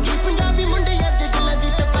vargi Punjabi mundiyan de dillan di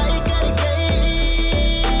tabai kar gayi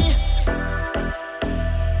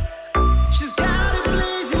She's got a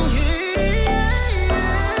blazing heat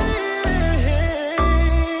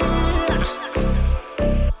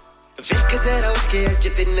Vik zara uth ke aj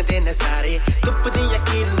din de nazare tup diya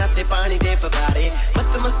kirna te paani de fagare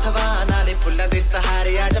mast mast hawa naale phullan de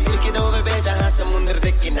sahare aaj mil ke dove be jahan samundar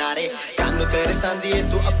de kinare kannu tere sandiye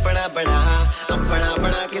tu apna bana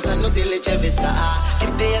ke sanu dil ch visa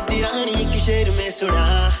kitte addi rani ek sher mein suna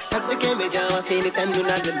sadke mein jawa sin tanu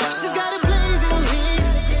nagda She's got a blazing heat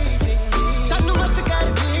sanu mast kar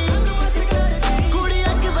di kudi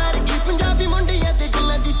ag vargi punjabi mundiyan de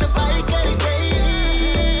dillan di tabai kar gayi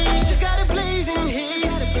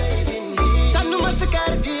Sanu mast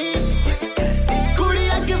kardi Kudi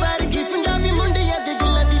ag vargi Punjabi mundiyan de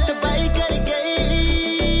dillan di tabai kar gayi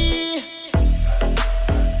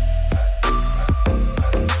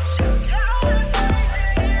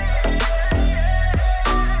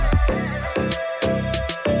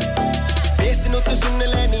Bass nu tu sun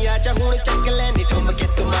leni aaja hun chak leni thumke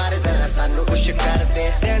tumhare zara sanu khush kar de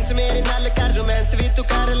dance mere naal kar romance vi tu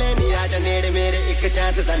kar leni aaja nede mere ek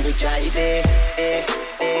chance sanu chahide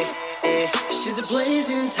She's a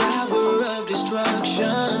blazing tower of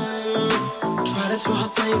destruction Trying to throw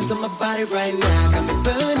her flames on my body right now Got me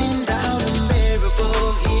burning down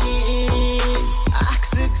unbearable heat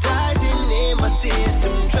Oxidizing in my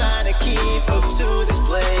system Trying to keep up to this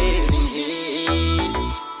blazing heat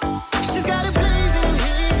She's got a blazing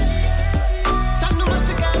heat Sanu mast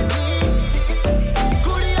kardi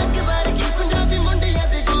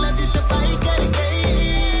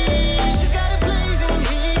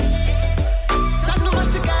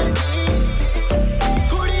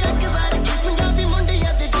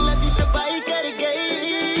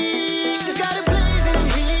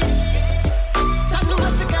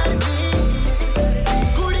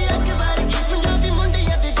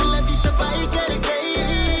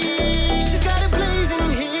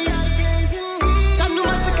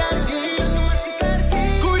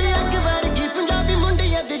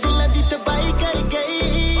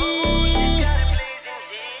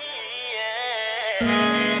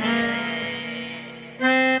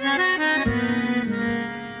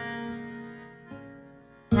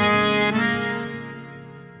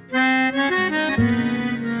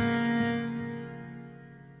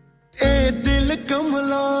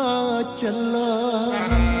चला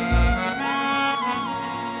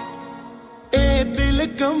ए दिल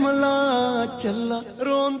कमला चला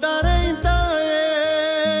रोंदा रहंदा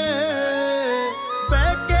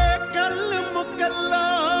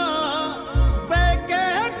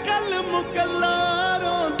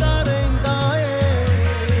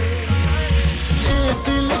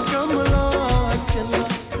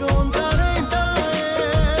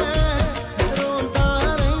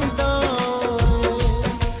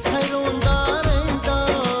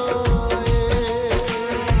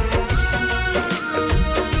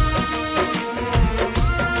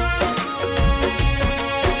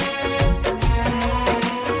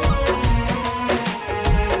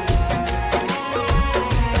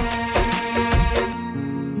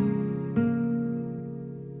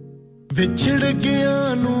विछड़ गया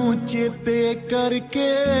नू चेते करके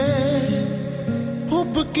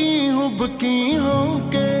हुबकी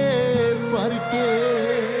होके पर के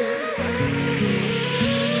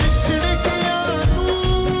विछड़ गया नू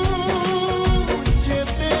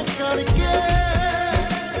चेते करके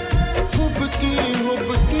हुबकी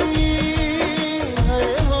है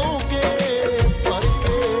होके पर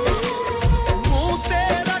के मुंह ते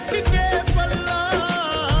रख के पल्ला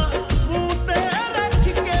मुंह ते रख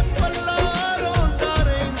के पल्ला रोंदा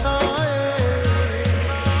रहंदा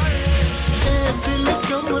ए दिल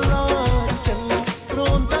कमला चला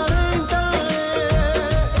रोंदा रहंदा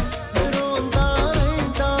रोंदा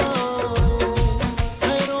रहंदा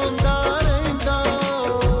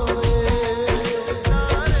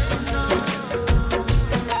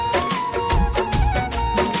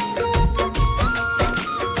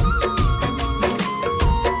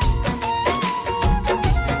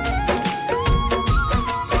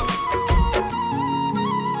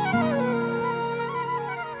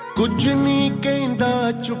कुछ नहीं कहंदा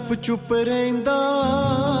चुप चुप रहंदा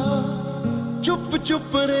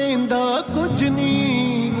कुछ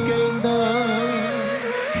नहीं कहंदा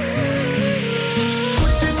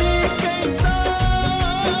कुछ नहीं कहंदा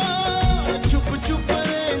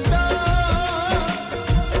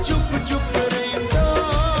चुप रहंदा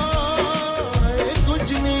कुछ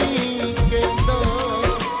नहीं कहंदा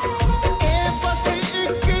ए बस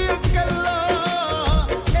एक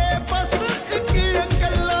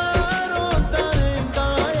अकेला रोंदा रहंदा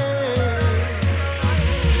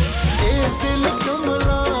ए दिल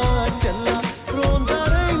कमला चला रोंदा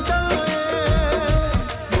रहंदा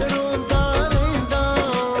रोंदा रहंदा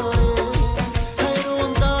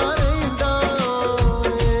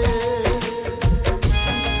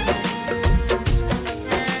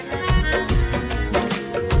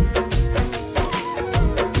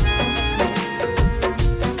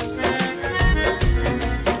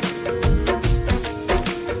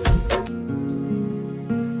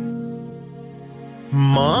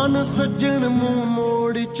मान सज्जन मुंह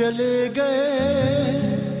मोड़ चले गए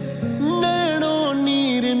नैनों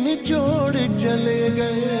नीर निचोड़ चले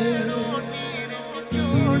गए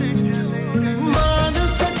मान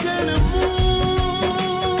सज्जन मुंह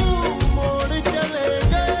मोड़ चले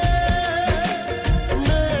गए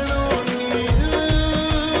नैनों नीर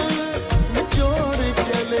निचोड़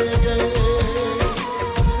चले गए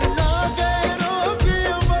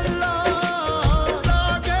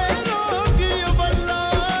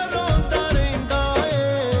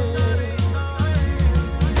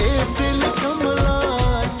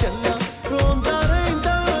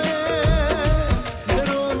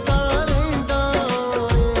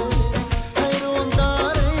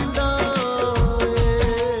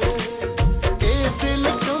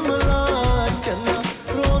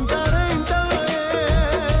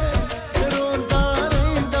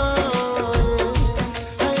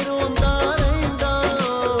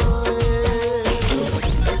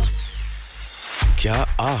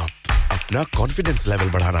अपना कॉन्फिडेंस लेवल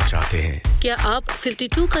बढ़ाना चाहते हैं? क्या आप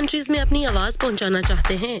 52 कंट्रीज में अपनी आवाज पहुंचाना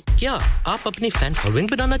चाहते हैं? क्या आप अपनी फैन फॉलोइंग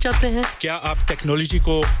बनाना चाहते हैं? क्या आप टेक्नोलॉजी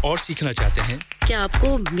को और सीखना चाहते हैं? क्या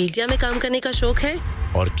आपको मीडिया में काम करने का शौक है?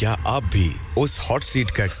 और क्या आप भी उस हॉट सीट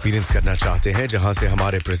का एक्सपीरियंस करना चाहते हैं जहां से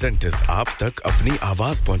हमारे प्रेजेंटर्स आप तक अपनी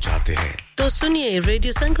आवाज पहुंचाते हैं? तो सुनिए,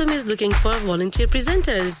 Radio Sangam is looking for volunteer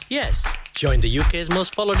presenters. Yes, join the UK's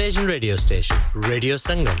most followed Asian radio station, Radio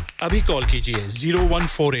Sangam. अभी कॉल कीजिए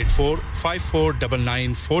 01484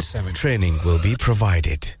 549947. Training will be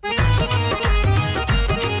provided.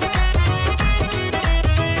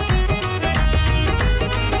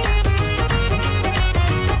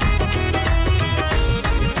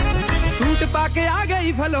 पाके आ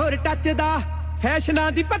गई फ्लोर टच दा फैशना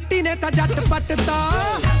दी पट्टी ने ता जट पटदा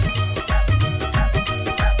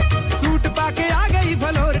सूट पाके आ गई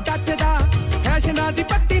फ्लोर टच दा फैशना दी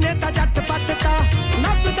पट्टी ने ता जट पटदा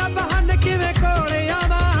नब दा बहन किवें कोले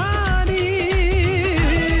आवा नी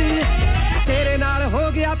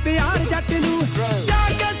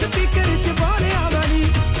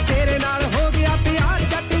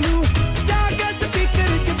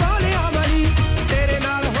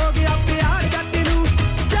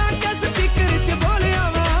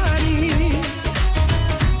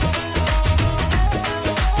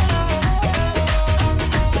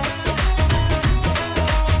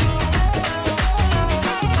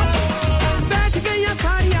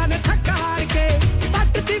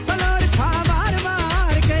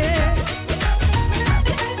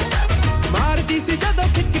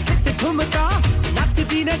ठुमका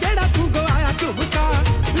नचदी ने जेड़ा तू गवाया झुमका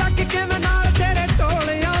लग के मैं नाल तेरे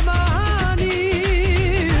टोलियां मानी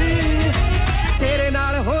तेरे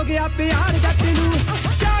नाल हो गया प्यार जट नू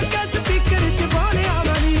जाके स्पीकर च बोलिया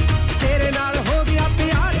मानी तेरे नाल हो गया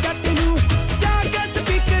प्यार जट नू जाके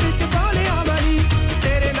स्पीकर च बोलिया मानी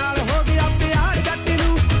तेरे नाल हो गया प्यार जट नू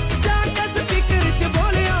जाके स्पीकर च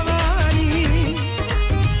बोलिया मानी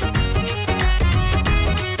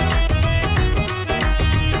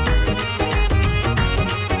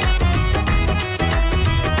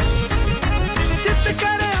चित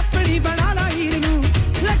करे अपनी बना ला हीर नू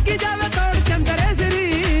लग जावे तोड़ चंदरे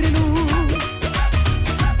शरीर नू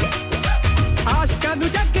आशिकां नू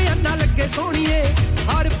जग अन्ना लगे सोहणीए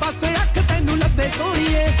हर पासे अख तैनू लभे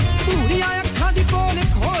सोहणीए पूरीਆਂ ਅੱਖਾਂ ਦੀ ਪੋਲ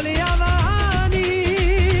ਖੋਲਿਆ ਵਾਨੀ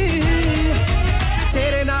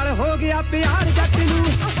ਤੇਰੇ ਨਾਲ ਹੋ ਗਿਆ ਪਿਆਰ ਜੱਟ ਨੂੰ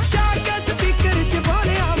ਜਾ ਕੇ ਸਪੀਕਰ 'ਚ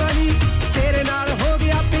ਬੋਲਿਆ ਵਾਨੀ ਤੇਰੇ ਨਾਲ ਹੋ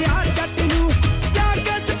ਗਿਆ ਪਿਆਰ ਜੱਟ ਨੂੰ ਜਾ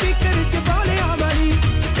ਕੇ ਸਪੀਕਰ 'ਚ ਬੋਲਿਆ ਵਾਨੀ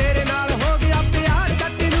ਤੇਰੇ ਨਾਲ ਹੋ ਗਿਆ ਪਿਆਰ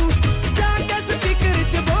ਜੱਟ ਨੂੰ ਜਾ ਕੇ ਸਪੀਕਰ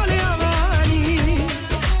 'ਚ ਬੋਲਿਆ ਵਾਨੀ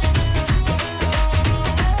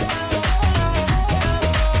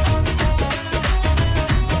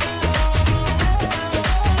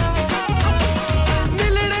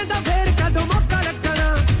ਮਿਲਣੇ ਦਾ ਫੇਰ ਕਦੋਂ ਮੌਕਾ ਲੱਗਣਾ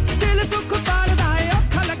ਦਿਲ ਸੁੱਖ ਪਾਲਦਾ ਏ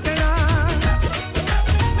ਔਖਾ ਲੱਗਣਾ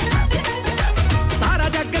ਸਾਰਾ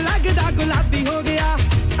ਜੱਗ ਲੱਗਦਾ ਗੁਲਾਬੀ ਹੋ ਗਿਆ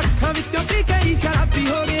ਅੱਖਾਂ ਵਿੱਚੋਂ ਪੀ ਗਈ ਸ਼ਰਾਬੀ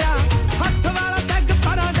ਹੋ ਗਿਆ ਹੱਥ ਵਾਲਾ ਟੱਗ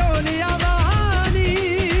ਪਰਾਂ ਡੋਲਿਆ ਵਾਨੀ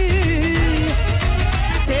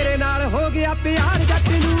ਤੇਰੇ ਨਾਲ ਹੋ ਗਿਆ ਪਿਆਰ ਜੱਟ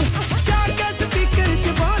ਨੂੰ ਜਾ ਕੇ ਸਪੀਕਰ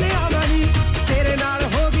 'ਚ ਬੋਲਿਆ ਵਾਨੀ ਤੇਰੇ ਨਾਲ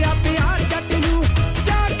ਹੋ ਗਿਆ ਪਿਆਰ ਜੱਟ ਨੂੰ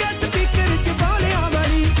ਜਾ ਕੇ ਸਪੀਕਰ 'ਚ ਬੋਲਿਆ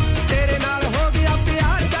ਵਾਨੀ ਤੇਰੇ ਨਾਲ ਹੋ ਗਿਆ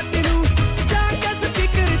ਪਿਆਰ ਜੱਟ ਨੂੰ ਜਾ ਕੇ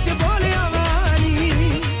ਸਪੀਕਰ 'ਚ ਬੋਲਿਆ ਵਾਨੀ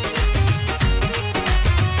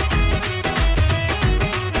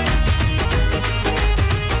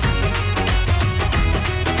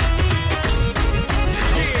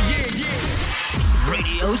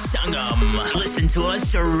Radio Sangam. Listen to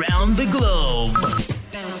us around the globe.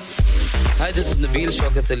 Hi, this is Nabeel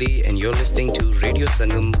Shaukat Ali, and you're listening to Radio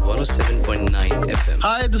Sangam 107.9 FM.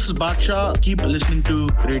 Hi, this is Baksha. Keep listening to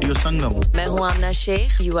Radio Sangam. मैं हूँ आमना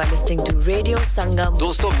Sheikh. You are listening to Radio Sangam.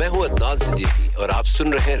 दोस्तों मैं हूँ अदनान सिद्दीकी और आप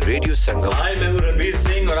सुन रहे हैं रेडियो संगम. Hi, मैं हूँ रणवीर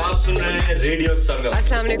सिंह और आप सुन रहे हैं रेडियो संगम.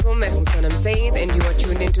 अस्सलाम वालेकुम. मैं हूँ सनम Saeed and you are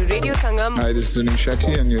tuned into Radio Sangam. Hi, this is Zunin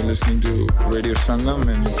Shakti and you're listening to Radio Sangam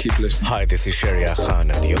and keep listening. Hi, this is Sharia Khan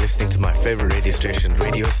and you're listening to my favorite radio station,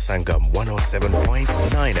 Radio Sangam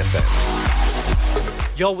 107.9 FM.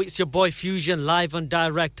 Yo, it's your boy Fusion live and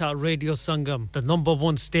direct at Radio Sangam, the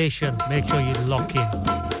 #1 station. Make sure you lock in.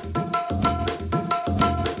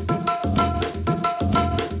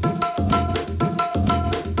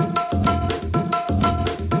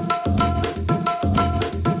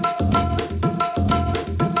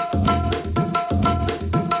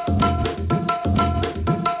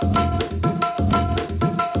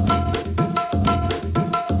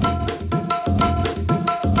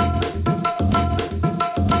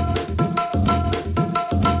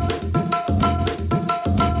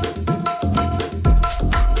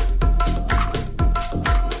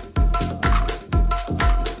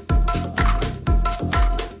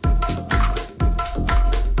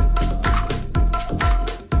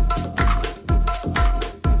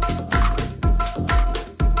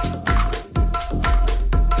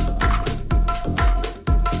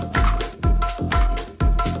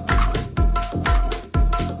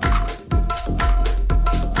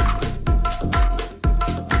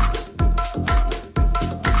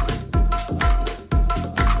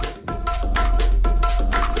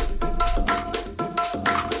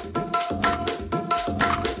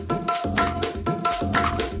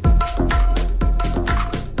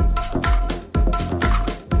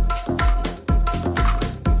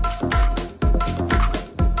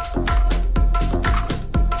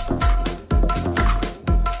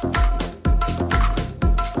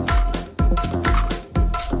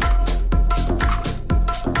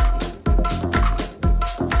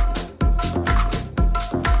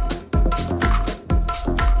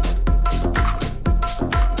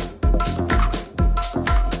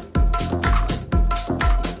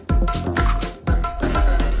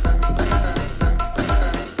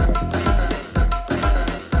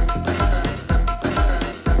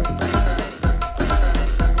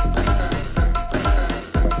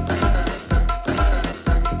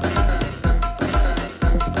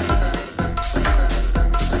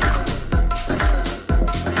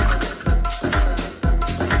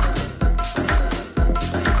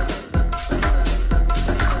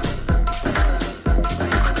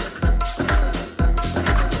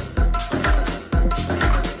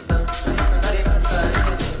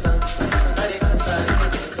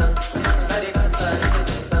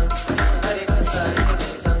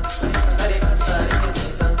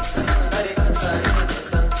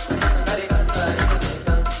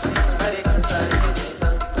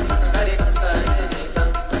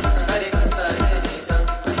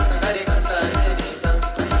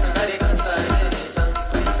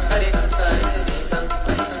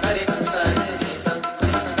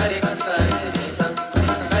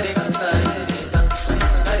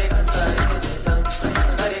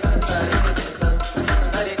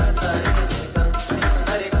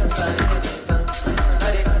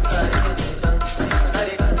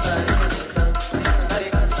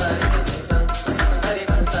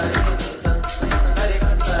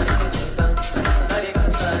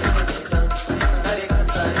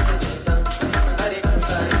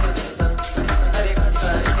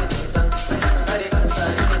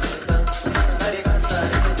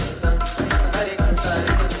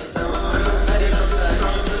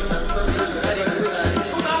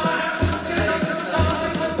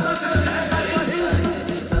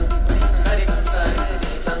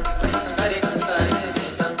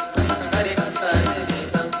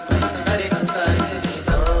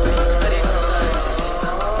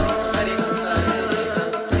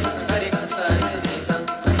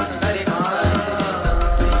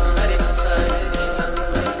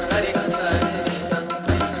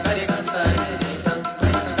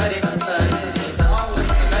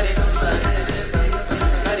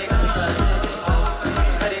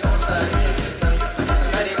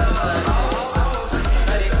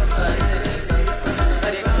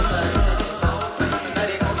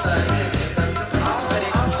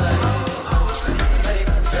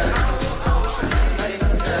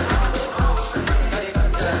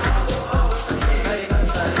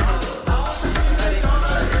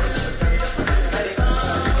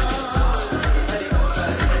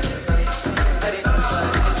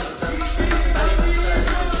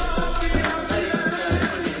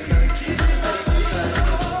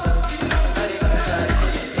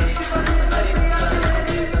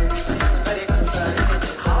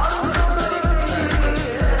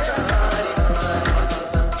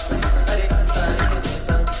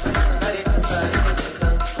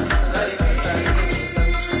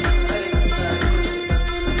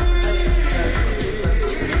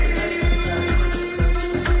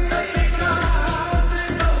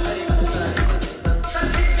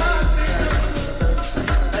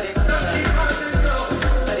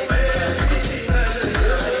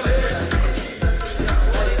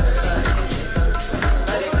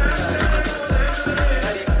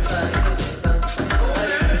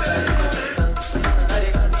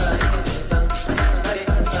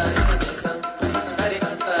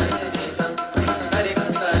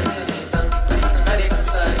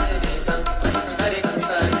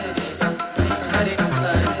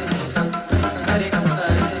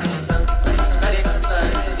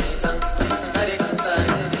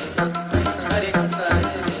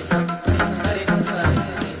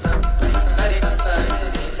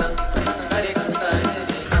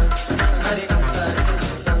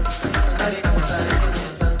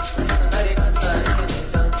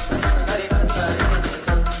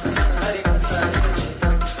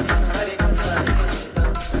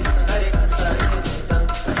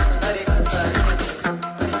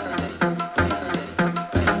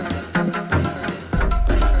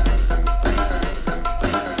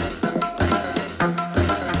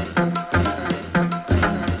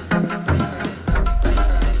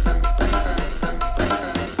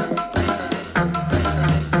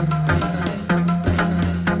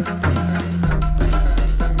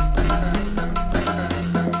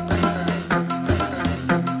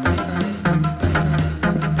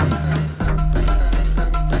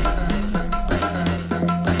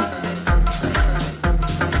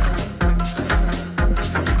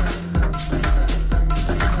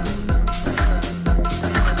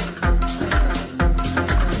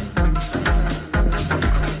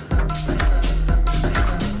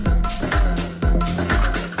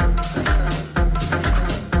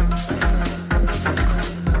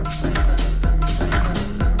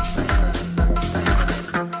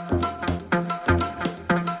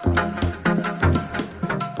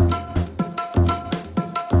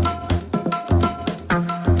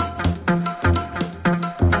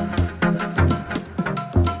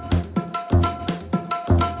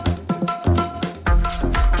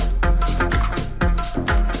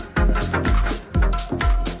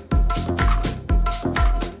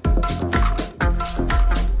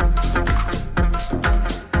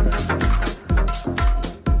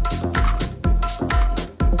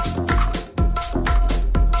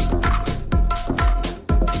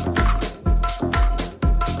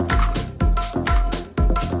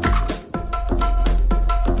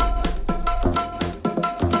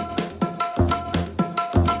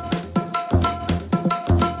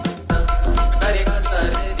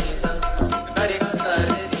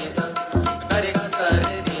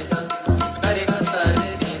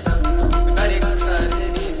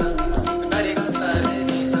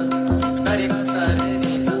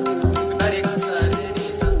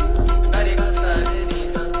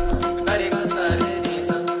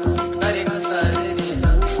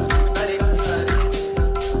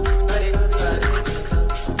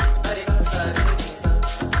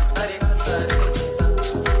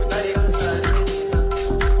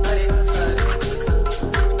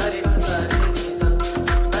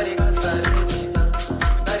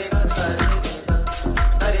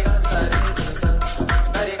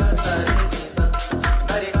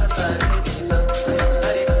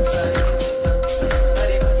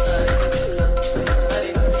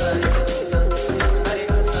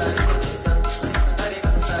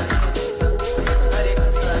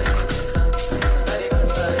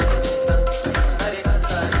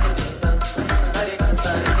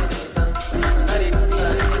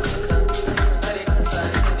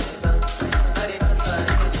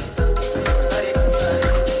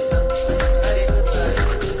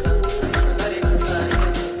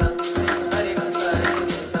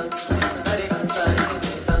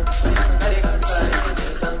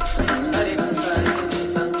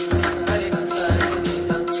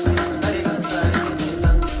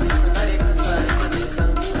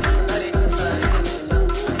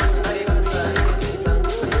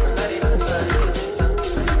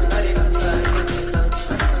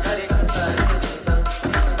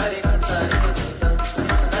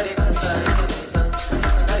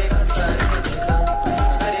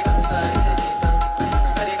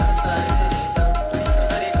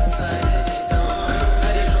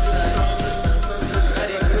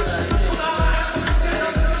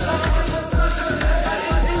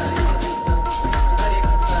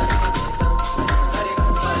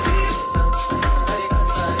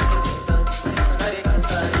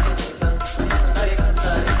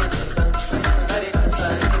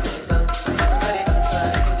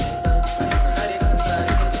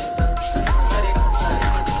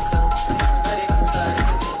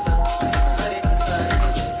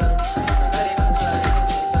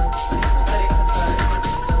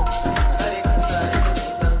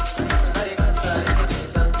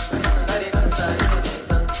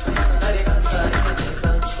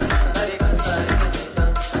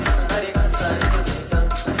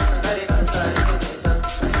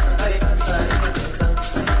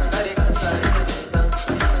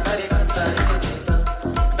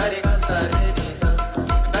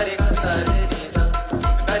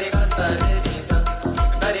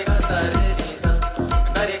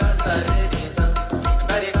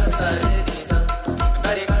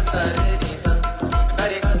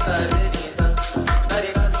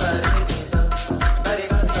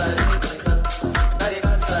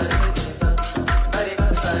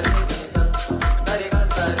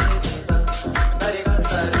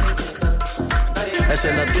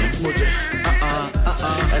 ऐसे ना देख मुझे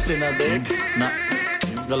ऐसे ना देख ना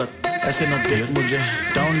गलत ऐसे ना देख मुझे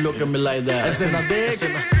डाउन लो के मिलाई दे ऐसे ना देख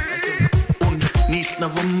 19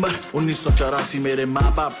 नवंबर 1984 मेरे माँ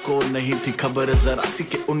बाप को नहीं थी खबर जरा सी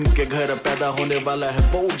कि उनके घर पैदा होने वाला है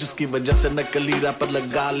वो जिसकी वजह से नकली रैपर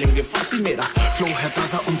लगा लेंगे फांसी मेरा फ्लो है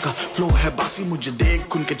ताजा उनका फ्लो है बासी मुझे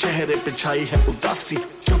देख उनके चेहरे पे छाई है उदासी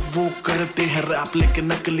जब वो करते हैं रैप लेके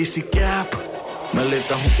नकली सी कैप मैं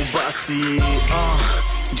लेता हूँ उबासी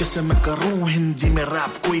जैसे मैं करूँ हिंदी में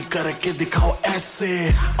रैप कोई करके दिखाओ ऐसे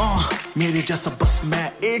मेरे जैसा बस मैं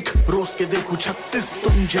एक रोज के देखूं 36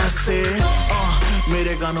 तुम जैसे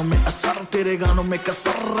मेरे गानों में असर तेरे गानों में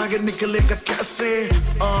कसर आगे निकलेगा कैसे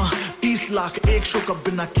 30 लाख एक शो का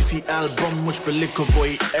बिना किसी एल्बम मुझ पे लिखो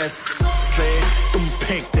कोई ऐसे तुम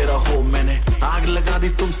फेंकते रहो मैंने आग लगा दी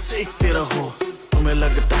तुम सेकते रहो तुम्हें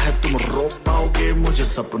लगता है तुम रोक पाओगे मुझे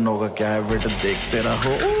सपनों का क्या है बेटा देखते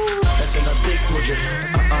रहो ऐसे ना देख मुझे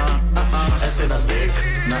ऐसे ना देख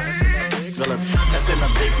ना गलत ऐसे ना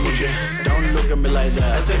देख मुझे डाउन लो के मिलाई दे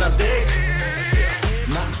ऐसे ना देख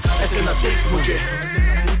ना ऐसे ना देख मुझे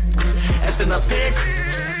ऐसे ना देख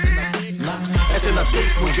ना ऐसे ना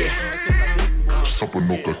देख मुझे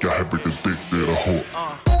सपनों का क्या है बेटा देखते रहो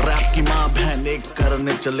रैप की माँ बहन एक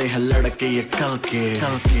करने चले हैं लड़के ये कल के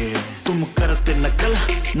तुम करते नकल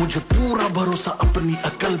मुझे पूरा भरोसा अपनी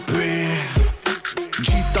अकल पे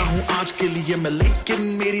जीता हूँ आज के लिए मैं लेकिन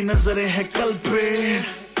मेरी नजरें हैं कल पे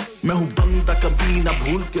मैं हूँ बंदा कभी ना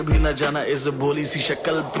भूल के भी ना जाना इस भोली सी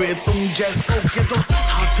शक्ल पे तुम जैसों के तो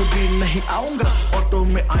हाथ भी नहीं आऊंगा ऑटो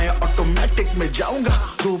में आया ऑटोमेटिक में जाऊंगा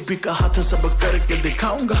जो भी कहा था सब करके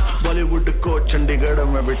दिखाऊंगा बॉलीवुड को चंडीगढ़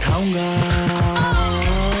में बिठाऊंगा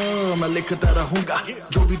मैं लिखता रहूंगा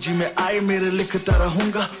जो भी जी में आए मेरे लिखता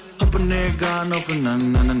रहूंगा अपने गानों पे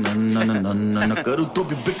न करूँ तो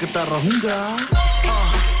भी बिकता रहूंगा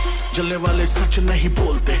जलने वाले सच नहीं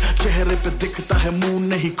बोलते चेहरे पे दिखता है मुंह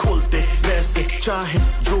नहीं खोलते वैसे चाहे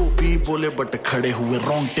जो भी बोले बट खड़े हुए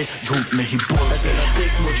रोंगटे झूठ नहीं बोलते ऐसे ना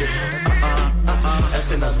देख मुझे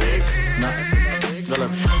ऐसे ना देख ना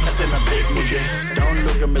गलत ऐसे ना देख मुझे डाउन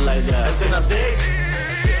लो के मिलाई दे ऐसे ना देख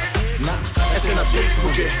ना ऐसे ना देख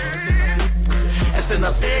मुझे ऐसे ना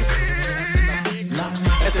देख ना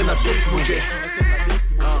ऐसे ना देख मुझे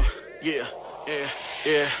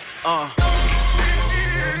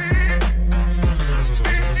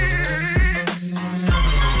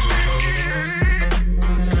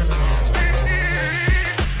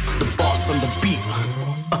The boss on the beat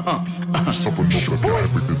सपनों का क्या है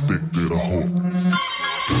बेटा देखते रहो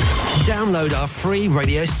Download our free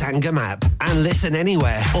Radio Sangam app and listen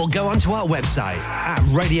anywhere or go onto our website at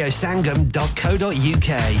radiosangam.co.uk.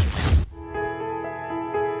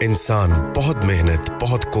 इंसान बहुत मेहनत,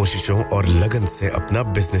 बहुत कोशिशों और लगन से अपना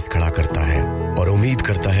बिजनेस खड़ा करता है और उम्मीद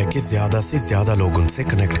करता है कि ज्यादा से ज्यादा लोग उनसे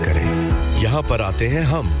कनेक्ट करें। यहाँ पर आते हैं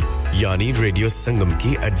हम, यानी रेडियो संगम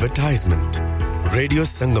की एडवर्टाइजमेंट। रेडियो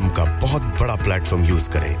संगम का बहुत बड़ा प्लेटफॉर्म यूज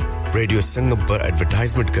करें। रेडियो संगम पर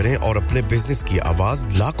एडवर्टाइजमेंट करें और अपने बिजनेस की आवाज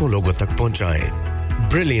लाखों लोगों तक पहुंचाएं।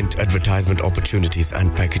 Brilliant advertisement opportunities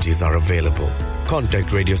and packages are available.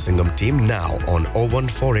 Contact Radio Sangam team now on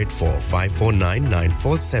 01484 549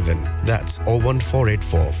 947. That's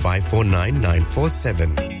 01484 549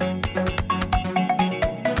 947.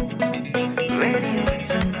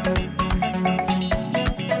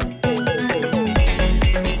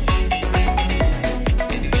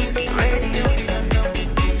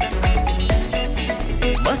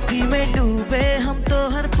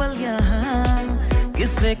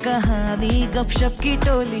 कहानी गपशप की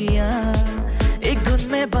टोलियां एक धुन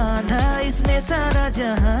में बांधा इसने सारा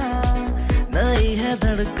जहां नई है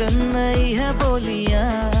धड़कन नई है बोलियां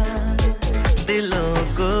दिलों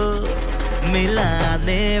को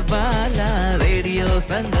मिलाने वाला रेडियो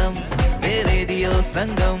संगम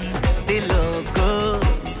दिलों को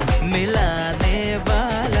मिलाने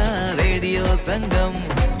वाला रेडियो संगम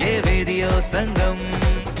ये रेडियो संगम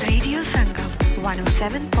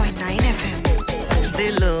 107.9 FM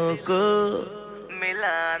दिलों को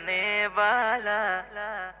मिलाने वाला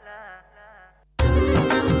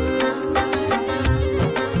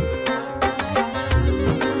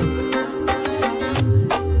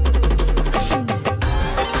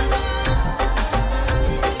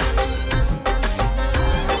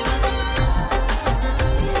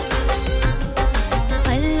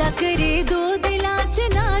अल्लाह करे दो दिलां च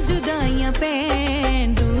ना जुदा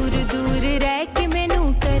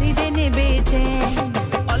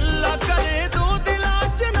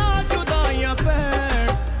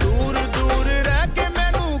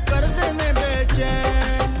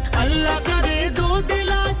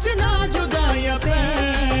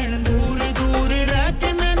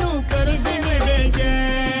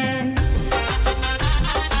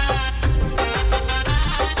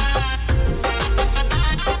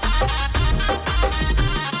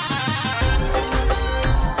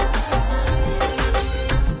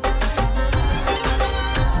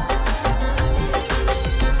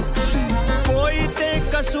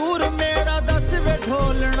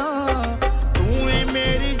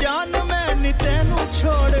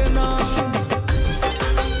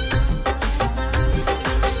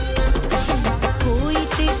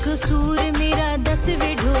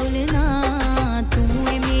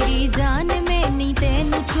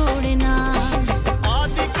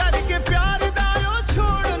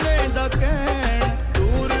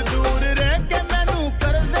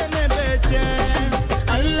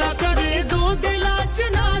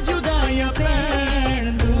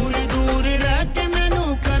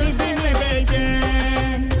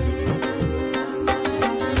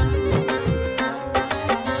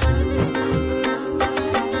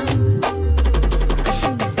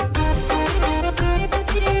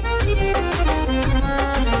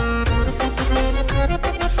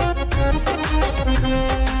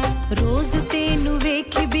रोज तेनु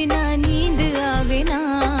वेख बिना नींद आवे ना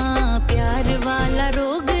प्यार वाला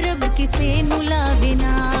रोग रब किसे नु लावे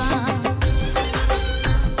ना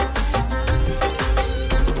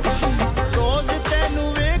रोज तेनु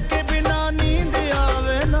वेख बिना नींद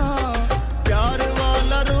आवे ना प्यार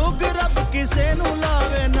वाला रोग रब किसे नु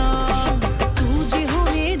लावे ना तू जे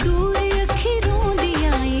होवे दूर अखी रोंदी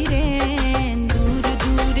आई रे दूर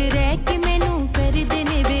दूर रह के मैनू कर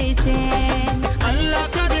देने बेचैन अल्लाह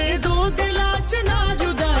करे दो दिलां च ना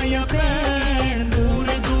जुदाइयां पैन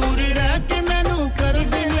दूर दूर रह के मैनू कर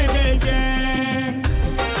देने बेचैन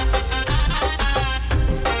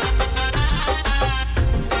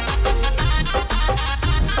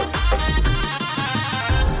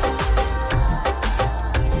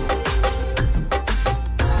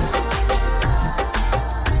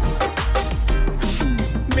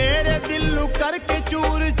मेरे दिल नु करके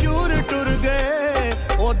चूर चूर टुर गए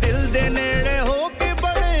ओ दिल दे नेड़े हो के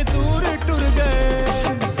बड़े दूर टुर गए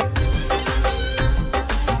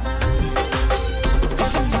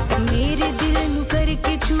मेरे दिल नु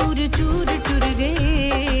करके चूर चूर टुर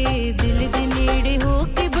गए दिल दे नेड़े हो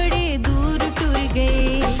के बड़े दूर टुर गए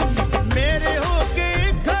मेरे हो के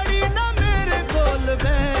खड़ी ना मेरे कोल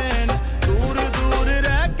बहन दूर दूर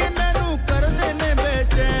रह के मैनू कर देने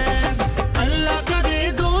बेचैन अल्लाह करे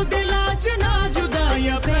दो दिलां च ना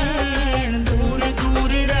जुदाइयां पैन दूर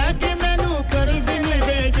दूर रह के मैनू कर देने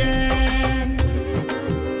बेचैन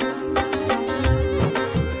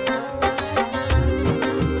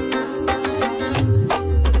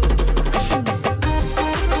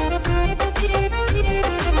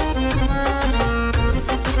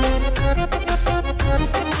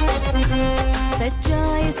सच्चा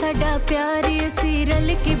है साडा प्यार असी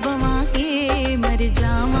रल के बवांगे मर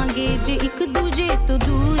जावांगे जे एक दूजे तो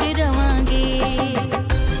दूर रवांगे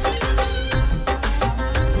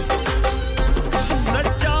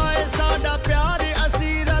सच्चा है साडा प्यार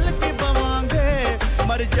असी रल के बवांगे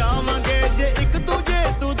मर जावांगे जे एक दूजे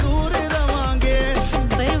तो दूर रवांगे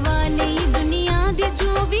परवाह नहीं दुनिया दे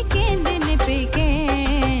जो भी कहंदे ने पे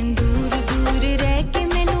कहन दूर दूर रह के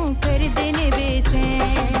मैनू कर देने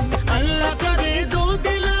बेचैन अल्लाह करे दो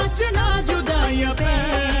दिलां च ना जुदाइयां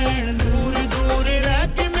पैन दूर दूर रह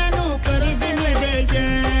के मैनू कर देने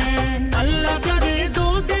बेचैन अल्लाह करे दो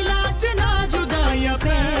दिलां च ना जुदाइयां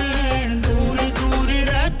पैन दूर दूर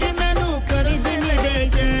रह के मैनू कर देने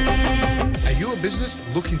बेचैन Are you a business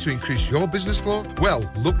looking to increase your business flow? Well,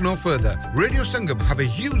 look no further. Radio Sangam have a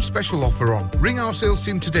huge special offer on. Ring our sales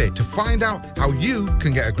team today to find out how you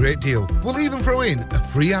can get a great deal. We'll even throw in a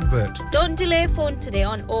free advert. Don't delay, phone today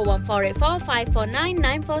on 01484 549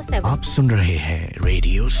 947. आप सुन रहे हैं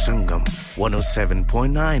Radio Sangam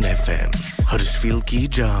 107.9 FM Huddersfield की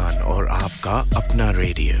जान और आपका अपना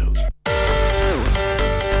radio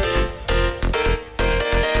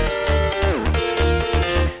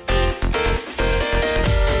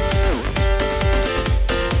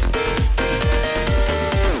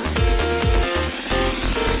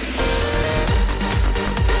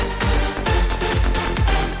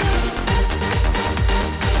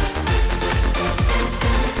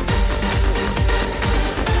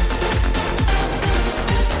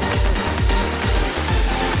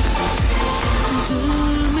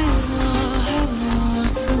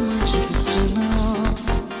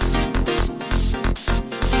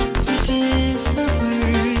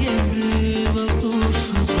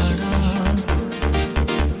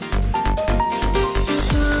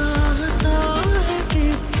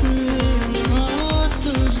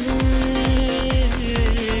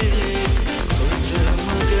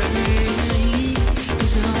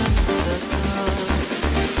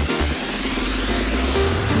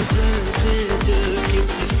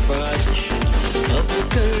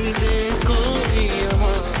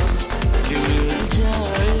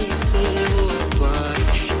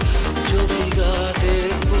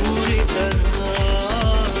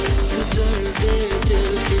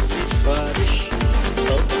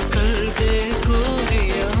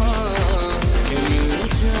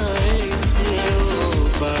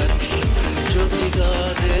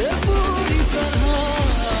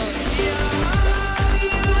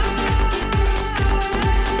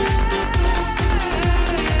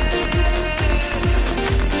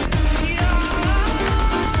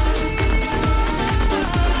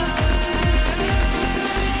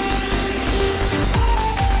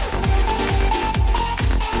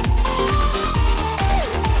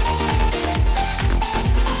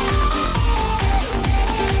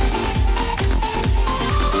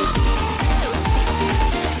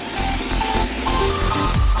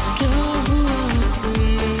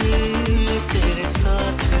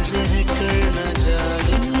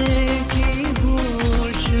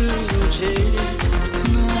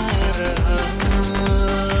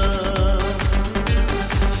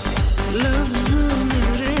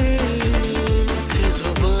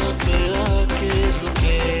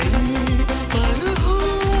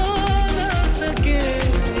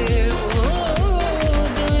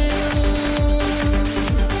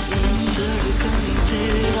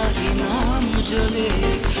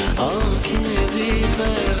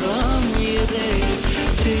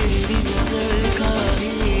तेरी नजर का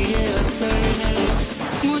ही ये असर है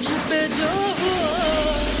मुझ पे जो हुआ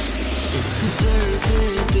इस दर्द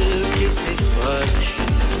दिल की सिफारिश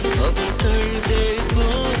अब कर दे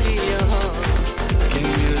कोई यहाँ कि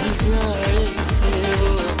मिल जाए से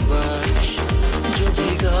वो बारिश जो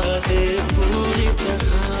भिगा दे पूरी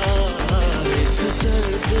तरह इस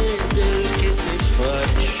दर्द दिल की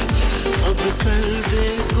सिफारिश अब कर दे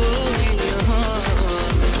कोई यहाँ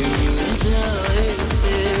कि मिल जाए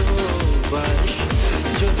से वो बारिश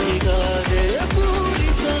जो भिगा दे पूरी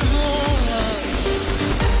तरह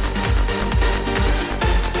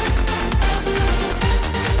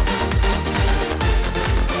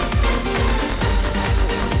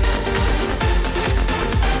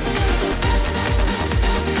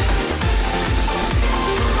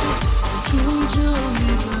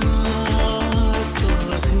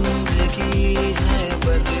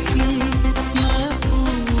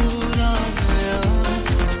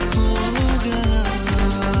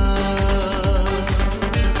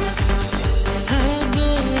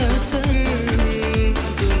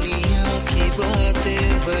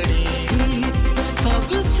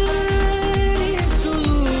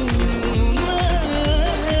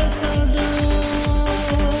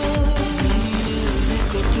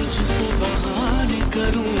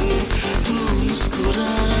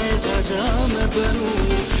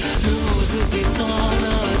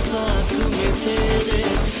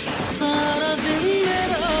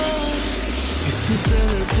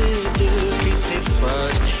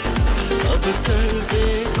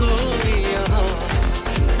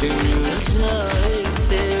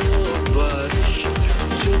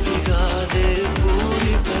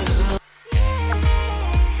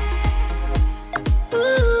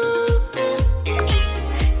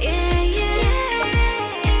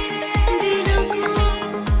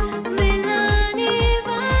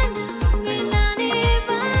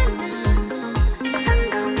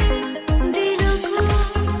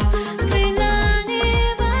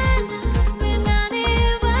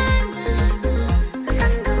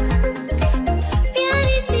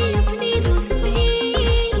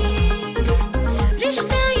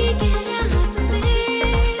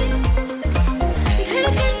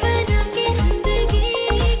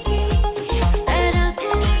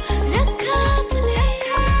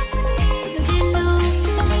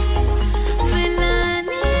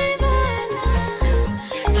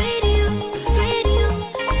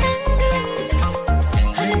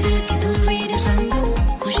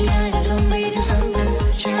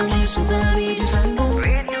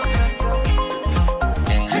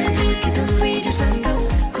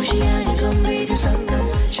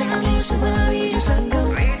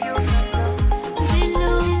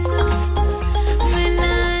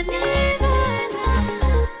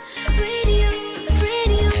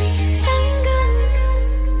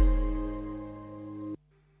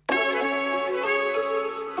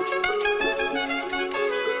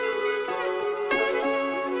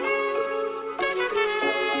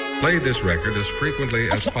Play this record as frequently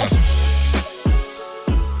as possible.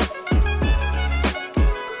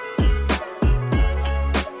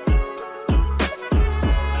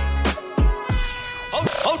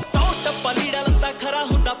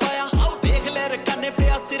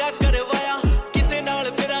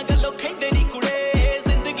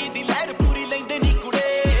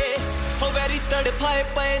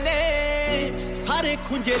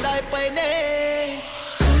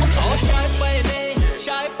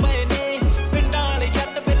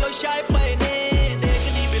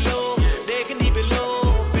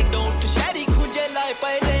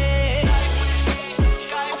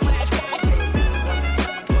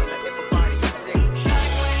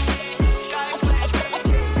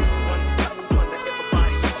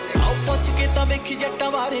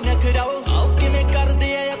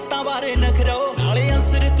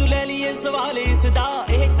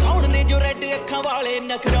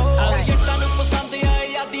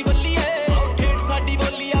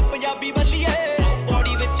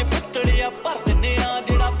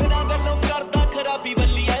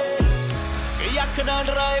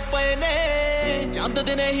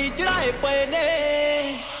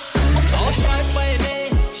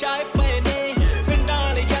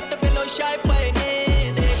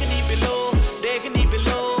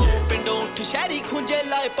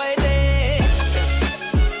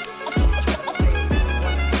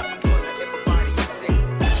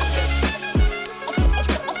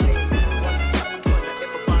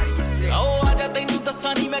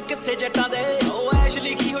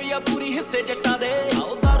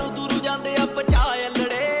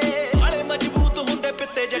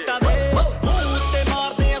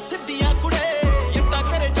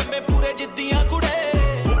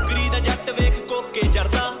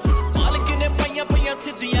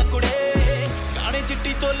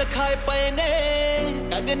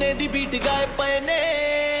 मंगने दी बीट गाए पए ने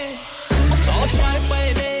ओ शाय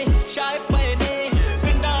पए ने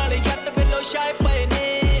पिंडां वाले जट बिलो शाय पए ने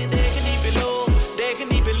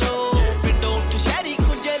देखनी बिलो पिंडों टू शहरी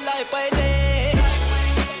खुंजे लाए पए ने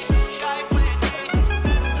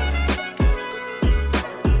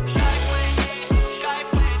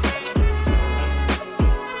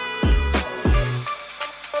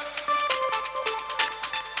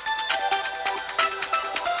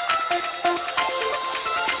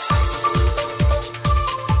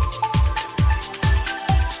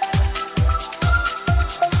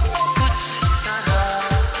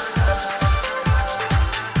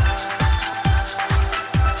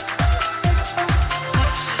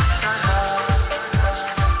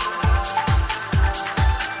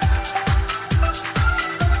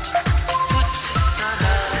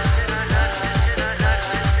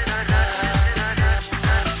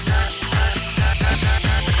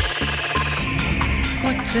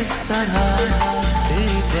जिस तरह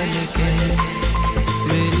तेरी पलके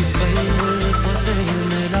मेरी पलकों से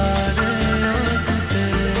मिला रहे आंसू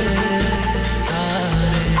तेरे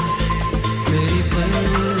सारे मेरी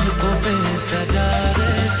पलकों पे सजा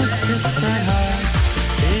रहे कुछ इस तरह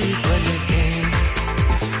तेरी पलके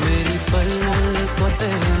मेरी पलकों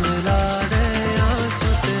से मिला रहे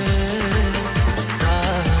आंसू तेरे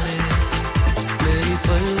सारे मेरी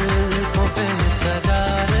पलकों पे सजा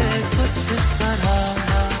रहे कुछ इस तरह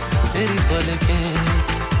तेरी पलकें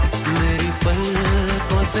मेरी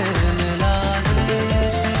पलकों से मिला दे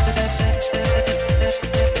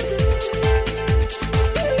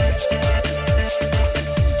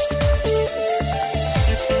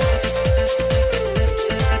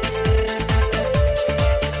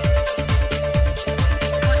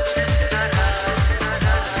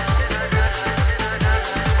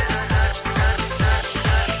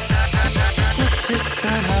कुछ इस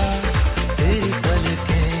तरह तेरी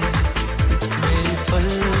पलकें मेरी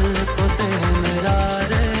पलकों से मिला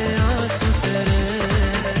रहे आंसू तेरे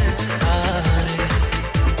सारे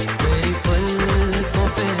मेरी पलकों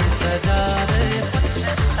पे सजा रहे कुछ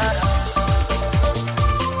इस तरह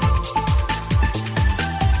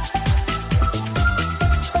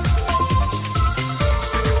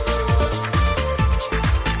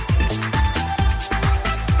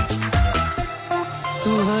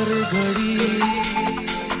तू हर घड़ी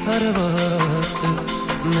हर वक्त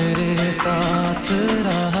मेरे साथ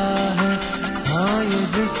रहा है हाँ ये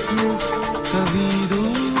जिस्म कभी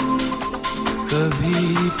दूर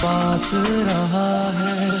कभी पास रहा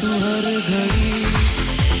है तू हर घड़ी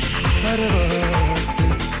हर वक्त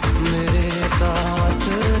मेरे साथ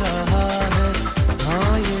रहा है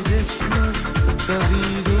हाँ ये जिस्म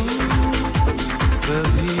कभी दूर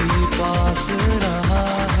कभी पास रहा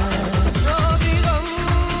है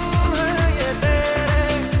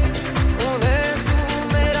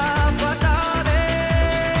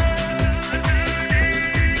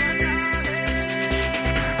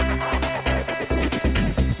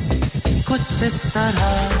कुछ इस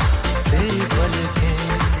तरह तेरी पलकें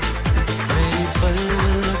मेरी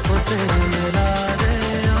पलकों से मिला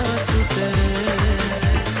रहे आंसू तेरे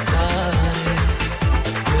सारे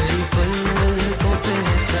मेरी पलकों पे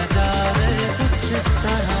सजा रहे कुछ इस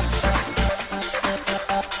तरह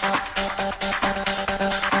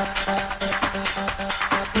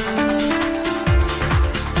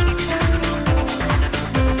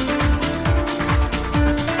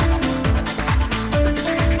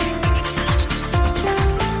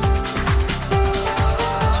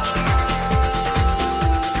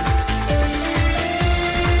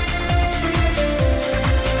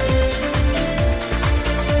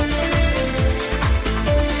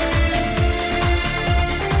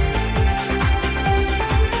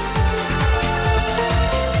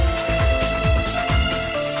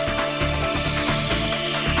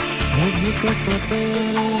मुझको तो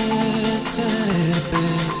तेरे चेहरे पे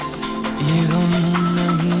ये गम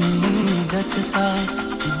नहीं जचता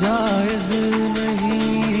जायज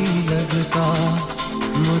नहीं लगता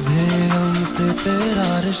मुझे हमसे तेरा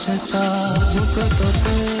रिश्ता मुझको तो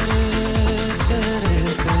तेरे चेहरे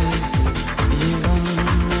पे ये गम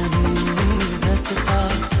नहीं जचता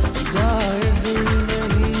जायज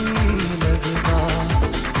नहीं लगता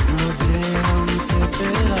मुझे हमसे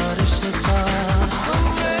तेरा रिश्ता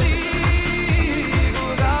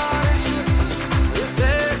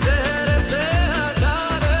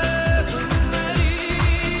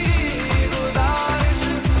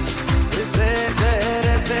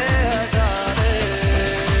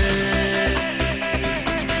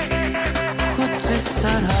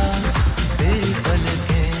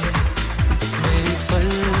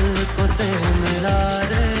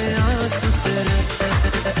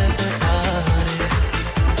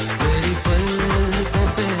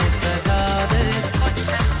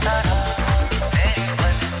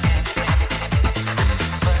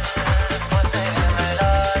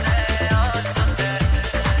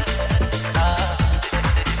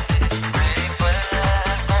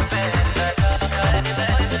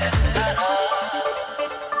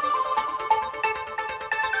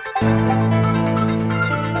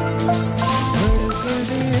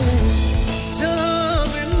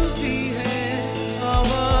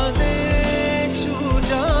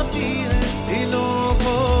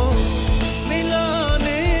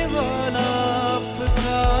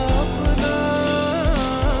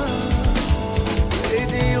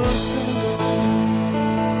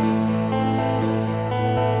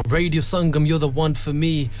Radio Sangam, you're the one for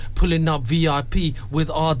me. Pulling up VIP with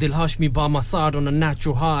Adil Hashmi by my side on a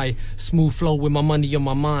natural high. Smooth flow with my money on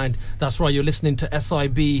my mind. That's right, you're listening to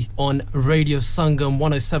SIB on Radio Sangam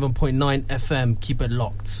 107.9 FM. Keep it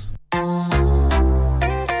locked.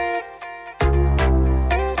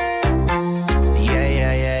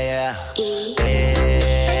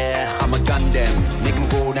 Yeah. I'm a gun them, make them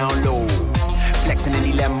go down low. Flexing in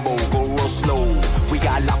the Lambo, go real slow. We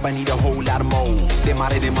got locked, I need a whole lot of more. They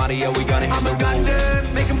mighty, yeah, we gonna hit the road. I'm a gun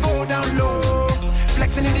them, make them go down low.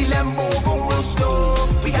 Flexing in the Lambo, go real slow.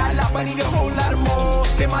 We got locked, I need a whole lot of more.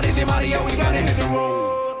 They mighty, yeah, we gonna hit the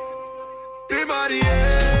road. They mighty,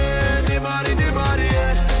 yeah. They mighty, yeah. They mighty,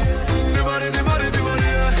 yeah. They mighty, yeah. They mighty,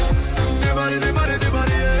 yeah. They mighty, yeah.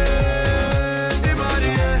 They mighty, yeah.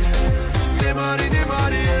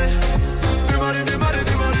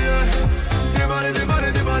 They mighty, yeah.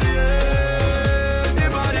 They mighty, yeah. They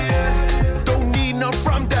mighty, yeah.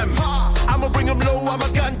 From them, I'ma bring them low, I'ma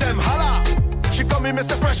gun them, holla. She call me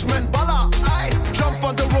Mr. Freshman, bala. I jump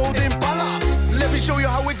on the road in bala. Let me show you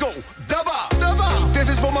how we go, daba. This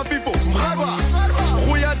is for my people, mharba.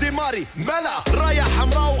 Khuya di mari, mela, raya,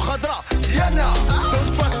 hamra, khadra, yana.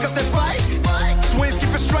 Don't trust cause they fight. Twins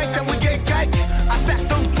keep it straight and we get kike. I said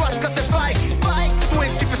don't trust cause they fight.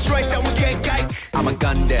 Twins keep it straight and we get kike. I'ma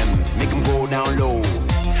gun them, make them go down low.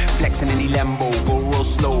 Flexing in the Lambo, go real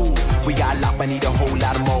slow. We got locked, I need a whole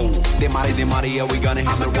lot of more. They mighty, yeah, we gonna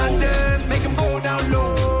hit the road. I'm a gun them, make them go down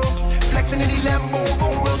low. Flexing in the Lambo, go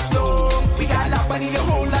real slow. We got locked, I need a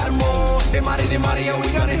whole lot of more. They mighty, yeah, we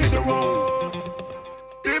gonna hit the road.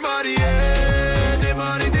 They mighty, yeah. They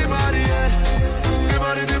mighty, yeah. They mighty, yeah. They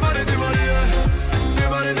mighty, yeah. They mighty, yeah. They mighty,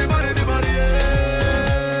 yeah.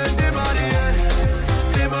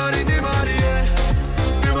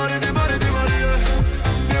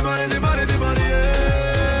 They mighty, yeah. They mighty, yeah.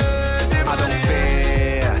 I don't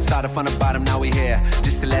fear. Started from the bottom, now we here.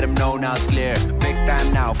 Just to let them know, now it's clear. Big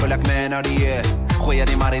time now, feel like man of the year. Goeie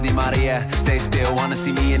di Maria. They still wanna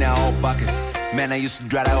see me in that old bucket. Man, I used to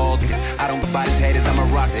dread that old kid. I don't buy these haters, I'ma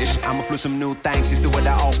rock this. I'ma flew some new things, used to with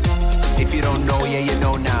that old. If you don't know, yeah, you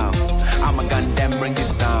know now. I'ma gun them, bring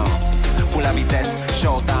this down. Pull up vitesse,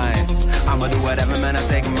 showtime. I'ma do whatever, man, I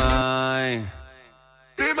take mine.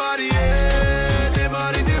 Di Maria, Di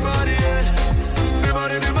Maria, Di Maria. Di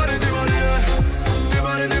Maria, Di Maria, Di Maria. Di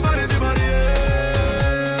Maria, Di Maria, Di Maria.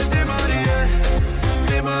 Di Maria,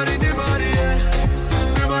 Di Maria, Di Maria.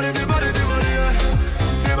 Di Maria, Di Maria, Di Maria.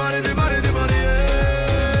 Di Maria, Di Maria, Di Maria.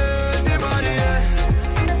 Di Maria.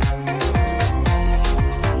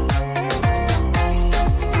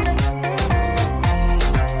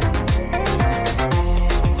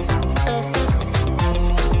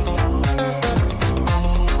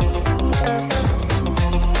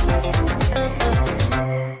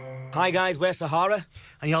 Hi guys, we're Sahara.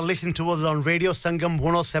 And you're listening to us on Radio Sangam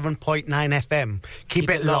 107.9 FM. Keep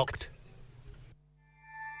it locked.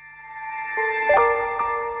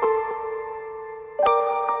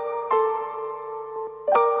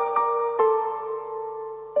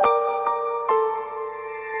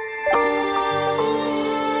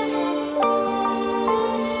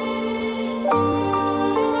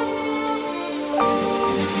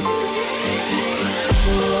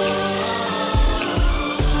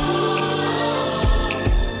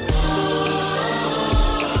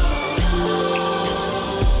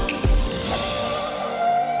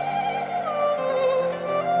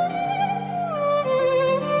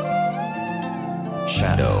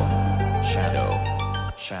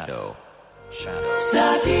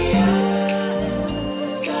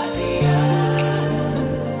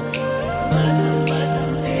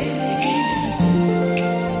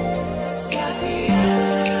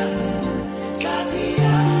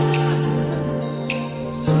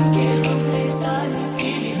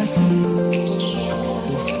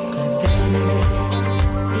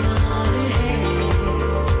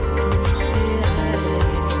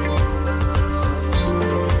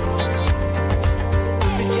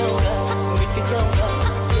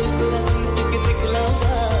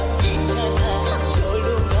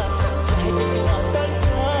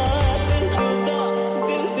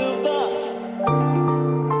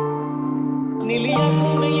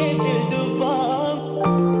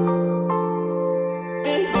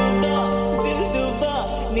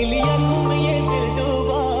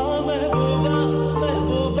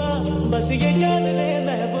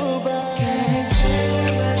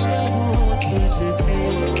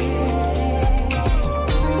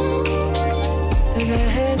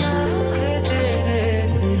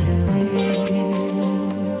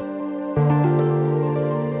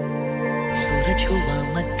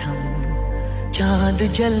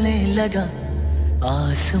 चांद जलने लगा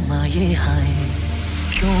आसमां ये हाय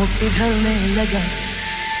क्यों पिघलने लगा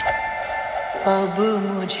अब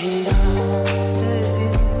मुझे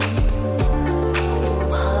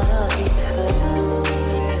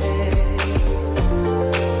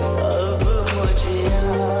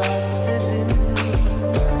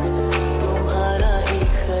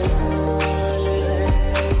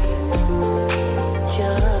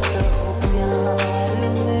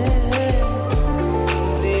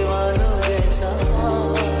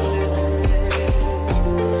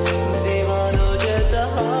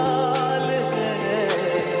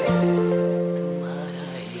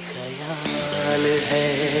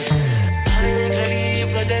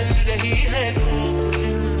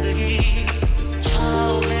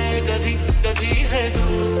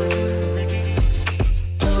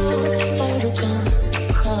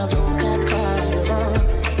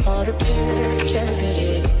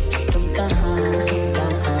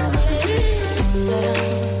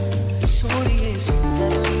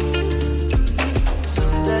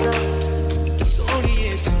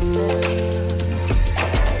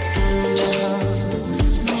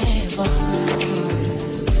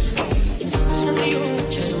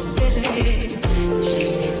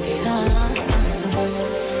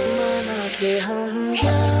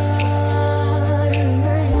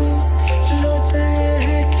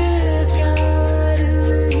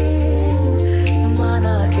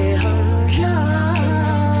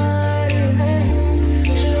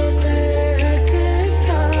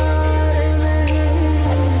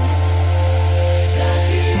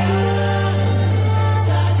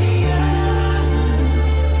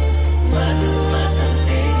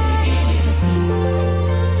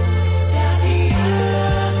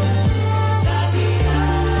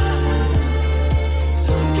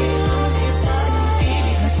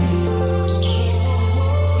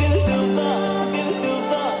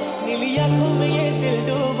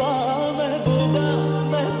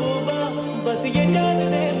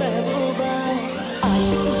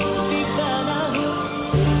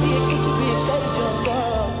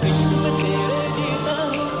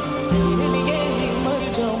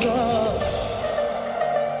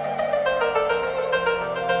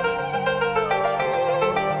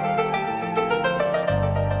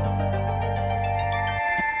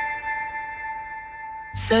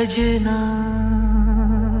सजना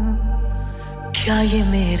क्या ये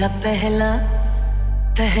मेरा पहला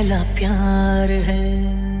प्यार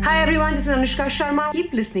है Hi everyone, this is Anushka Sharma.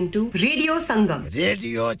 Keep listening to Radio Sangam.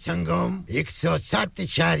 Radio Sangam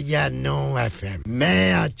 107.9 FM.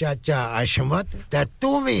 मैं चाचा अशमत ते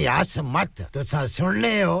तू भी असमत तो सुन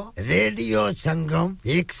ले हो रेडियो संगम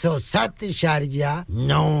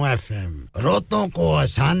 107.9 FM. रोतों को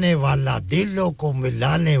हंसाने वाला दिलों को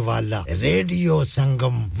मिलाने वाला Radio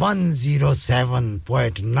Sangam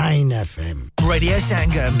 107.9 FM. Radio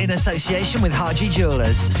Sangam in association with Haji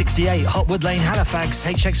Jewellers, 68 Hotwood Lane, Halifax,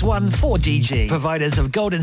 HX1 4DG. Providers of gold and